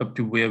up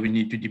to where we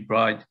need to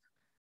debride.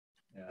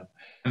 Yeah.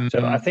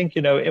 So I think,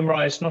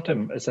 MRI is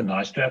it's a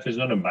nice to have, it's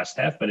not a must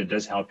have, but it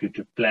does help you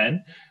to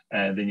plan.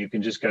 And then you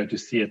can just go to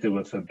theater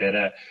with a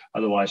better,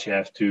 otherwise you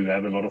have to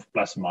have a lot of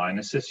plus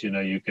minuses.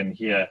 You can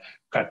here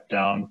cut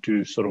down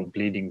to sort of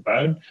bleeding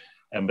bone.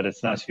 But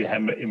it's nice if you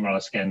have an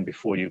MRI scan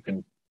before, you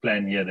can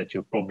plan here that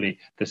you're probably,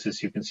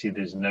 you can see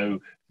there's no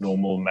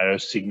normal marrow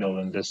signal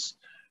in this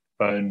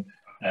bone.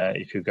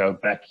 If you go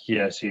back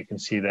here, so you can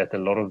see that a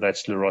lot of that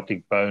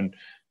sclerotic bone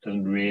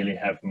doesn't really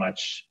have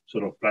much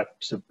sort of blood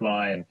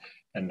supply,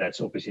 and that's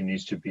obviously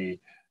needs to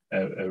be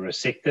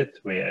resected,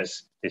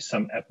 whereas there's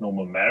some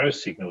abnormal marrow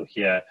signal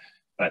here,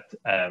 but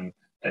that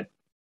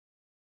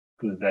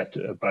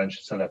bone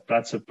should still have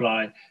blood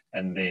supply,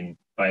 and then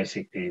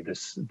basically the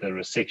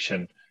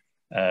resection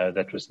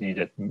that was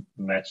needed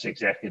matched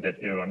exactly that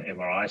error on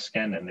MRI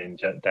scan, and then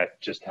that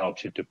just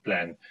helps you to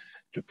plan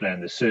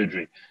the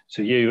surgery.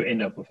 So here you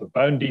end up with a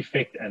bone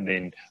defect, and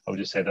then I would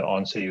just say the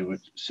answer,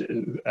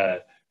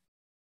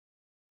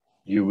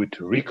 you would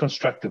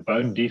reconstruct the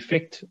bone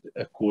defect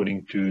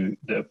according to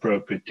the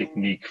appropriate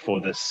technique for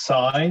the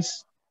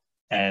size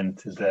and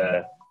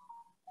the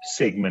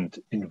segment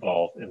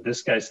involved. In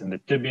this case, in the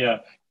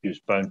tibia, use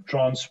bone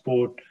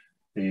transport.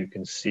 There you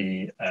can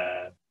see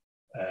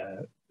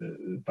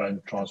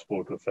bone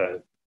transport with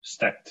a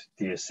stacked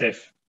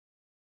DSF,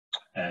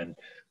 and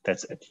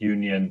that's at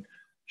union,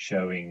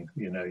 showing,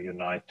 you know,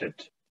 united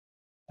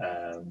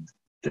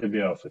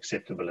tibia of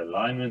acceptable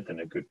alignment and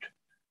a good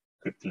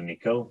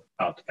clinical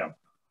outcome.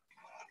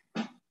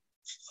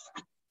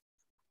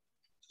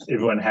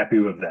 Everyone happy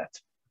with that?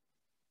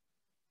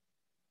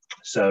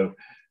 So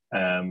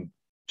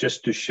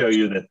just to show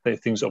you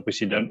that things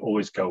obviously don't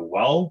always go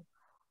well.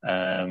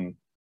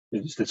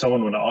 Did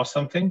someone want to ask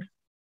something?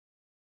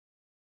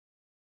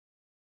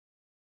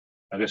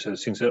 Okay, so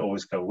things don't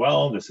always go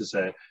well. This is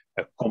a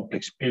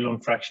complex pilon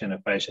fracture in a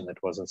patient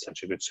that wasn't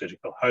such a good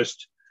surgical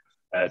host.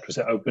 It was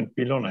an open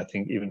pilon. I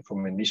think even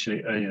from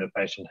initially early, the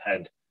patient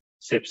had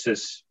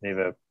sepsis,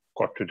 never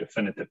got to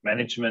definitive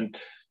management,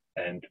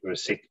 and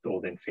resected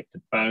all the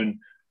infected bone,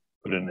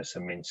 put in a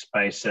cement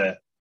spacer.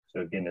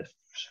 So again,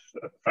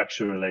 a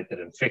fracture-related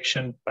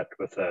infection, but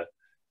with a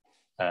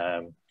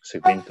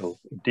segmental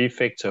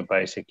defect. So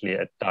basically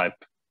a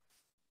type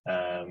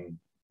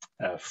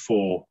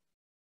 4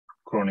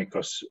 chronic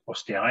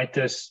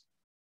osteitis,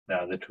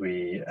 now that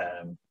we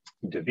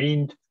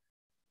intervened.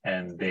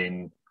 And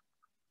then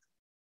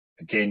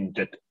again,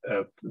 did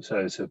so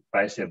it's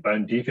basically a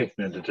bone defect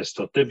in the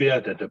distal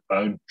tibia, did a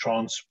bone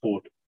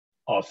transport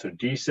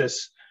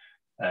arthrodesis.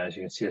 As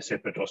you can see, a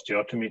separate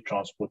osteotomy,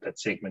 transport that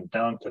segment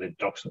down till it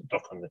dock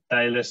on the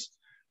talus.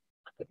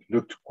 It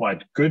looked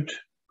quite good,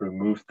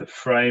 removed the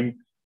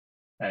frame,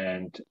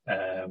 and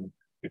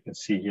you can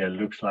see here,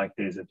 looks like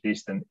there's at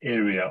least an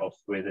area of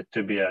where the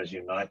tibia is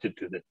united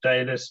to the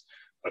talus,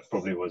 but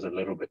probably was a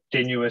little bit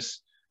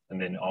tenuous.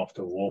 And then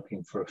after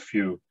walking for a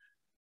few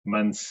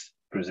months,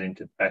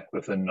 presented back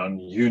with a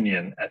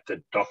non-union at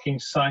the docking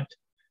site,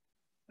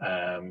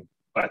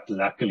 but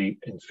luckily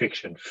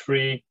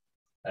infection-free.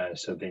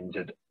 So then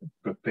did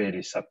prepare the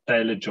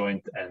subtalar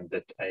joint and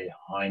did a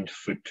hind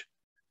foot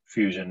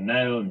fusion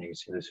nail. And you can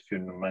see this a few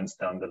months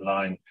down the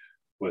line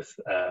with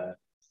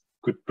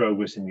good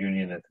progress in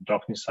union at the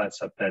docking site,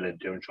 subtalar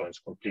joints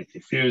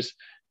completely fused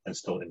and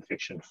still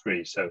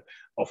infection-free. So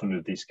often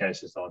with these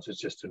cases, the answer is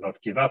just to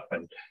not give up.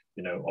 And,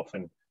 you know,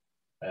 often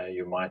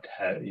you might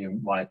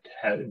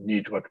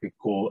need what we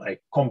call a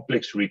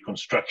complex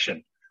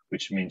reconstruction,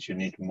 which means you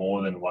need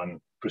more than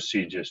one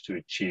procedures to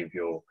achieve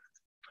your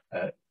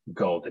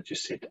goal that you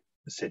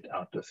set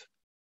out with.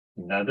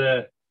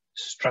 Another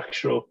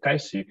structural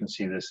case, so you can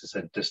see this is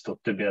a distal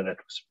tibia that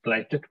was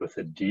plated with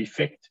a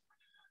defect.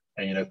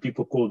 And, you know,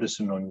 people call this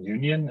a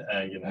non-union.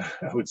 You know,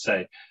 I would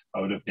say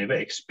I would have never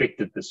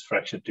expected this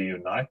fracture to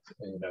unite.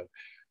 You know,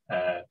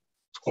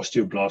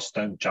 osteoblasts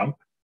don't jump.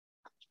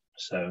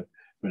 So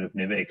would have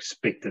never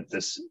expected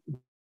this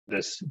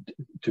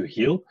to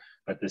heal,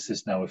 but this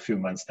is now a few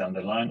months down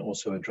the line,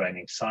 also a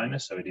draining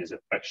sinus. So it is a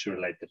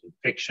fracture-related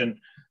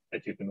infection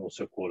that you can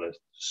also call a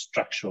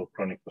structural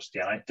chronic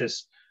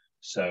osteitis.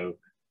 So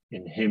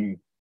in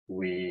him,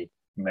 we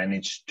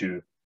managed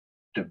to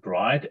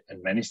debride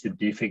and manage the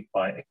defect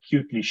by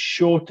acutely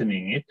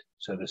shortening it.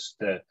 So this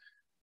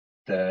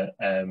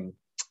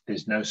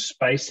there's no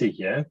spacer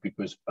here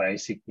because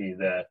basically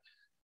the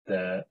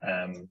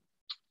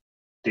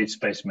dead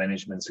space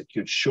management's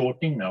acute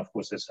shortening. Now, of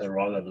course, it's a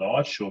rather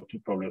large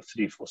shortening, probably of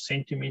 3-4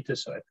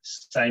 centimeters. So at the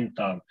same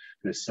time,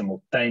 there's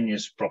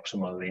simultaneous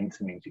proximal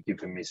lengthening to give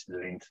the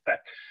mesoid length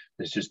back.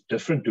 It's just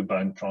different to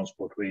bone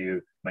transport where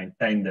you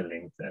maintain the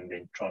length and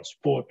then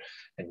transport.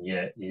 And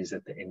here is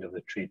at the end of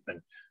the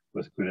treatment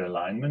with good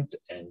alignment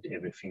and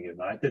everything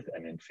united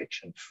and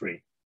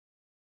infection-free.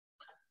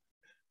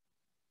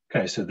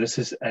 Okay, so this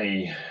is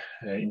an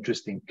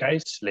interesting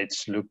case.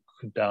 Let's look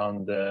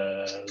down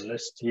the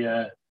list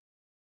here.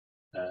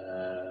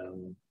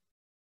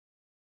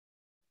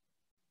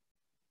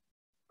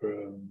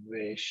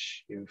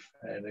 Pravesh, you've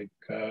had a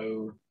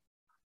go.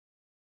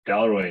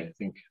 Dalroy, I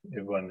think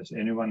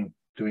anyone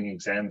doing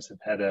exams have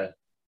had a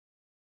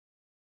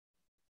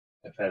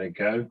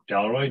go.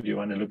 Dalroy, do you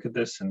want to look at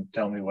this and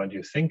tell me what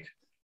you think?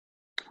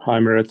 Hi,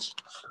 Maritz.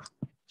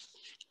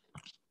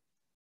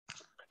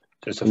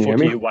 So it's a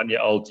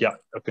 41-year-old, yeah,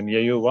 I can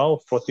hear you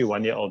well,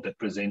 41-year-old that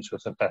presents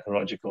with a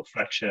pathological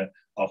fracture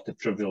after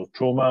trivial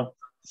trauma.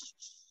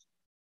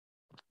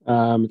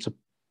 It's a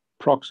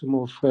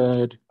proximal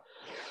third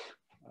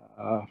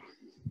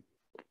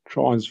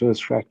transverse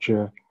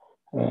fracture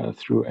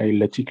through a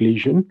lytic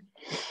lesion.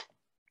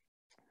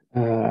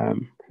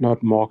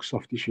 Not marked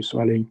soft tissue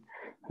swelling.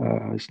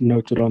 It's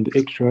noted on the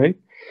X-ray.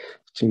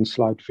 It's in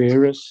slight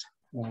varus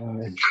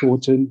and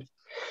shortened.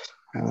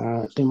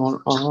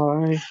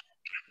 MRI.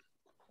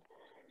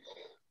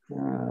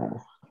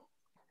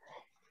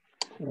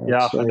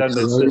 Yeah, I don't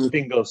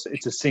know.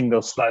 It's a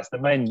single slice. The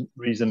main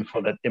reason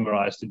for that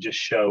MRI is to just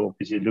show,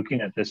 because you're looking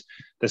at this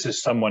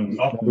is someone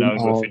not known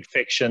with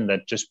infection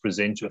that just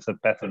presents with a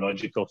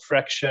pathological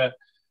fracture.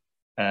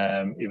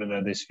 Even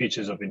though there's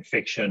features of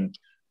infection,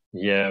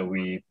 yeah,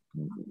 we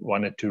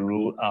wanted to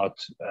rule out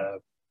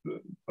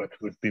what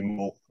would be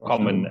more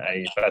common,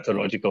 a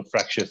pathological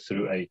fracture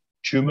through a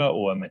tumor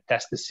or a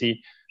metastasis,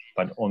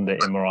 but on the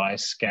MRI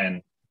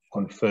scan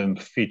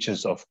confirmed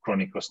features of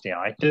chronic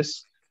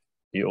osteitis.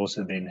 He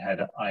also then had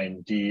an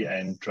IND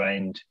and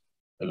drained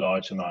a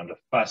large amount of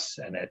pus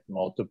and had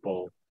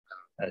multiple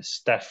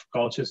staph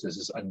cultures. This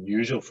is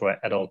unusual for an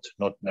adult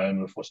not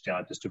known with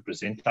osteitis to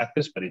present like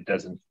this, but it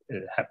doesn't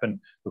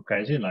happen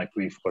occasionally. Like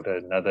we've got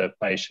another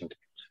patient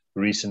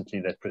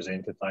recently that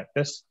presented like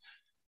this.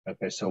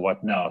 Okay, so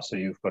what now? So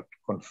you've got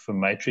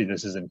confirmatory,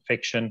 this is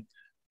infection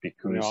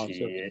because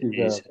he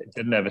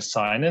didn't have a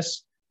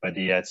sinus, but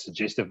he had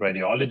suggestive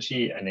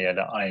radiology and he had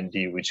an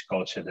IND which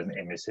cultured an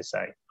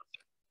MSSA.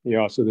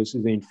 Yeah, so this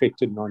is the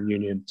infected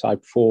non-union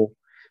type 4.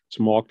 It's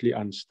markedly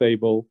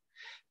unstable.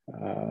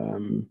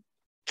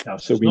 Now,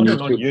 so it's not a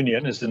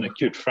non-union, it's an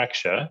acute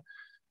fracture,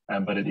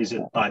 but it is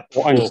a type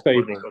 4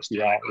 unstable,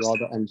 yeah,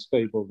 rather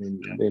unstable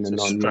than a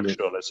non-union.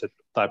 Structural, it's a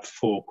type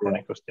 4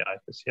 chronic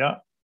osteitis, yeah.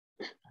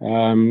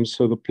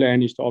 So the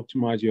plan is to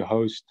optimize your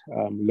host,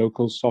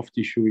 local soft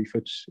tissue. If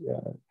it's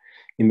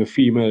in the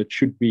femur, it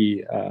should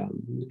be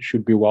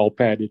well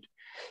padded.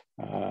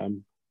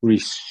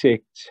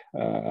 Resect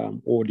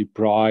or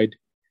debride,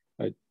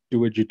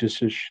 do a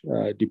judicious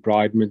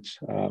debridement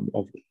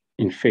of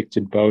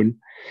infected bone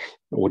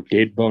or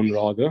dead bone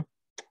rather,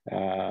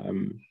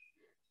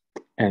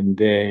 and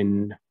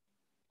then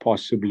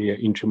possibly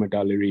an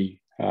intramedullary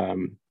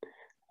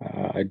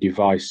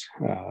device,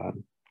 a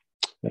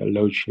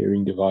load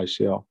sharing device.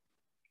 Yeah.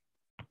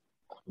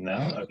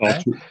 No,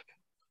 okay.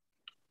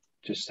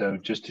 Just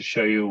to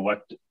show you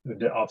what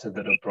after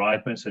the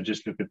debridement, so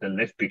just look at the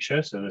left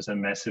picture. So there's a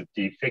massive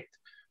defect.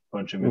 I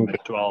can't remember,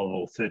 12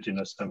 or 13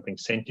 or something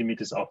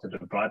centimeters after the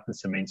debridement,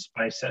 cement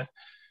spacer.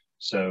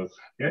 So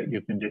yeah, you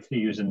can definitely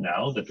use a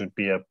nail. That would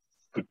be a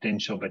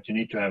potential, but you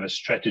need to have a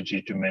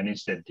strategy to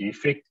manage that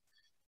defect.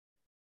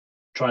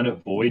 Try and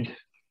avoid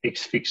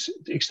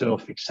external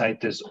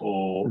fixators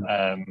or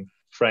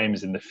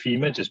frames in the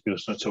femur, just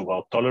because it's not so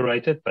well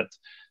tolerated. But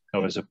I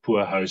was a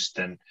poor host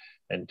and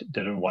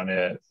didn't want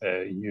to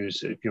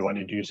use, if you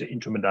wanted to use an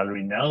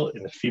intramedullary nail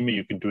in the femur,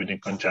 you can do it in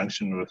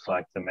conjunction with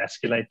like the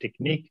masculate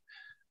technique.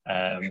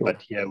 Sure.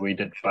 But here we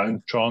did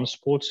bone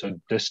transport, so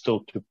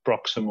distal to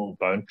proximal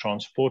bone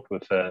transport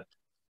with a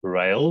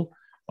rail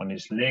on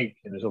his leg.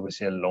 It was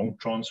obviously a long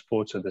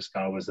transport, so this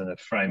guy was in a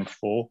frame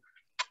for,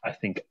 I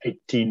think,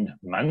 18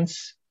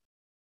 months.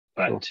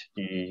 But sure,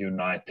 he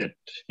united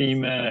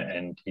femur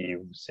and he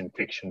was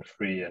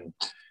infection-free and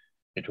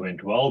it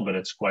went well, but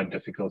it's quite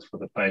difficult for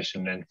the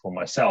patient and for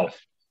myself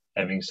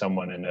having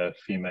someone in a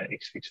femur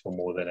ex-fix for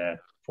more than a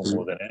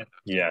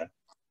year.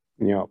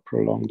 Yeah,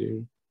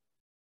 prolonged.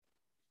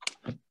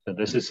 So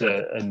this is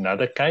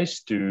another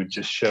case to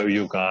just show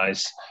you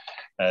guys.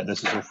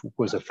 This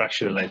was a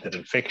fracture-related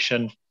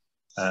infection.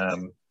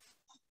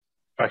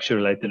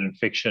 Fracture-related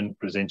infection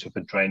presents with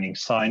a draining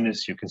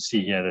sinus. You can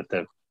see here that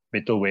the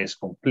metalware is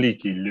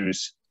completely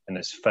loose and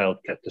has failed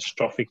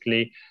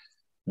catastrophically.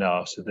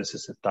 Now, so this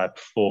is a type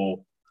 4.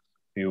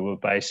 You will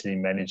basically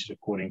manage it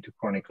according to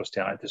chronic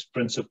osteitis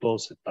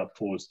principles. The type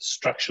 4 is the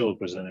structural, it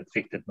was an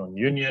infected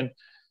non-union,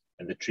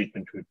 and the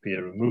treatment would be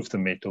to remove the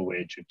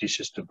metalware,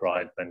 judicious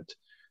debridement.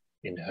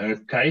 In her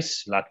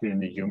case, luckily in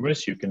the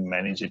humerus, you can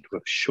manage it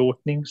with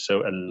shortening.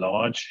 So a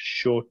large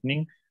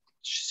shortening,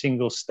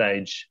 single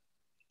stage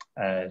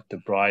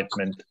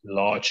debridement,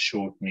 large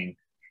shortening,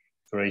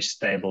 very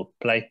stable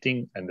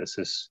plating. And this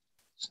is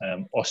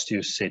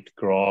osteoset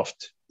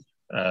graft,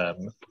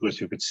 because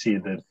you could see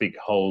the big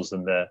holes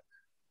in the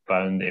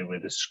bone there where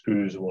the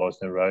screws was,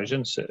 the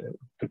erosion. So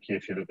particularly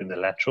if you look in the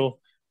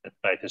lateral, the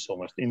plate is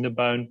almost in the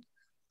bone.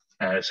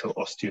 So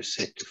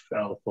osteoset to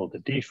fill the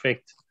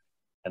defect.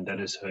 And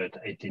that is her at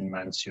 18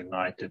 months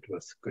united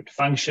with good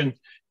function.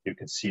 You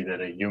can see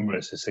that a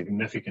humerus is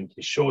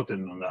significantly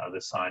shortened on the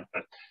other side,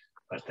 but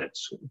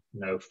that's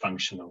no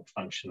functional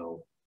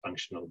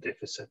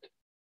deficit.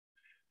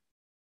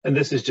 And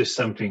this is just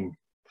something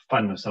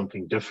fun or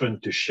something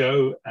different to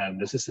show.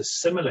 This is a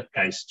similar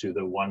case to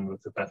the one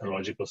with the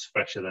pathological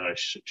fracture that I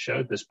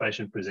showed. This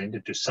patient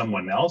presented to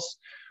someone else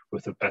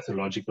with a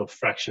pathological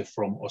fracture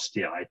from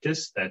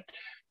osteitis that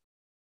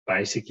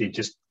basically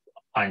just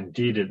IND'd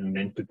it and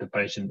then put the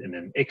patient in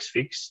an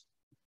X-fix.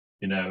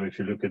 You know, if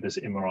you look at this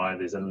MRI,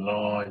 there's a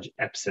large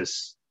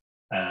abscess.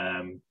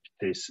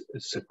 There's a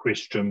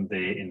sequestrum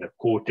there in the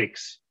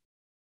cortex.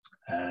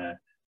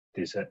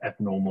 There's an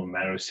abnormal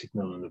marrow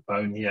signal in the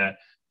bone here.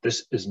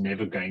 This is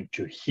never going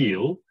to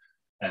heal.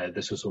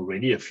 This was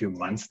already a few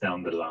months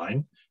down the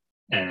line.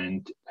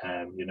 And,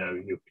 you know,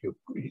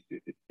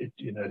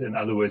 in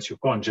other words, you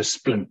can't just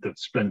splint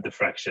the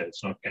fracture.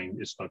 It's not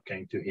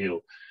going to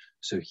heal.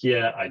 So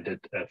here I did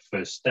a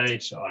first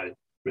stage. So I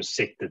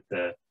resected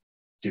the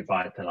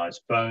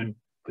devitalized bone,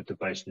 put the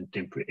patient in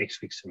temporary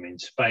X-fix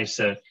cement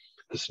spacer.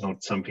 This is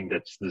not something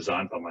that's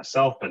designed by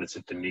myself, but it's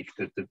a technique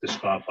that's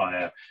described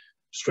by an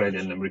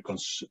Australian limb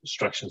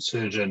reconstruction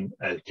surgeon,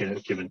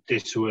 Kevin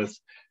Tesworth,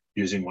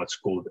 using what's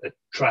called a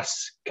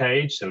truss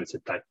cage. So it's a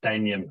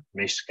titanium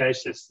mesh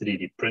cage that's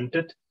 3D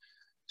printed.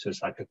 So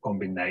it's like a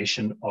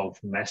combination of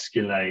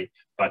masculae,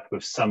 but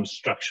with some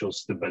structural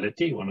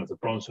stability. One of the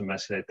problems with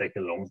masculae take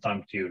a long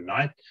time to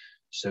unite.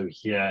 So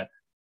here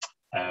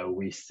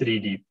we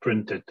 3D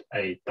printed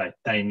a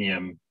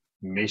titanium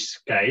mesh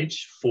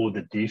cage for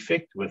the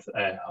defect with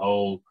a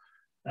hole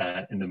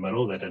in the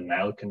middle that a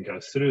nail can go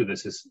through.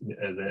 This is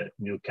the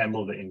Neil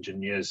Campbell, the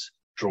engineer's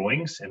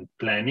drawings and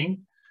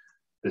planning.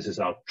 This is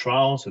our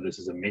trial. So this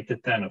is a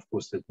metatan. Of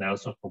course, the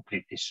nail's not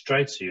completely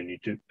straight, so you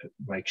need to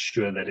make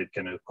sure that it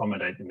can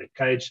accommodate in the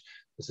cage.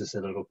 This is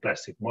a little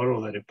plastic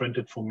model that he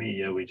printed for me.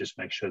 Here we just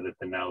make sure that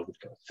the nail would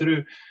go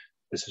through.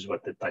 This is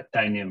what the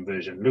titanium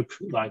version looks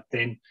like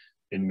then.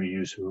 Then we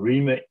use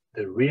REMA,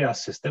 the RIA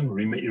system,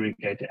 REMA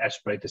irrigator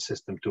aspirator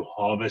system, to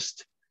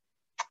harvest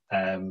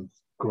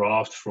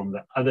graft from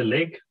the other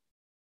leg.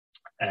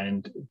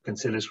 And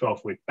cancellous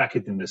graft, we pack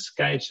it in this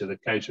cage, so the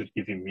cage would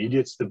give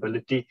immediate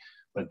stability,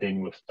 but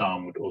then with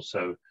time would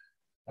also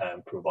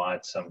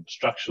provide some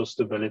structural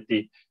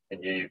stability.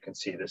 And here you can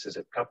see this is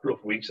a couple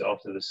of weeks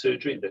after the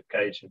surgery, the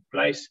cage in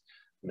place.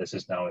 And this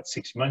is now at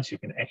 6 months. You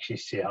can actually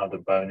see how the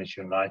bone is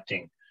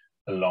uniting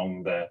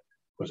along the,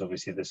 because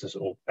obviously this is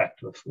all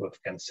packed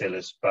with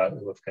cancellous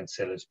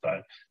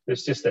bone.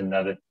 There's just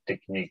another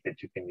technique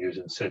that you can use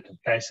in certain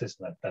cases,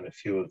 and I've done a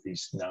few of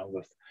these now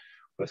with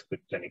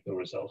good clinical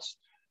results.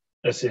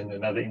 This is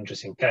another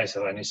interesting case.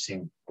 I've only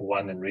seen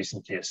one, and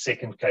recently a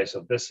second case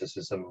of this. This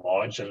is a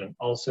marginal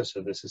ulcer.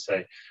 So this is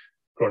a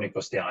chronic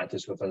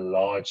osteitis with a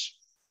large,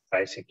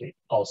 basically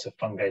ulcer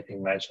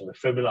fungating margin of the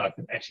fibula. I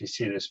can actually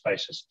see this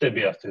patient's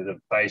tibia through the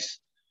base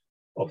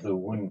of the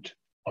wound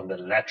on the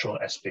lateral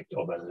aspect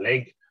of a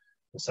leg.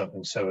 And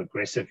something so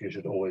aggressive, you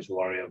should always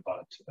worry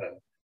about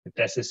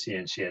metastasis.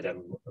 And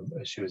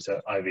she was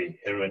an IV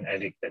heroin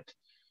addict that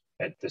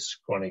had this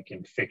chronic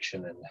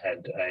infection and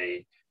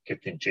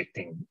kept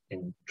injecting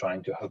in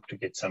trying to hope to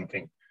get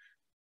something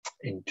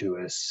into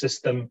a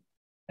system,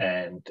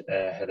 and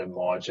had a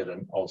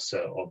marginal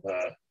ulcer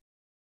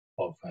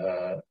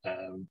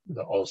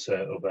the ulcer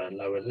of her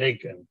lower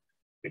leg, and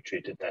we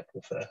treated that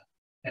with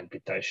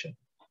amputation.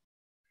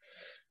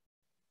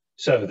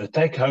 So the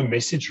take-home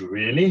message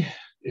really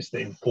is the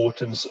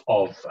importance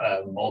of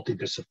a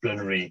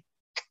multidisciplinary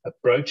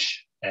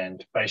approach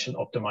and patient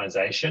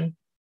optimization.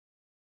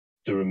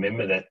 To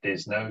remember that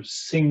there's no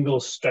single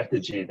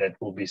strategy that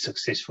will be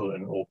successful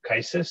in all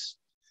cases.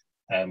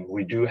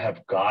 We do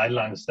have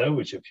guidelines though,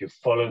 which if you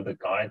follow the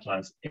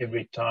guidelines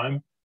every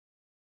time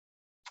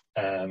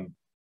and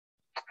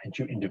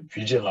you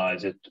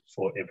individualize it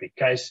for every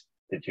case,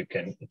 that you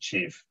can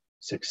achieve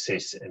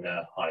success in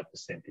a high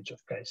percentage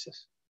of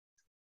cases.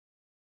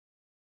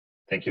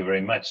 Thank you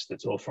very much.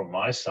 That's all from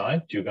my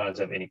side. Do you guys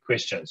have any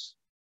questions?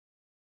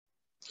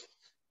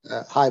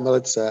 Hi,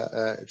 Maritz.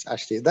 It's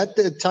Ashley. That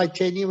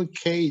titanium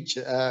cage,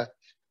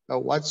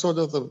 what sort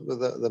of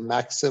the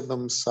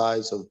maximum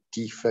size of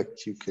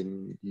defect you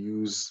can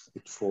use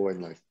it for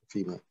in like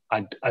female?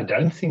 I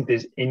don't think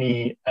there's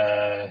any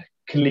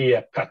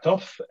clear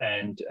cutoff,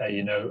 and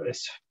you know,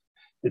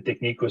 the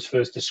technique was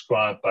first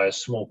described by a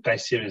small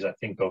case series, I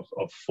think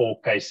of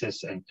 4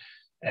 cases, and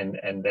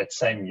that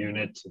same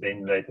unit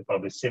then later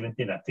published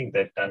 17. I think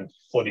they've done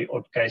 40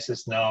 odd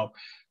cases now.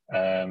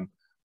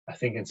 I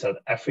think in South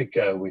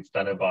Africa, we've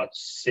done about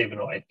 7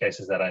 or 8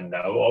 cases that I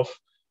know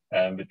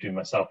of between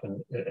myself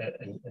and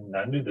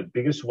Nandu. The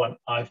biggest one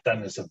I've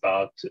done is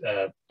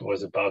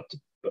was about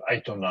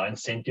 8 or 9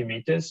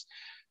 centimeters.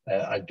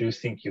 I do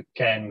think you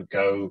can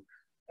go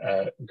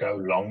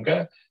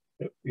longer.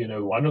 You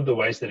know, one of the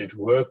ways that it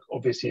works,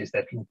 obviously, is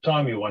that in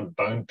time you want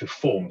bone to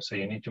form. So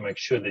you need to make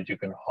sure that you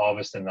can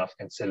harvest enough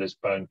cancellous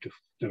bone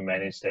to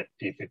manage that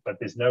defect. But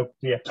there's no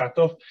clear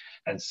cutoff.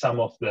 And some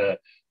of the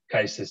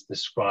cases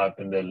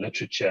described in the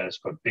literature has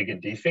got bigger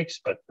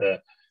defects, but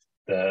the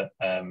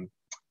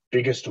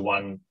biggest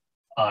one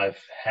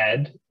I've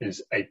had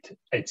is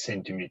 8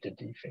 centimeter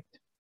defect.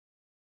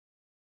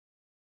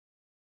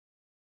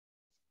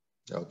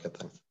 Okay,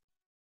 thanks.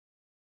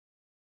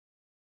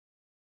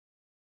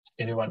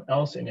 Anyone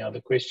else? Any other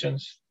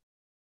questions?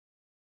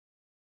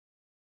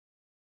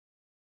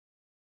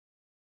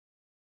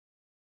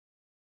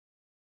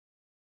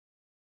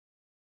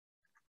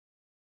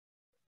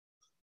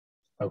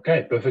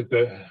 Okay, perfect.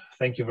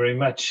 Thank you very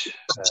much.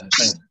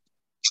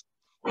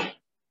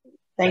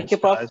 Thank you,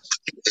 Prof.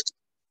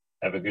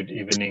 Have a good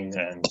evening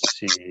and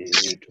see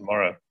you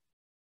tomorrow.